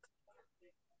internet.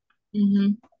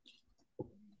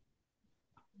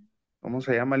 ¿Cómo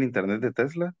se llama el internet de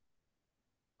Tesla?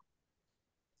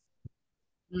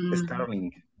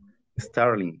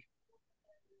 Starlink.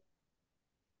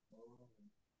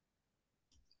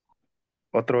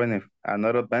 Otro benefit.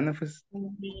 Another benefit.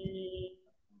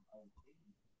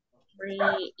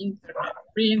 Free internet.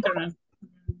 Free internet.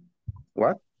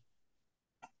 What?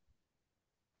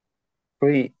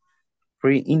 Free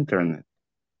internet.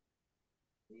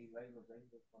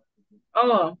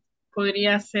 Oh,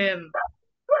 podría ser.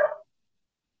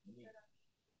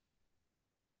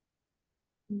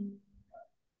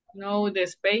 No, the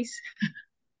space.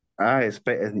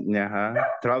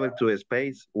 Travel to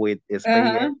space with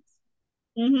space.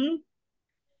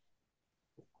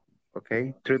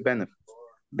 Okay, 3 benefits.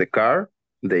 The car,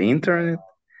 the internet,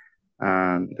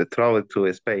 and the travel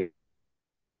to space.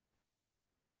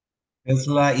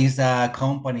 Tesla is a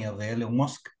company of Elon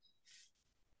Musk.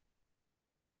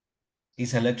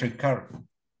 It's electric car.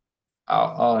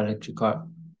 Oh, electric car.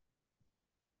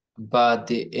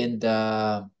 But in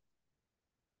the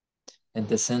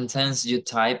sentence you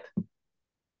type,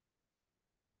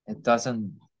 it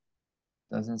doesn't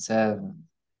say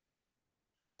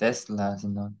Tesla,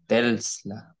 sino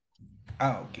Tesla.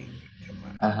 Okay.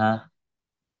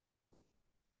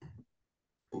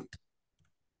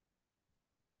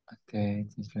 Okay,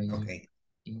 this right okay.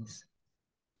 Is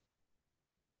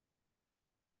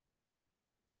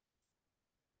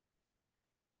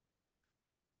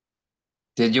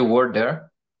did you work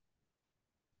there?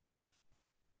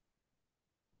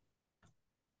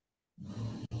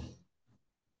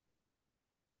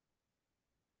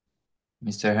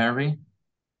 Mr. Henry?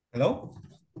 Hello?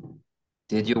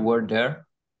 Did you work there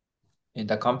in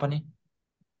the company?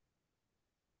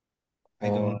 I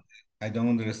don't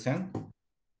understand.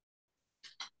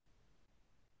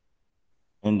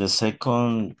 In the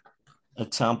second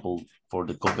example for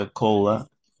the Coca-Cola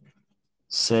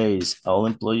says all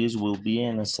employees will be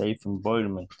in a safe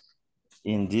environment.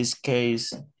 In this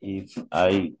case, if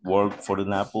I work for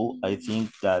an Apple, I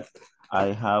think that I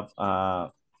have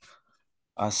a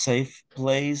safe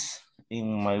place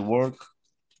in my work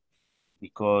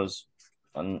because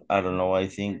I don't know, I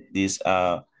think this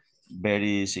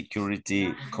very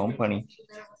security company.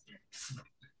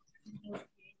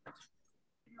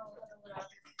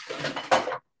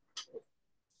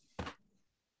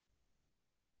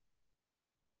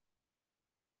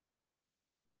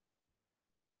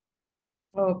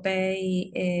 Or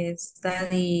pay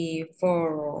study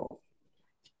for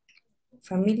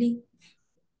family.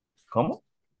 ¿Cómo?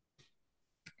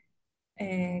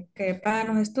 Que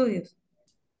pagan los estudios.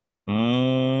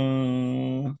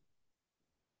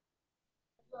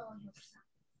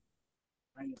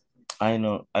 I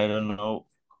don't know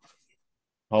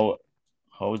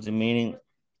how is the meaning.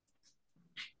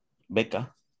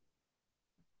 Beca.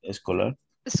 Escolar.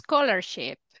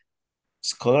 Scholarship.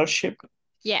 Scholarship.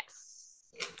 Yes.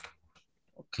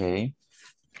 Okay.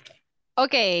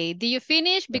 Okay, do you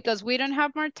finish? Because we don't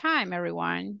have more time,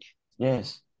 everyone.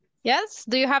 Yes. Yes?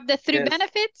 Do you have the 3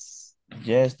 benefits?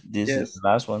 Yes, this is the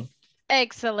last one.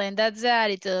 Excellent, that's the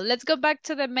attitude. Let's go back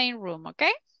to the main room,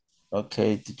 okay?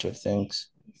 Okay, teacher, thanks.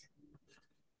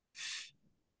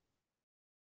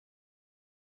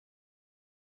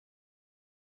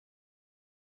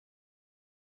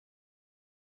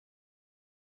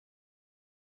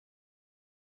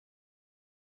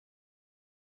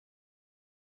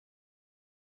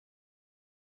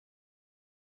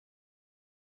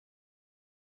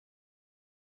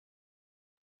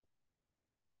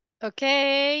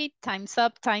 Okay, time's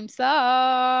up, time's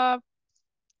up.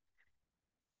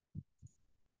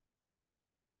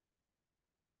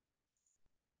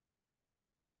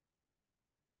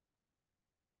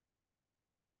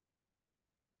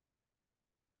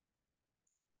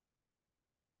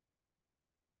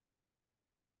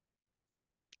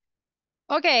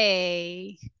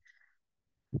 Okay.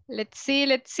 Let's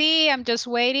see. I'm just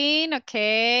waiting.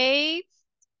 Okay.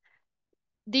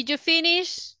 Did you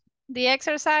finish the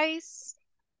exercise?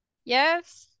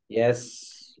 Yes?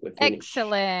 Yes, we finished.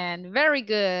 Excellent. Very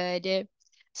good.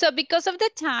 So because of the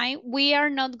time, we are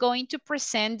not going to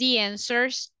present the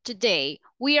answers today.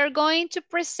 We are going to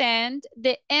present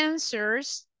the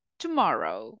answers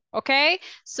tomorrow, okay?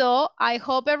 So I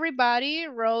hope everybody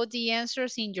wrote the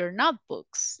answers in your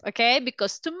notebooks, okay?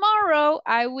 Because tomorrow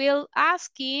I will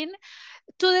asking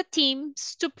to the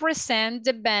teams to present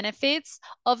the benefits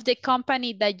of the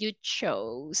company that you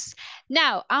chose.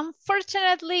 Now,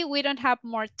 unfortunately, we don't have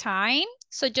more time.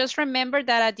 So just remember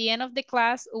that at the end of the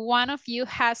class, one of you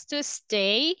has to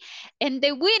stay. And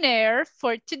the winner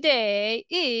for today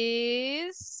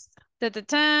is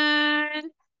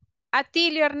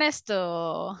Atilio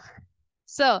Ernesto.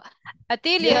 So,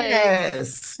 Atilio.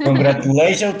 Yes.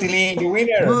 Congratulations, Tilly, you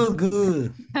winner.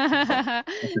 Good.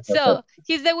 So,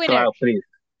 he's the winner. Claro, please.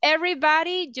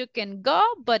 Everybody, you can go,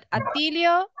 but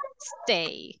Atilio,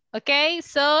 stay. Okay,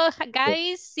 so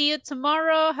guys, see you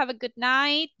tomorrow. Have a good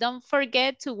night. Don't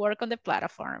forget to work on the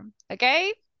platform.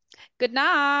 Okay? Good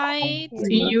night.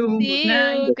 See you. See Good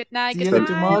night. you. Good night. See Good you night.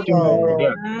 tomorrow.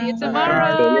 See you Bye.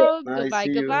 tomorrow. Bye. Goodbye,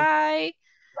 See you. goodbye.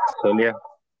 Celia.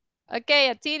 Okay,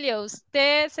 Atilio,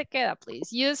 usted se queda,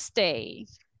 please. You stay.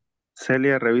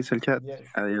 Celia, revisa el chat. Yes,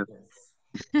 Adiós.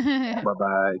 Bye. Bye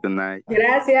bye. Good night.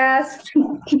 Gracias.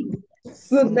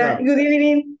 Good night. Good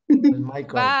evening.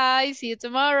 Michael. Bye. See you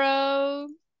tomorrow.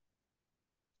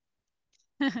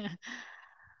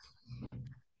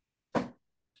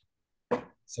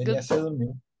 Celia se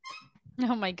durmió.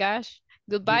 Oh my gosh.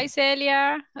 Goodbye,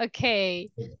 Celia. Okay.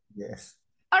 Yes.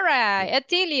 All right,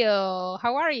 Atilio,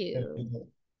 how are you?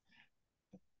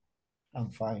 I'm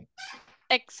fine.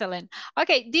 Excellent.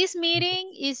 Okay, this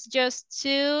meeting is just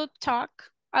to talk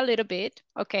a little bit,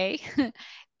 okay?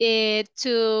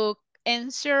 To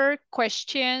answer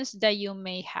questions that you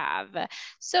may have.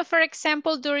 So for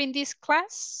example, during this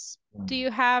class, do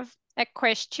you have a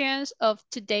questions of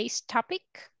today's topic?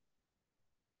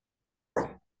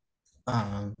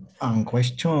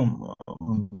 Question.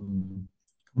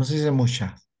 ¿Cómo se dice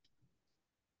muchas?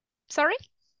 Sorry?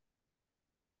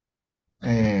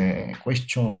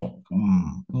 Question.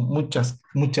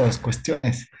 Muchas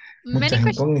cuestiones. Many Muchas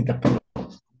questions? incógnitas. Pero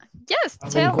Yes,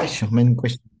 many tell me. questions, many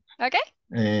questions.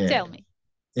 Okay, tell me.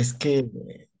 Es que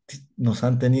nos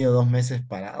han tenido 2 meses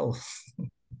parados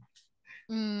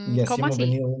y así ¿Cómo hemos así?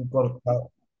 venido bien cortados.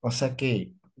 O sea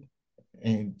que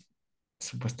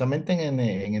supuestamente en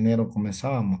enero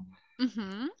comenzábamos.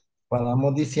 Ujú,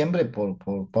 Paramos diciembre por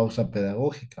pausa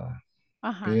pedagógica, ¿va?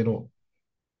 ajá. Pero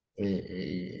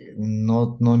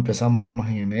no empezamos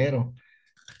en enero.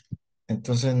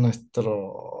 Entonces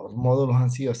nuestros módulos han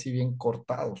sido así bien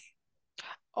cortados.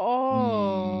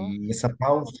 Oh, Y esa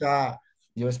pausa,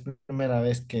 yo es primera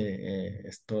vez que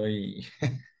estoy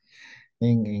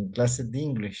en clases de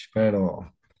English,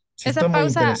 pero sí esa estoy muy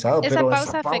pausa, interesado, esa pero pausa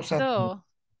esa pausa afectó.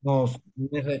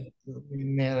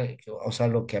 o sea,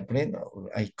 lo que aprendo,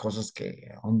 hay cosas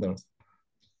que, ¿dónde?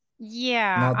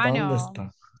 Yeah, Nada, I ¿dónde know.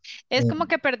 está? Es Eh, como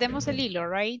que perdemos el hilo,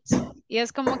 right? Y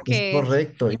es como es que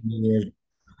correcto, y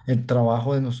el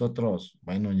trabajo de nosotros,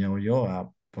 bueno, ya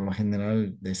yo, por lo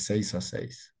general de 6 a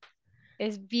 6.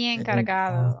 es bien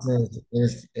cargado.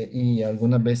 Entonces, y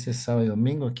algunas veces sábado y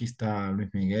domingo, aquí está Luis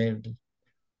Miguel,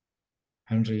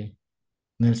 Henry,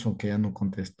 Nelson, que ya no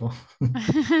contestó,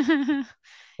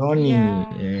 Tony,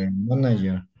 Yeah.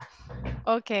 manager.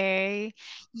 Ok,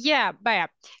 ya,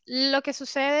 vaya. Lo que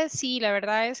sucede, sí, la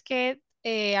verdad es que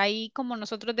ahí como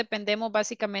nosotros dependemos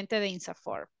básicamente de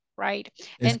INSAFORP, right? Es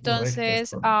correcto, es Entonces,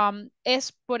 correcto.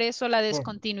 es por eso la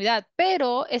descontinuidad,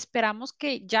 pero esperamos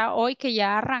que ya hoy que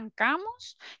ya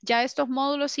arrancamos, ya estos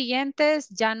módulos siguientes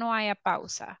ya no haya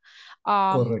pausa.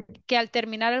 Correcto. Que al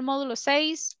terminar el módulo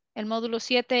 6, el módulo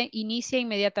 7 inicia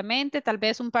inmediatamente, tal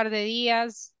vez un par de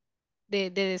días de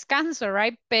descanso,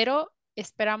 right? Pero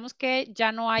esperamos que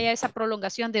ya no haya esa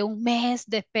prolongación de un mes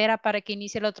de espera para que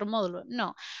inicie el otro módulo.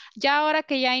 No, ya ahora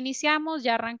que ya iniciamos,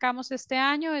 ya arrancamos este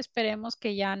año, esperemos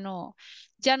que ya no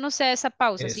sea esa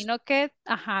pausa, Es sino que,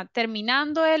 ajá,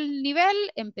 terminando el nivel,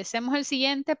 empecemos el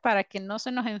siguiente para que no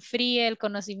se nos enfríe el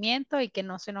conocimiento y que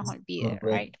no se nos olvide,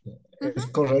 right? correcto. Es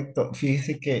correcto.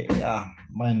 Fíjese que,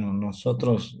 bueno,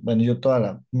 bueno, yo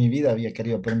mi vida había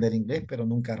querido aprender inglés, pero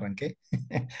nunca arranqué.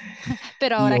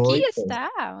 Pero Y ahora aquí hoy, pues, está,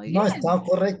 muy no, bien. está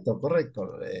correcto,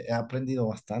 correcto. He aprendido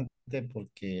bastante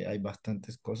porque hay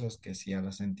bastantes cosas que sí ya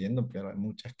las entiendo, pero hay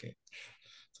muchas que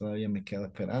todavía me quedo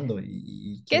esperando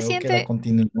y ¿Qué creo que la siente?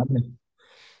 continuidad.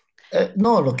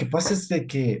 No, lo que pasa es de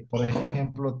que, por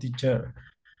ejemplo, teacher,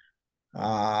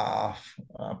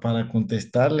 para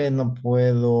contestarle no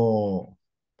puedo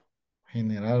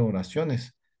generar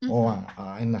oraciones o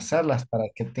Ujú. enlazarlas para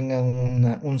que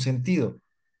tengan un sentido,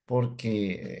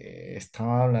 porque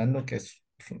estaba hablando que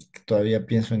todavía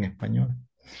pienso en español.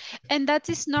 And that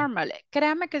is normal.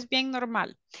 Créame que es bien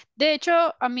normal. De hecho,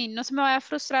 a mí no se me va a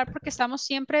frustrar porque estamos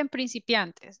siempre en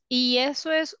principiantes. Y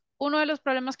eso es uno de los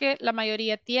problemas que la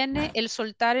mayoría tiene, el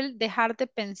soltar, el dejar de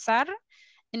pensar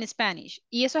en Spanish.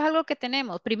 Y eso es algo que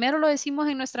tenemos. Primero lo decimos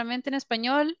en nuestra mente en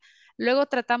español, luego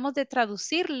tratamos de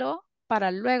traducirlo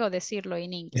para luego decirlo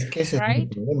en Es que inglés, ese es mi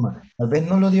right? problema. Tal vez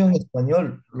no lo digo en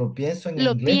español, lo pienso en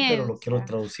Lo inglés, pero lo quiero piensa.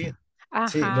 traducir.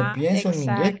 Sí, lo Ajá, pienso en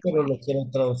inglés, pero lo exactly. quiero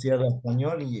traducir al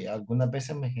español y algunas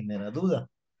veces me genera duda.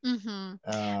 Ujú.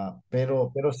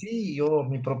 Pero sí,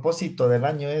 mi propósito del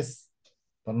año es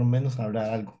por lo menos hablar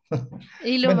algo.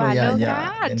 Y lo Bueno, va a ya,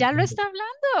 lograr, ya, ya ya lo entiendo. está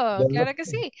hablando, Ya claro que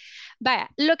sí. Vaya,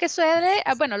 lo que suele,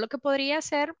 bueno, lo que podría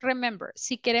ser, remember,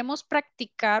 si queremos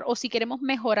practicar o si queremos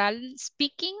mejorar el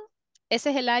speaking,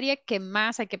 ese es el área que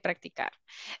más hay que practicar.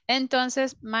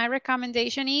 Entonces, my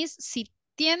recommendation is, si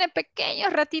tiene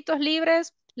pequeños ratitos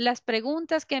libres, las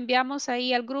preguntas que enviamos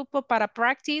ahí al grupo para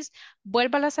practice,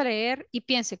 vuélvalas a leer y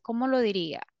piense, ¿cómo lo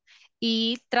diría?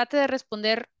 Y trate de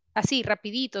responder así,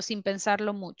 rapidito, sin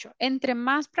pensarlo mucho. Entre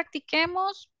más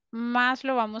practiquemos, más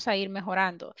lo vamos a ir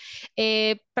mejorando.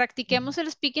 Practiquemos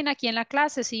el speaking aquí en la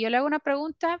clase. Si yo le hago una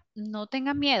pregunta, no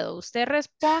tenga miedo. Usted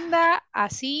responda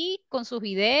así con sus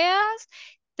ideas.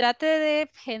 Trate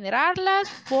de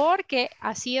generarlas porque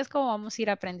así es como vamos a ir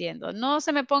aprendiendo. No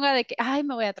se me ponga de que, ay,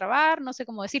 me voy a trabar, no sé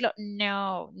cómo decirlo.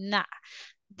 No, nada.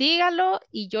 Dígalo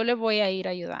y yo le voy a ir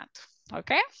ayudando.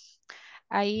 ¿Ok?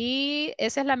 Ahí,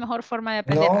 esa es la mejor forma de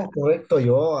aprender. No, correcto,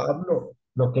 yo hablo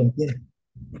lo que entiendo.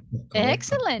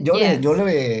 Correcto. Excellent, Yo yes.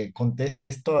 le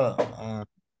contesto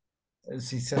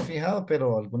si se ha fijado,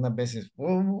 pero algunas veces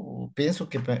pienso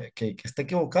que está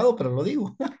equivocado, pero lo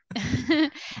digo.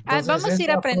 Entonces, Vamos a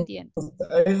ir aprendiendo.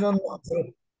 esa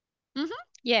Ujú,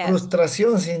 yes.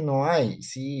 frustración sí no hay.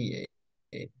 Sí,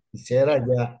 quisiera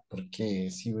ya, porque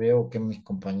sí veo que mis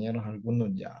compañeros, algunos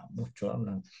ya mucho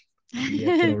hablan y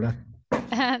ya quiero hablar.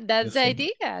 Yo That's the sé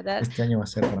que idea. este año va a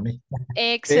ser para mí.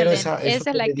 Pero Excellent. eso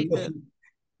Esa es que la le digo, actitud. sí,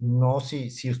 no, si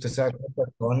usted se da cuenta,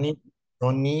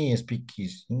 Tony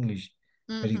speaks English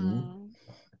very good. Ujú.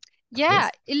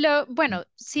 Ya, y bueno,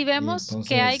 si Y vemos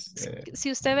que hay, entonces,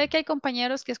 si usted ve que hay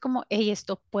compañeros que es como, hey,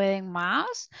 esto pueden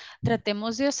más,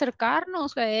 tratemos de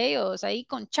acercarnos a ellos ahí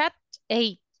con chat,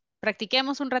 hey,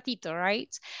 practiquemos un ratito,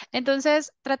 right?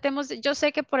 Entonces, yo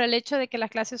sé que por el hecho de que las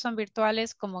clases son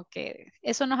virtuales, como que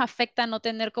eso nos afecta a no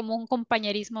tener como un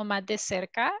compañerismo más de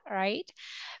cerca, right?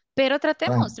 Pero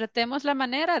Frank, tratemos la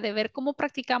manera de ver cómo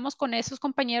practicamos con esos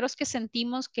compañeros que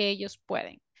sentimos que ellos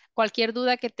pueden. Cualquier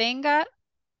duda que tenga,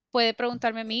 puede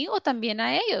preguntarme a mí o también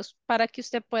a ellos para que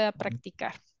usted pueda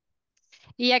practicar.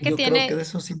 Y ya que yo creo que tiene, de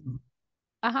eso sí.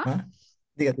 ajá, ¿Ah?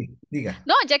 Diga, diga.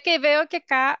 no, ya que veo que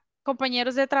acá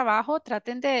compañeros de trabajo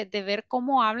traten de ver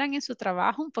cómo hablan en su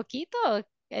trabajo un poquito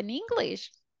en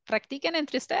English. Practiquen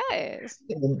entre ustedes.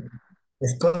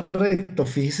 Es correcto,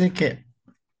 fíjese que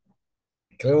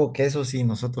creo que eso sí,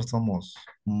 nosotros somos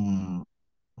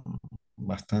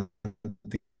bastante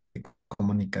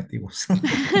comunicativos.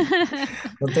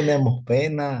 No tenemos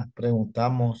pena,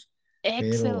 preguntamos,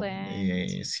 pero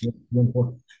Excelente. si el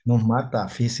tiempo nos mata,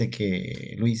 fíjese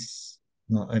que Luis,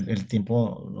 no, el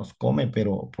tiempo nos come,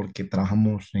 pero porque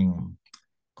trabajamos en,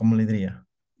 ¿cómo le diría?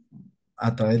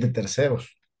 A través de terceros.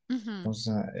 Ujú, O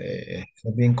sea, es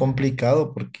bien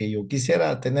complicado porque yo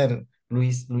quisiera tener,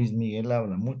 Luis Miguel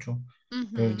habla mucho,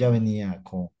 pero él ya ujú. venía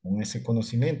con ese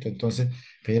conocimiento, entonces,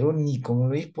 pero ni con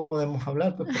Luis podemos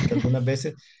hablar, pues, porque algunas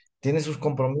veces tiene sus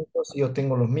compromisos y yo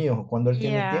tengo los míos, cuando él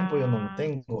tiene tiempo yo no lo Ya.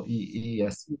 tengo, y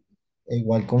así, e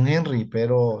igual con Henry,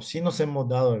 pero sí nos hemos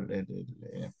dado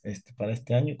para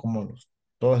este año, como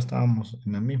todos estábamos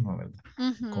en la misma, ¿verdad?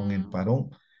 Con el Ujú. parón.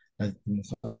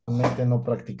 Realmente no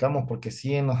practicamos porque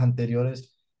sí en los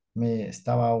anteriores me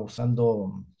estaba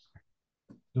usando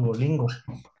Duolingo.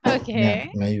 Okay.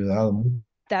 Me ha ayudado mucho.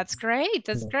 That's great.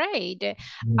 That's great.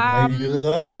 Me ha Um,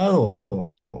 ayudado.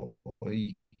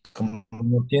 Y como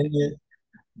no tiene,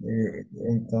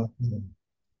 entonces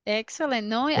Excellent.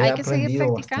 No, he hay que seguir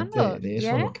aprendido bastante practicando. de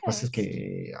eso. Lo que pasa es Yes.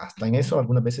 que hasta en eso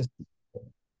algunas veces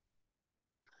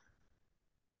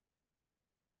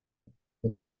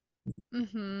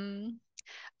Ujú.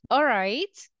 All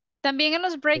right. También en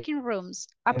los breaking rooms,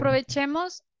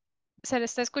 aprovechemos, se le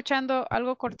está escuchando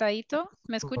algo cortadito.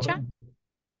 ¿Me escucha?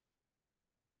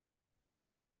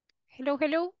 Hello,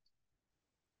 hello.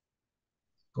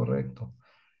 correcto.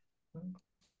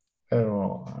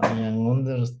 Pero I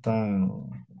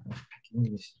understand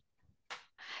English.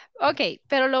 Ok,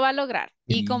 pero lo va a lograr.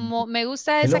 Y Y como me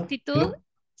gusta esa hello, actitud, hello.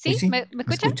 Uy, ¿sí? sí, ¿Me me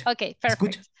escucha? escucha. Ok, ¿Me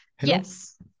escucha? perfect. Hello,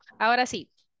 Yes. Ahora sí.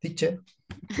 teacher.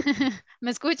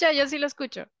 ¿Me escucha? Yo sí lo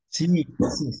escucho. Sí,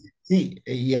 sí,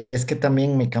 y es que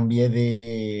también me cambié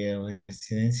de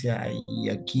residencia y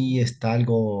aquí está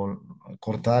algo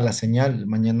cortada la señal.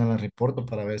 Mañana la reporto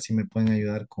para ver si me pueden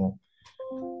ayudar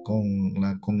con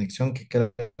la conexión, que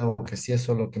creo que sí,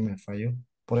 eso es lo que me falló.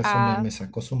 Por eso Ah, me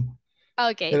sacó Zoom.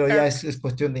 ok, Pero ya perfect. es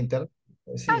cuestión de internet.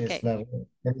 Sí, Ok, es la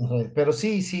red. Pero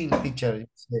sí, sí, teacher,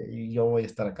 y yo voy a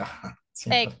estar acá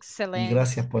siempre. Y excelente.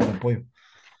 gracias por el apoyo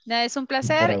Nada, es un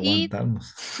y por placer y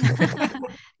aguantarnos.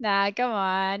 Nah, come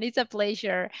on, it's a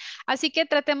pleasure. Así que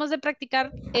tratemos de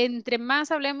practicar, entre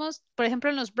más hablemos, por ejemplo,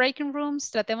 en los breaking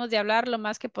rooms, tratemos de hablar lo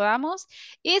más que podamos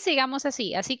y sigamos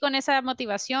así, así con esa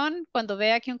motivación. Cuando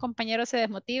vea que un compañero se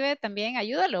desmotive, también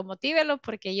ayúdalo, motívelo,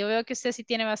 porque yo veo que usted sí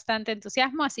tiene bastante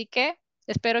entusiasmo, así que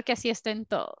Espero que así estén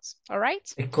todos. All right?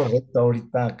 Es correcto,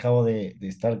 ahorita acabo de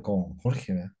estar con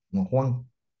Jorge, ¿verdad? No, Juan.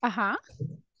 Ajá.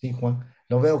 Sí, Juan.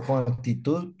 Lo veo con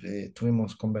actitud,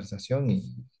 tuvimos conversación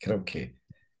y creo que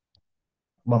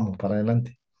vamos para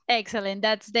adelante. Excellent,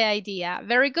 that's the idea.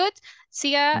 Very good.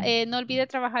 Siga, no olvide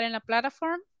trabajar en la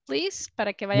plataforma, please,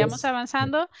 para que vayamos Yes.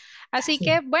 avanzando. Así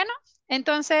que, bueno,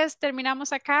 entonces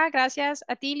terminamos acá. Gracias,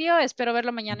 Atilio. Espero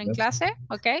verlo mañana en Gracias. clase,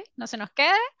 ¿ok? No se nos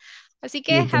quede. Así See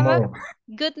que, you have a tomorrow.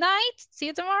 good night. See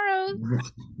you tomorrow.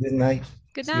 Good night.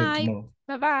 Good See you night. tomorrow.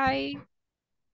 Bye-bye.